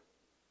Savior,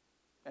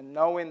 and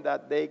knowing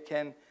that they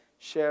can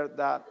share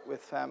that with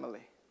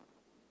family.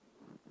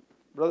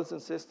 Brothers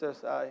and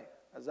sisters,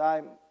 as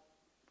I'm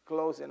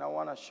closing, I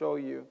want to show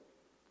you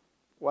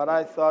what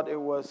I thought it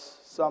was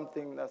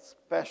something, that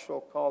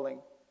special calling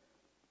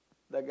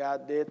that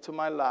God did to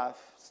my life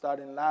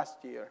starting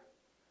last year.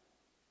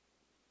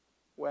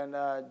 When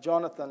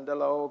Jonathan De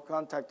La O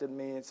contacted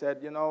me and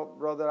said,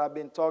 brother, I've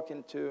been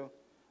talking to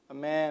a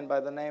man by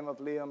the name of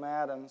Liam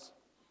Adams.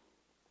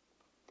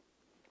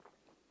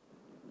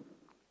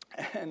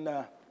 And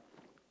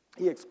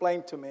he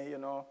explained to me,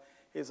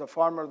 he's a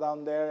farmer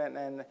down there,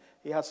 and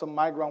he has some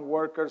migrant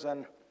workers,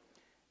 and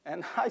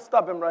I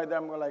stopped him right there.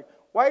 I'm like,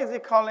 why is he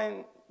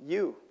calling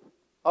you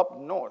up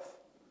north?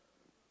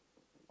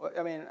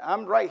 I mean,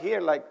 I'm right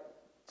here like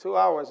 2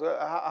 hours.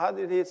 How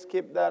did he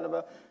skip that?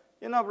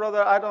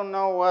 Brother, I don't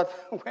know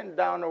what went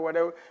down or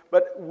whatever.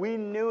 But we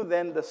knew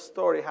then the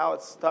story, how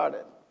it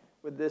started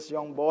with this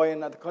young boy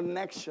and the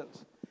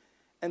connections.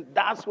 And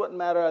that's what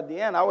mattered at the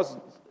end. I was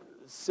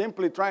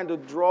simply trying to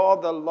draw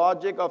the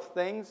logic of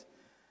things.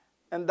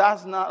 And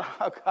that's not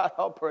how God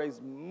operates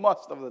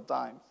most of the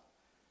times.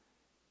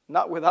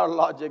 Not with our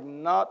logic,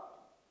 not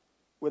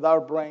with our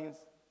brains.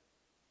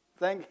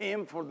 Thank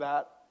Him for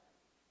that.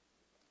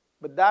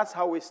 But that's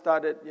how we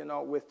started,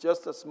 with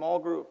just a small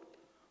group,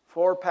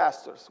 4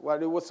 pastors.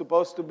 What it was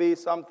supposed to be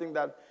something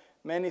that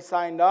many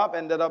signed up,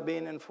 ended up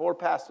being in 4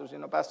 pastors.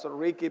 Pastor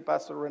Ricky,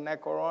 Pastor Rene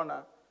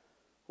Corona,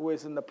 who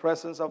is in the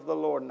presence of the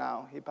Lord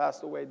now. He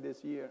passed away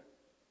this year.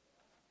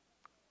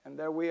 And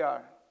there we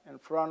are, in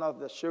front of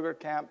the Sugar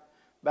Camp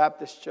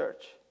Baptist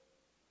Church,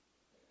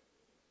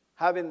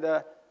 having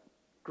the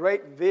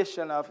great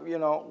vision of,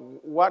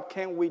 what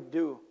can we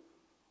do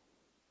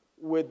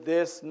with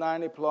this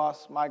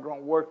 90-plus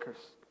migrant workers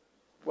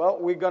Well,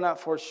 we're going to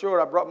for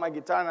sure, I brought my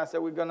guitar and I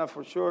said, we're going to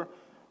for sure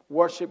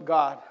worship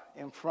God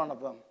in front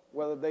of them,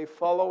 whether they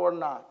follow or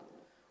not.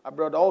 I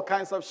brought all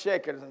kinds of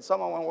shakers, and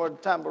some of them were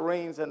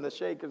tambourines and the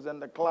shakers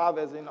and the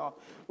claves, you know.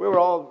 We were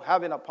all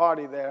having a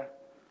party there,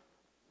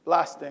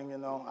 blasting, you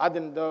know. I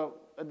didn't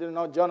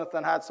know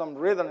Jonathan had some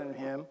rhythm in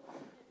him,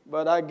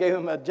 but I gave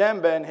him a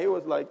djembe, and he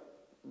was like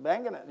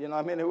banging it, you know.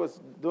 I mean, he was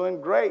doing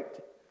great.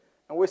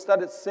 And we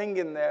started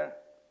singing there,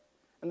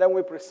 and then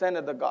we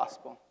presented the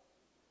gospel,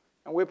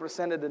 and we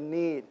presented the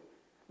need.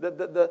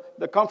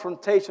 The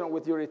confrontation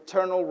with your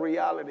eternal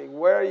reality.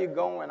 Where are you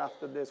going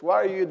after this? Why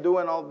are you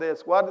doing all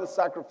this? What are the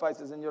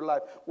sacrifices in your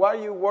life? Why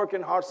are you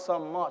working hard so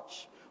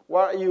much?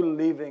 Why are you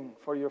living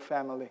for your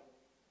family?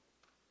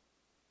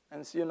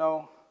 And so, you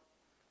know,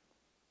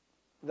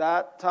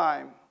 that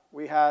time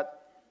we had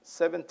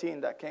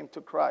 17 that came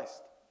to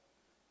Christ.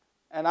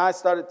 And I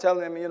started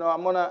telling them, you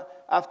know,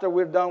 after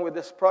we're done with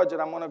this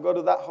project, I'm going to go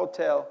to that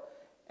hotel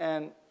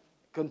and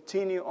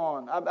continue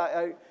on.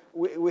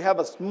 We have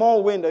a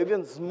small window,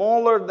 even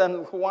smaller than the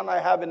one I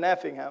have in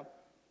Effingham.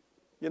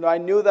 You know, I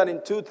knew that in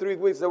 2-3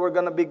 weeks they were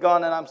going to be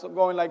gone, and I'm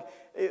going like,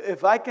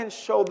 if I can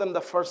show them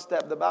the first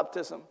step, the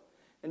baptism.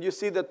 And you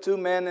see the two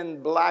men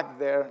in black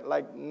there,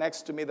 like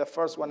next to me, the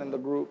first one in the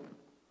group.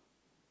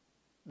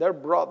 They're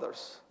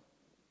brothers.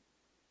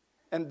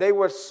 And they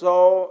were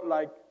so,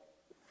 like,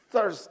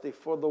 thirsty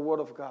for the Word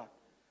of God.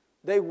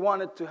 They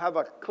wanted to have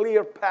a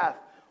clear path.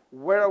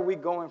 Where are we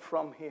going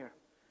from here?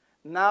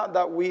 Now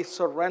that we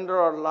surrender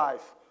our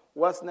life,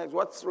 what's next?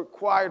 What's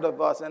required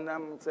of us? And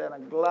I'm saying,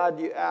 I'm glad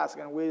you asked.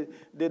 And we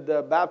did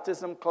the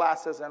baptism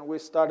classes, and we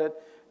started,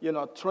 you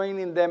know,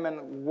 training them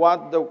in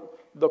what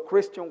the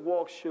Christian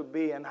walk should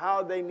be and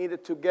how they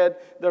needed to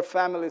get their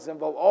families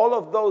involved. All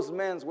of those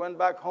men went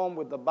back home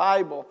with the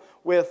Bible,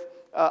 with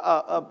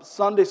a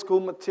Sunday school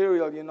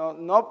material, you know,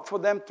 not for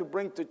them to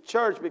bring to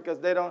church because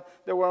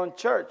they were in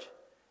church.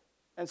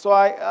 And so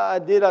I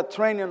did a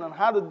training on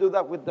how to do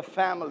that with the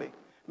family.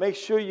 Make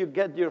sure you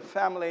get your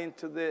family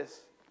into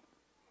this,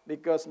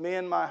 because me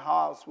and my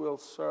house will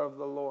serve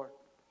the Lord.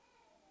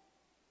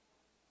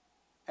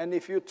 And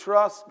if you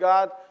trust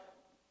God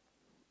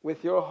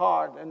with your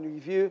heart, and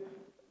if you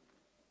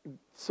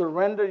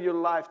surrender your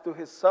life to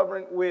His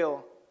sovereign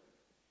will,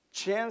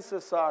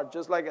 chances are,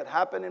 just like it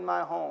happened in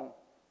my home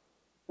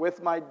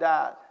with my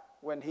dad,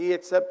 when he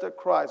accepted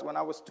Christ, when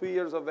I was 2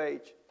 years of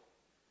age,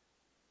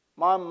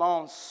 my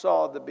mom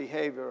saw the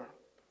behavior.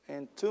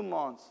 In 2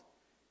 months,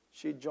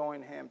 she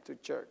joined him to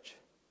church,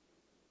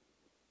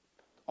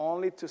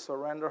 only to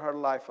surrender her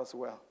life as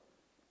well,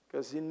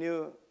 because she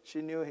knew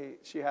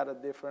she had a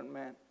different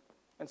man.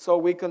 And so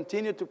we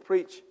continue to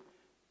preach.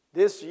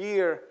 This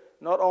year,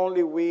 not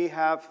only we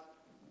have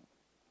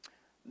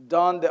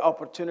done the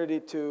opportunity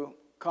to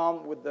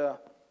come with the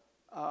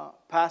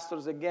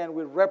pastors again,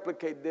 we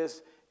replicate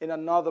this in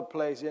another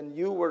place, and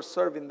you were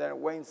serving there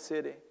in Wayne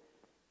City.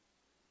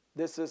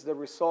 This is the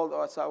result,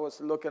 as I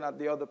was looking at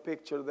the other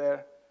picture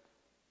there,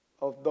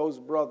 of those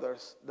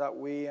brothers that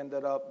we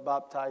ended up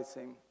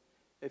baptizing.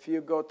 If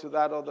you go to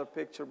that other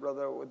picture,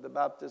 brother, with the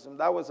baptism,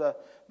 that was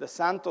the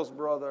Santos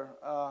brother,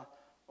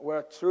 were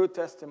a true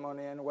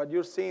testimony. And what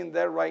you're seeing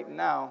there right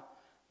now,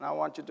 and I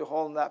want you to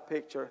hold that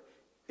picture,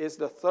 is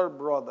the third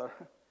brother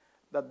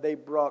that they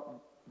brought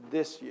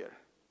this year.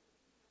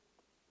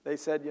 They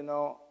said, you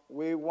know,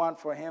 we want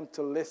for him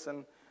to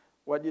listen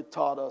what you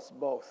taught us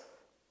both.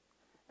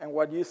 And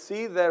what you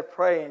see there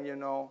praying, you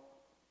know,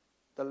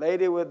 the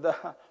lady with the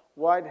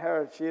white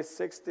hair, she is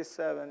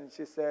 67, and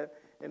she said,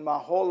 in my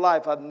whole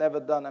life, I've never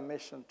done a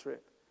mission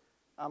trip.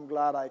 I'm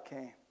glad I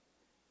came.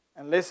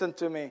 And listen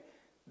to me,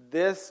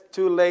 these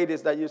two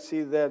ladies that you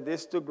see there,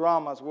 these two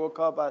grandmas woke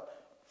up at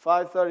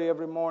 5:30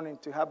 every morning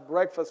to have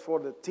breakfast for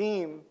the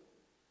team,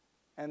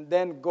 and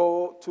then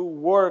go to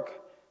work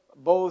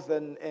both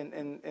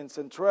in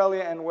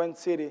Centralia and Wayne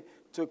City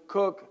to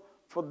cook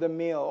for the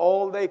meal.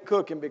 All day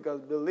cooking,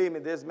 because believe me,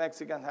 this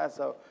Mexican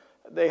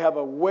they have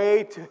a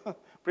way to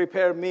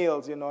prepare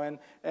meals, you know.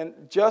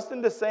 And just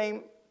in the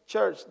same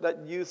church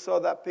that you saw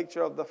that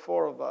picture of the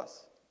four of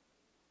us,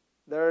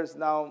 there's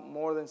now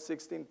more than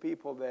 16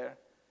 people there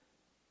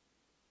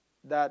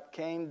that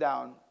came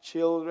down,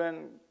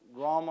 children,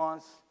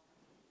 grandmas,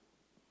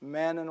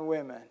 men and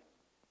women.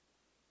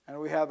 And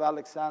we have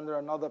Alexander,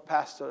 another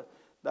pastor,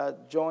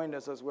 that joined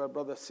us as well,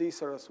 Brother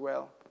Caesar as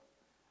well.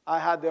 I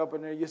had the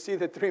opportunity. You see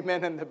the three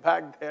men in the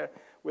back there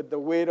with the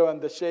widow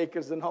and the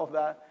shakers and all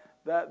that.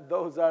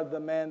 Those are the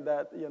men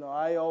that, you know,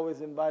 I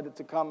always invited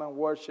to come and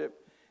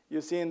worship.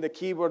 You see in the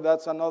keyboard,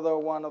 that's another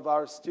one of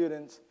our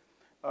students,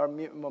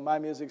 my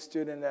music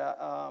student,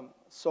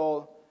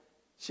 Sol.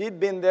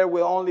 She'd been there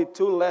with only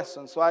 2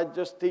 lessons, so I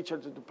just teach her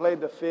to play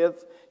the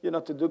fifth, you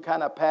know, to do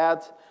kind of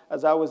pads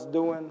as I was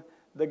doing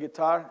the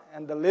guitar.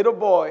 And the little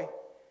boy,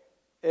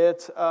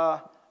 it's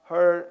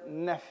her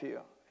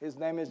nephew. His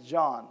name is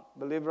John.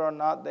 Believe it or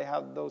not, they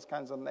have those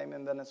kinds of names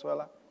in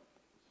Venezuela.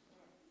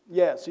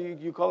 Yeah, so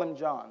you call him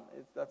John.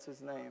 That's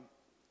his name.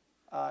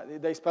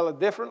 They spell it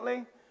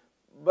differently.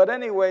 But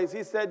anyways,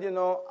 he said, you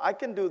know, I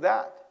can do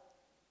that.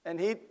 And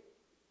he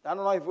I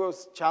don't know if he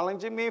was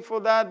challenging me for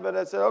that, but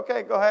I said,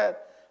 okay, go ahead.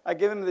 I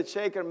gave him the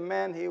shaker.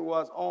 Man, he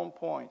was on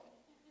point.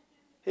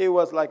 He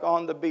was like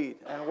on the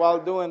beat. And while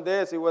doing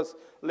this, he was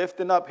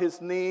lifting up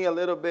his knee a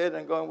little bit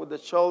and going with the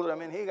shoulder. I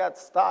mean, he got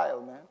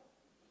style, man.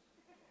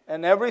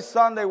 And every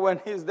Sunday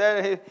when he's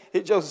there,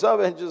 he just up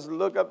and just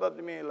look up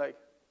at me like,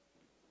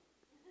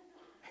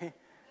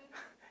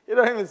 he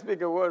don't even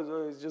speak a word,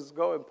 so he's just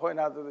go and point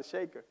out to the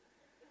shaker.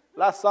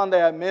 Last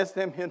Sunday I missed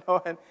him,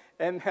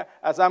 and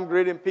as I'm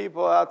greeting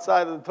people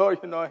outside of the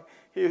door,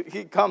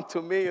 he come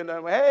to me,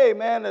 hey,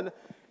 man,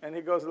 and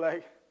he goes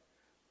like,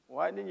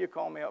 why didn't you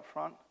call me up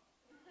front?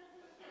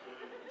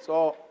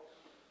 So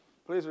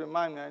please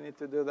remind me I need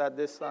to do that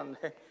this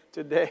Sunday,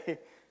 today.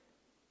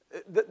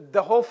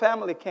 The whole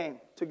family came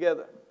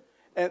together,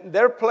 and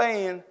they're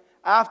playing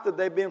after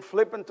they've been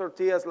flipping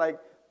tortillas like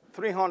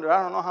 300.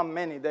 I don't know how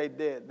many they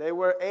did. They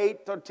were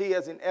 8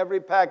 tortillas in every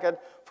packet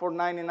for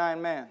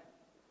 99 men.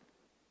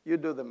 You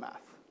do the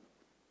math.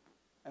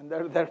 And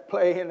they're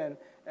playing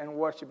and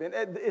worshiping.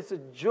 It's a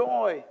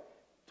joy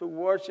to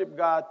worship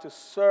God, to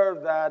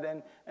serve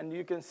that, and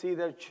you can see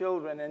their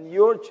children, and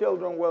your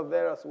children were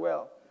there as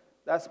well.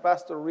 That's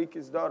Pastor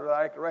Ricky's daughter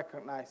I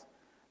recognize.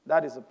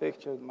 That is a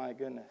picture, my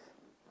goodness.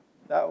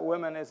 That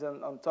woman is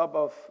on top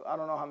of, I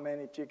don't know how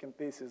many chicken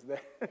pieces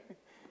there.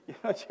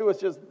 She was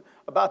just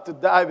about to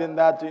dive in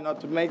that,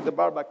 to make the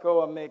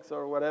barbacoa mix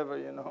or whatever,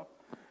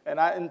 And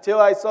until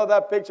I saw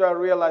that picture, I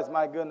realized,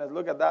 my goodness,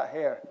 look at that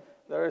hair.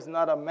 There is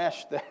not a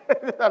mesh there.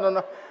 I don't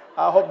know.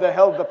 I hope the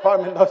health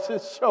department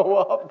doesn't show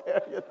up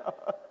there,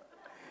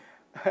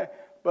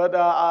 But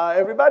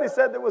everybody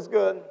said it was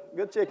good.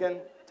 Good chicken,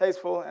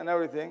 tasteful and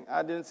everything.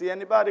 I didn't see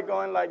anybody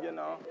going like,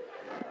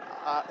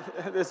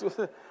 this was,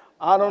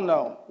 I don't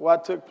know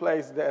what took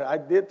place there. I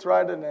did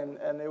try it,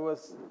 and it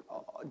was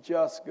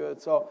just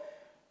good. So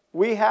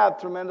we have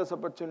tremendous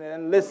opportunity.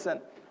 And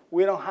listen,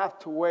 we don't have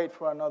to wait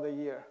for another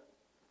year.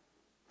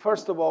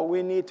 First of all,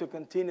 we need to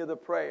continue the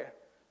prayer,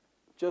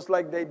 just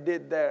like they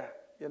did there.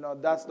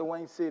 That's the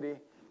Wayne City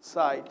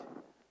site,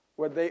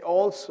 where they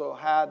also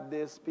had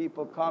these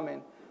people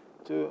coming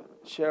to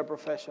share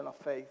profession of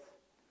faith.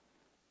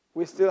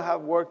 We still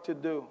have work to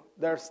do.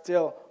 They're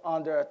still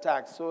under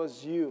attack. So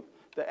is you.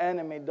 The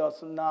enemy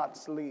does not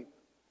sleep.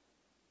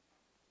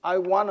 I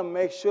want to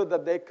make sure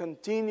that they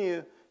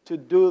continue to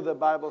do the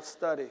Bible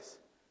studies.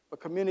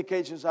 But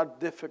communications are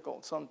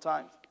difficult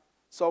sometimes.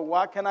 So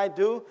what can I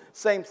do?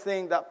 Same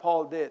thing that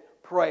Paul did.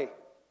 Pray.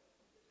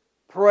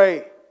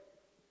 Pray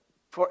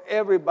for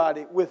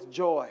everybody with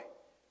joy.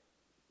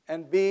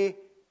 And be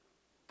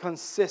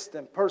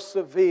consistent.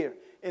 Persevere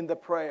in the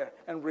prayer.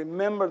 And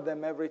remember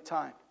them every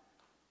time.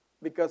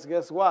 Because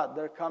guess what?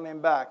 They're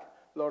coming back,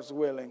 Lord's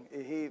willing.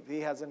 He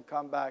hasn't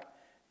come back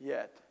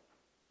yet.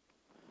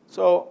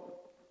 So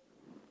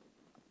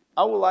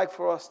I would like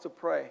for us to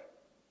pray.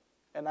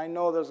 And I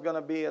know there's going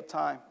to be a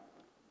time,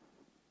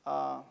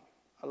 a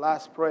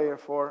last prayer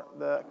for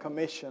the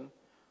commission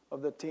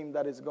of the team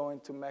that is going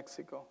to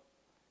Mexico.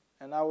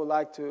 And I would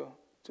like to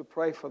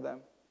pray for them.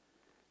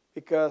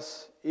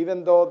 Because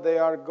even though they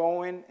are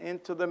going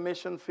into the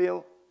mission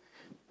field,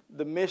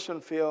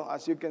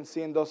 as you can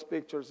see in those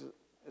pictures,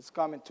 is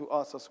coming to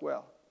us as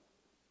well.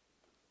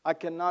 I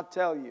cannot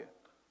tell you,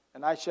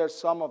 and I shared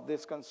some of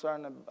this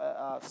concern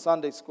at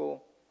Sunday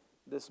school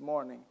this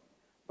morning,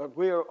 but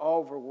we are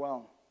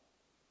overwhelmed.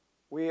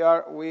 We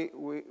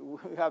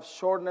have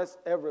shortness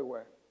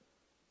everywhere,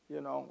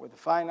 with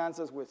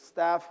finances, with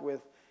staff,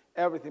 with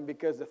everything,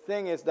 because the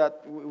thing is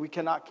that we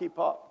cannot keep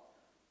up.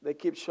 They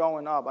keep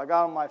showing up. I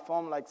got on my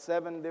phone like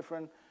 7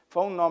 different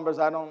phone numbers.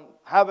 I don't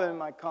have them in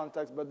my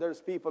contacts, but there's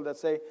people that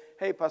say,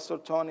 hey, Pastor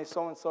Tony,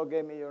 so-and-so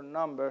gave me your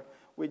number.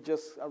 We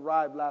just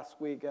arrived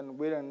last week, and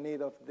we're in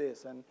need of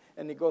this. And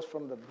it goes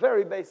from the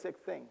very basic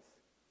things.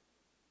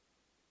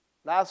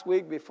 Last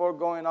week, before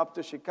going up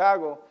to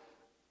Chicago,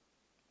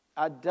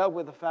 I dealt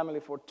with the family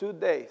for 2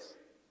 days.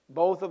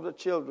 Both of the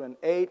children,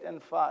 8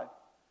 and 5,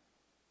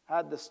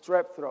 had the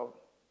strep throat.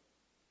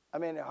 I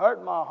mean, it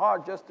hurt my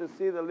heart just to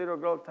see the little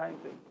girl tiny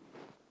thing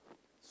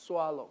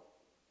swallow.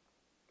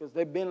 Because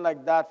they've been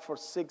like that for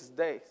 6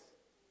 days.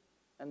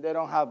 And they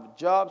don't have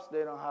jobs,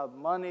 they don't have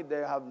money,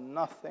 they have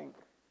nothing.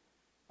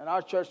 And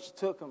our church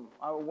took them.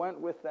 I went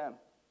with them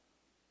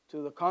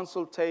to the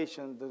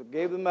consultation. They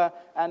gave them the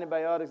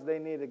antibiotics they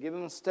needed, give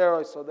them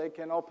steroids so they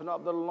can open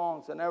up their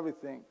lungs and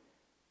everything.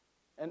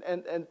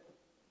 And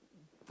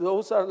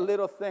those are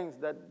little things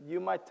that you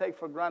might take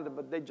for granted,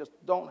 but they just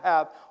don't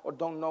have or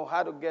don't know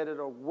how to get it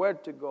or where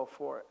to go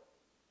for it.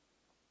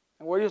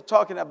 And where you're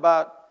talking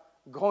about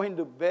going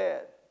to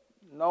bed,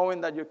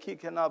 knowing that your kid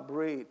cannot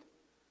breathe,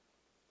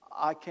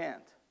 I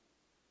can't.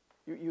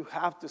 You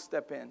have to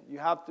step in. You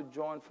have to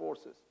join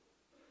forces.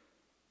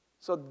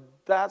 So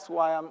that's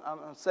why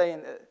I'm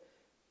saying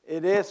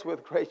it is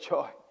with great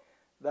joy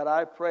that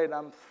I prayed.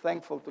 I'm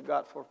thankful to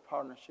God for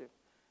partnership.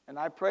 And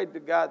I prayed to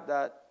God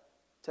that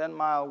 10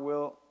 Mile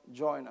will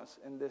join us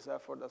in this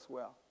effort as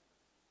well.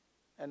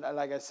 And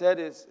like I said,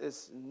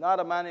 it's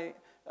not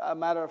a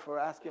matter for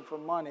asking for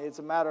money. It's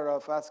a matter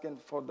of asking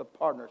for the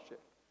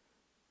partnership.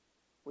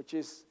 which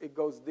is, it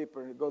goes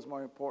deeper, it goes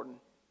more important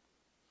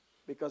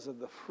because of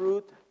the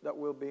fruit that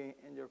will be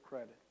in your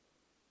credit.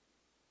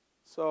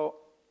 So,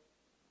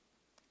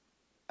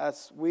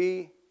 as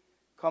we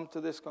come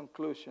to this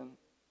conclusion,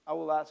 I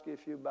will ask you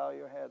if you bow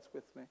your heads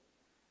with me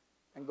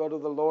and go to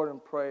the Lord in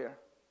prayer.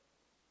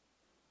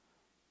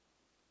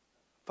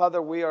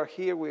 Father, we are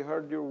here, we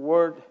heard your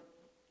word,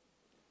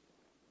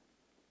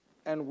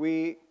 and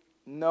we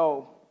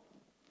know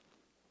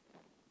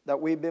that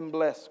we've been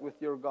blessed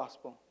with your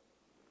gospel.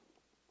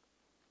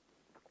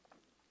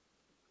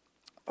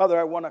 Father,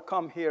 I want to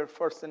come here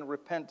first in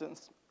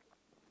repentance.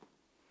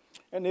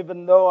 And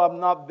even though I've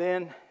not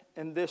been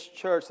in this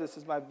church, this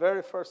is my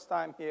very first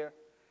time here,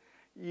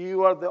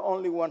 you are the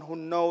only one who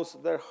knows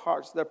their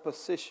hearts, their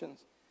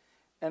positions,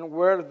 and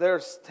where they're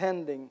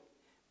standing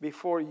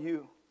before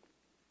you.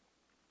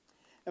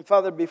 And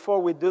Father, before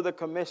we do the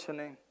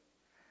commissioning,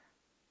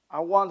 I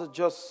want to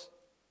just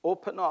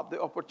open up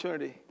the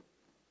opportunity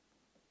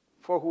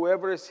for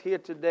whoever is here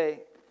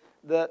today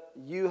that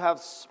you have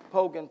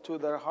spoken to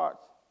their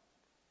hearts,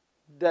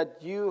 that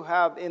you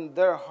have in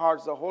their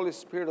hearts the Holy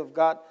Spirit of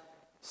God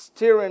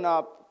stirring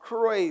up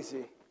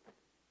crazy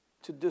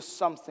to do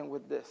something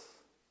with this.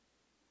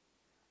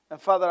 And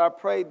Father, I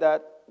pray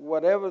that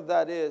whatever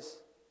that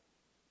is,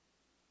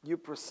 you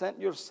present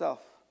yourself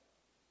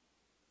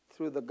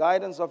through the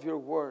guidance of your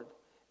word,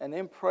 and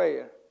in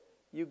prayer,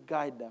 you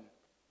guide them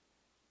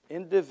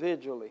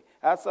individually,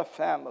 as a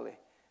family,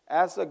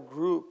 as a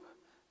group,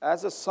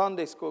 as a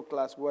Sunday school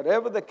class,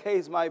 whatever the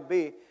case might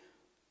be.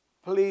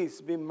 Please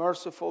be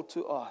merciful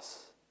to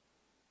us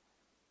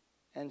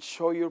and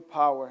show your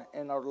power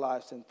in our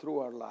lives and through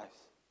our lives.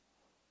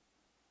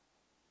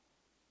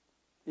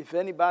 If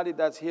anybody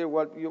that's here,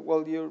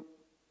 while you're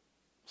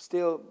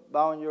still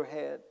bowing your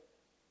head,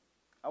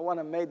 I want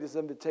to make this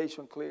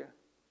invitation clear.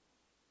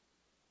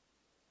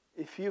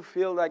 If you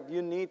feel like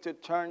you need to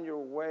turn your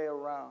way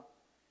around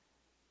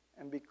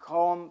and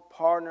become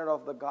partner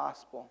of the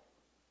gospel,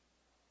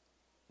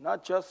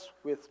 not just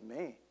with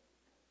me,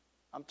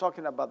 I'm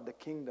talking about the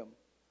kingdom.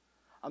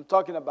 I'm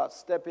talking about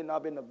stepping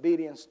up in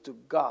obedience to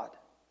God,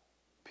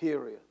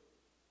 period.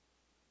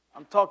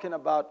 I'm talking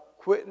about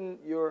quitting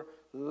your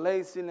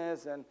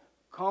laziness and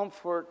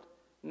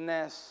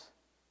comfortness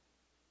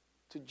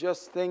to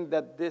just think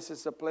that this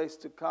is a place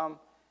to come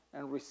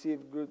and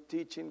receive good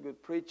teaching,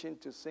 good preaching,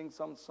 to sing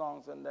some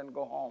songs and then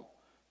go home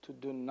to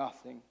do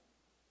nothing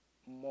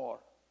more.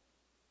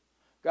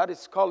 God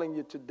is calling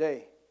you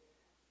today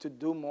to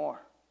do more.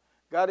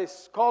 God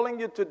is calling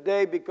you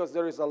today because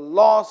there is a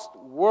lost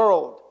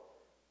world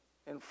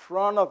in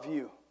front of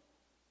you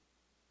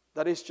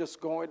that is just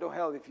going to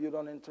hell if you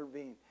don't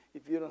intervene,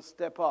 if you don't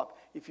step up,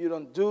 if you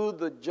don't do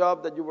the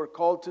job that you were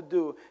called to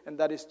do, and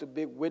that is to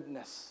be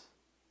witness,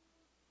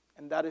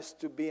 and that is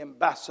to be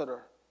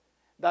ambassador,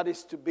 that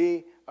is to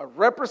be a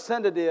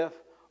representative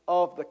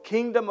of the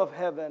kingdom of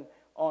heaven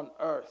on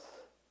earth.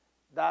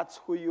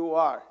 That's who you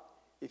are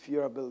if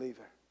you're a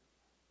believer.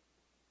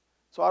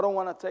 So I don't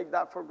want to take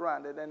that for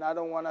granted, and I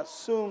don't want to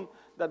assume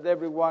that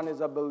everyone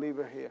is a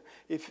believer here.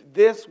 If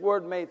this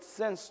word made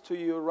sense to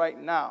you right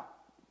now,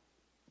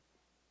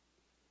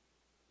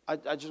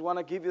 I just want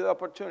to give you the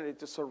opportunity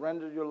to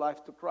surrender your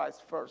life to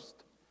Christ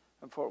first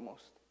and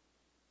foremost.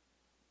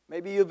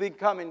 Maybe you've been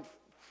coming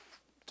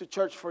to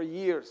church for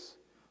years,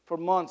 for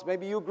months.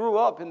 Maybe you grew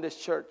up in this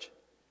church,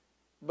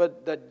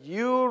 but that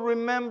you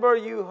remember,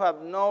 you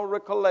have no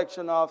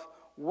recollection of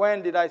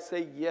when did I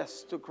say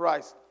yes to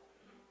Christ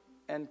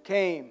and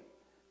came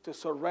to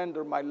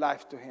surrender my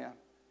life to Him.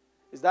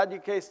 Is that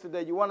your case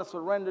today? You want to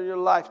surrender your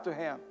life to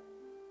Him?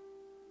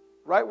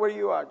 Right where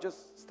you are,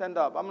 just stand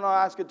up. I'm going to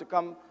ask you to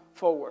come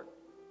forward.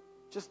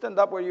 Just stand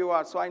up where you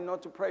are so I know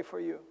to pray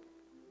for you.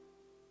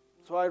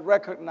 So I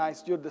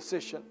recognize your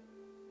decision.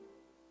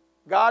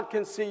 God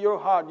can see your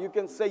heart. You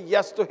can say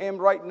yes to Him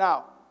right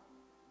now.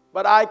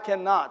 But I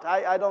cannot.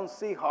 I don't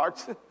see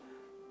hearts.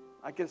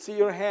 I can see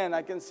your hand.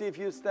 I can see if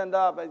you stand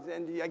up.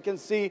 And I can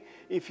see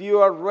if you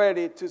are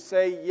ready to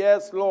say,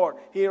 yes, Lord,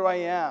 here I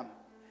am.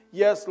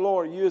 Yes,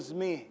 Lord, use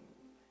me.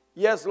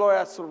 Yes, Lord,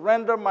 I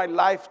surrender my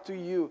life to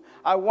you.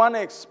 I want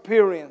to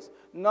experience,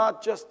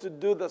 not just to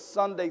do the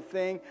Sunday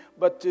thing,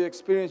 but to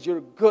experience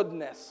your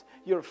goodness,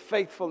 your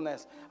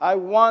faithfulness. I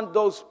want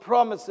those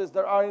promises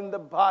that are in the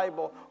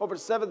Bible, over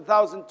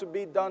 7,000 to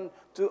be done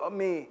to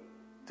me,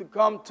 to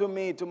come to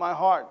me, to my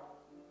heart,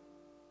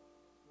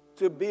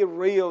 to be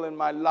real in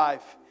my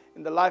life,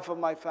 in the life of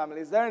my family.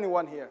 Is there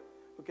anyone here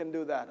who can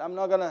do that? I'm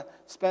not going to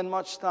spend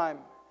much time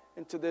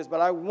into this, but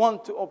I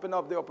want to open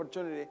up the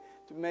opportunity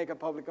to make a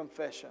public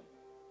confession.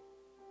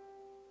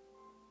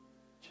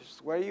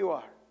 Just where you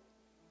are.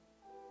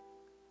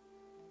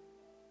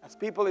 As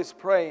people is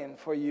praying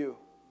for you,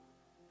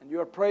 and you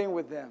are praying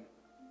with them,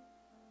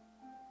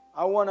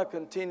 I want to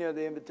continue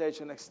the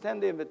invitation,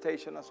 extend the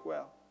invitation as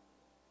well.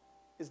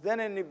 Is there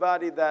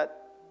anybody that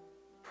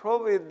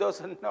probably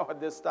doesn't know at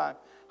this time,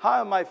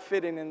 how am I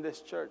fitting in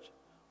this church?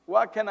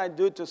 What can I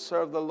do to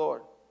serve the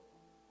Lord?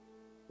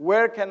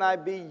 Where can I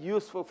be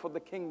useful for the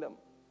kingdom?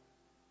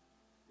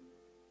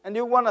 And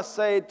you want to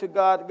say to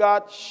God,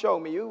 God, show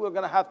me. You are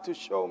going to have to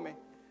show me.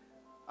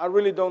 I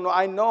really don't know.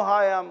 I know how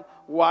I am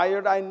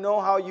wired. I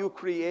know how you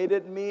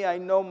created me. I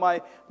know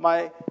my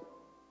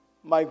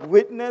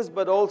weakness,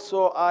 but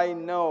also I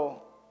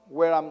know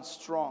where I'm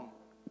strong.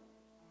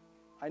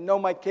 I know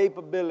my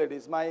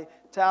capabilities, my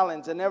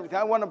talents, and everything.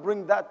 I want to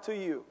bring that to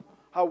you,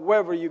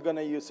 however you're going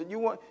to use it. You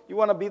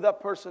want to be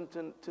that person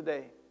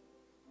today.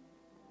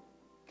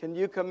 Can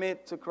you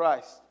commit to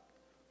Christ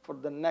for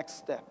the next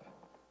step?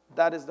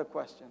 That is the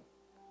question.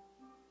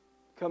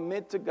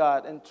 Commit to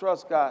God and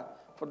trust God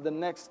for the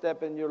next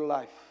step in your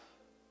life.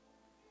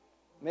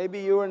 Maybe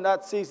you're in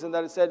that season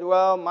that said,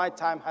 well, my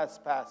time has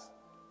passed.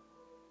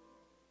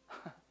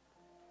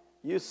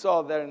 You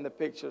saw there in the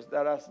pictures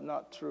that that's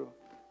not true.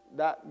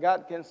 That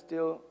God can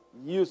still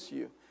use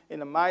you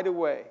in a mighty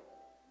way,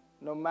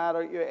 no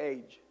matter your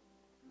age.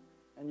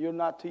 And you're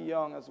not too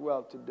young as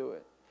well to do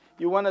it.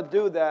 You want to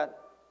do that,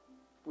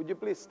 would you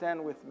please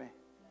stand with me?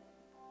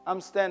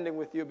 I'm standing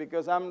with you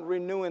because I'm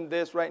renewing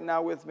this right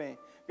now with me.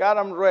 God,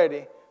 I'm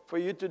ready for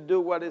you to do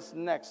what is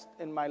next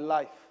in my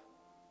life.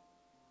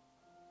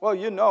 Well,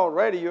 you know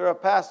already, you're a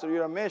pastor,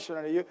 you're a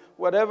missionary,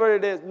 whatever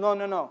it is.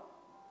 No.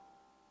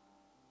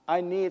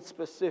 I need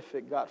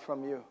specific, God,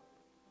 from you.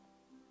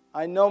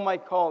 I know my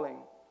calling.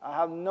 I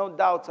have no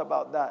doubts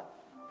about that.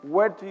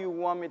 Where do you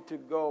want me to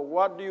go?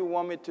 What do you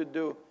want me to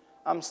do?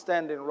 I'm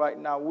standing right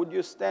now. Would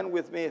you stand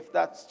with me if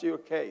that's your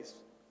case?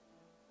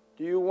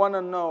 Do you want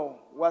to know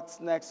what's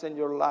next in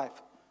your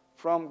life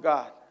from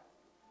God?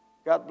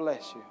 God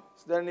bless you.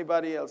 Is there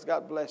anybody else?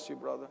 God bless you,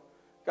 brother.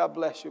 God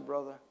bless you,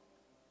 brother.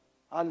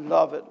 I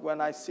love it when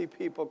I see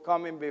people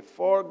coming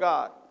before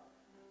God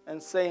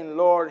and saying,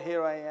 Lord,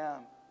 here I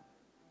am.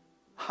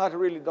 I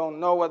really don't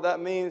know what that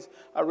means.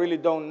 I really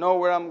don't know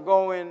where I'm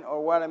going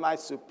or what am I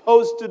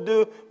supposed to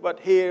do, but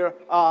here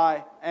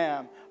I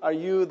am. Are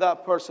you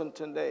that person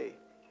today?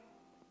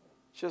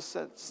 Just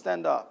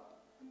stand up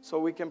so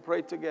we can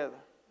pray together.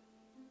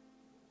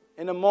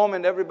 In a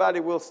moment, everybody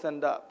will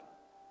stand up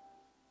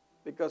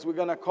because we're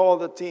going to call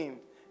the team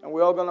and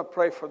we're all going to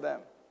pray for them.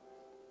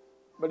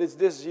 But is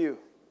this you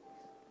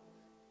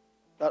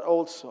that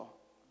also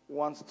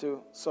wants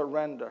to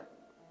surrender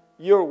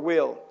your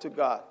will to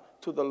God,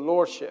 to the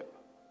lordship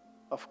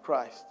of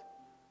Christ?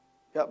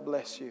 God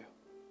bless you.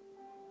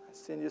 I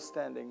see you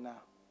standing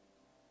now.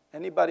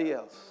 Anybody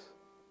else?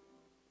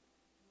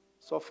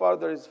 So far,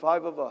 there is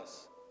 5 of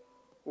us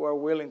who are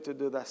willing to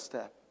do that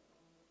step.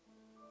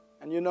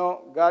 And you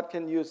know, God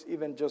can use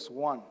even just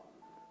one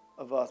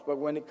of us. But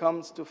when it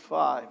comes to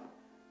 5,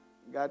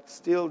 God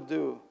still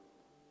do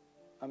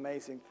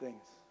amazing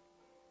things.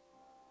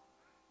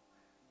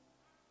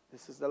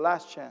 This is the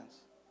last chance.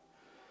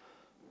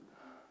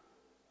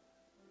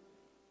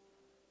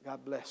 God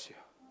bless you.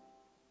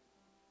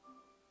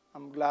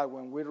 I'm glad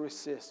when we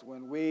resist,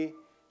 when we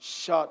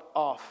shut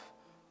off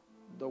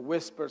the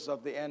whispers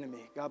of the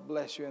enemy. God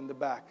bless you in the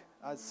back.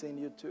 I've seen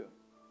you too.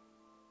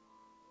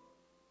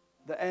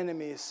 The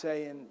enemy is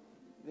saying,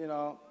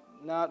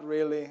 not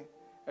really.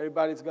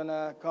 Everybody's going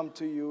to come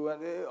to you.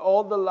 And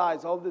all the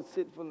lies, all the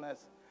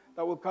deceitfulness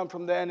that will come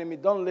from the enemy,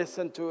 don't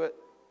listen to it.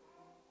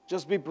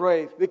 Just be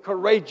brave. Be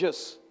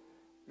courageous.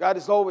 God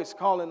is always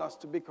calling us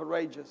to be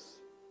courageous.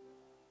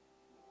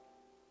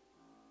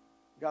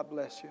 God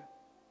bless you.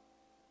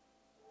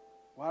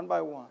 One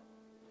by one.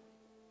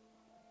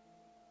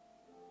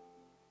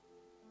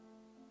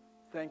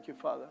 Thank you,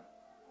 Father.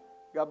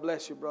 God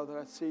bless you, brother.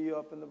 I see you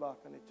up in the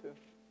balcony too.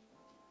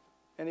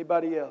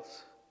 Anybody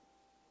else?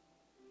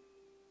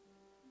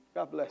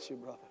 God bless you,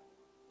 brother.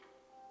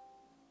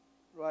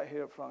 Right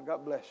here up front.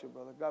 God bless you,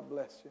 brother. God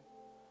bless you.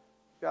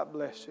 God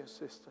bless you,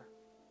 sister.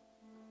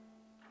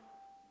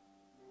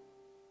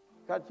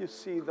 God, you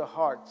see the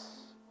hearts.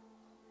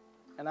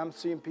 And I'm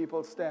seeing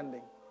people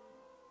standing.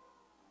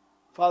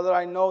 Father,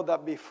 I know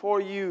that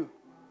before you,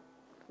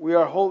 we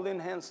are holding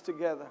hands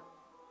together,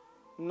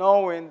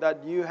 knowing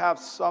that you have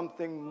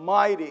something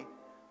mighty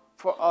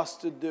for us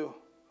to do.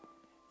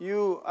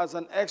 You, as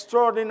an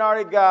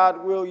extraordinary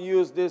God, will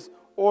use these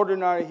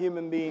ordinary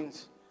human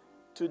beings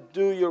to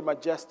do your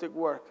majestic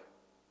work.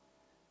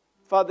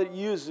 Father,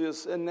 use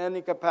us in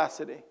any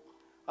capacity.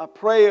 I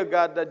pray, O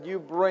God, that you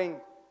bring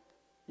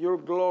your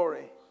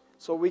glory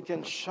so we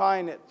can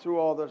shine it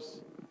through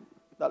others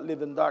that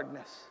live in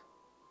darkness.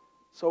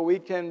 So we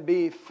can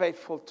be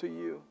faithful to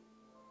you.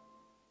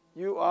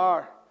 You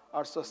are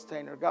our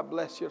sustainer. God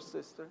bless your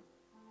sister.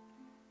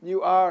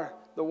 You are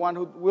the one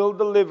who will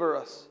deliver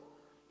us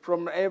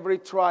from every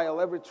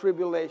trial, every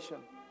tribulation.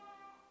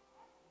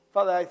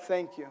 Father, I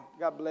thank you.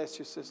 God bless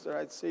you, sister.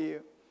 I see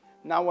you.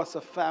 Now as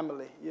a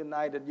family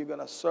united, you're going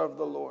to serve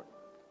the Lord.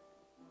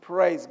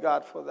 Praise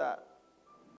God for that.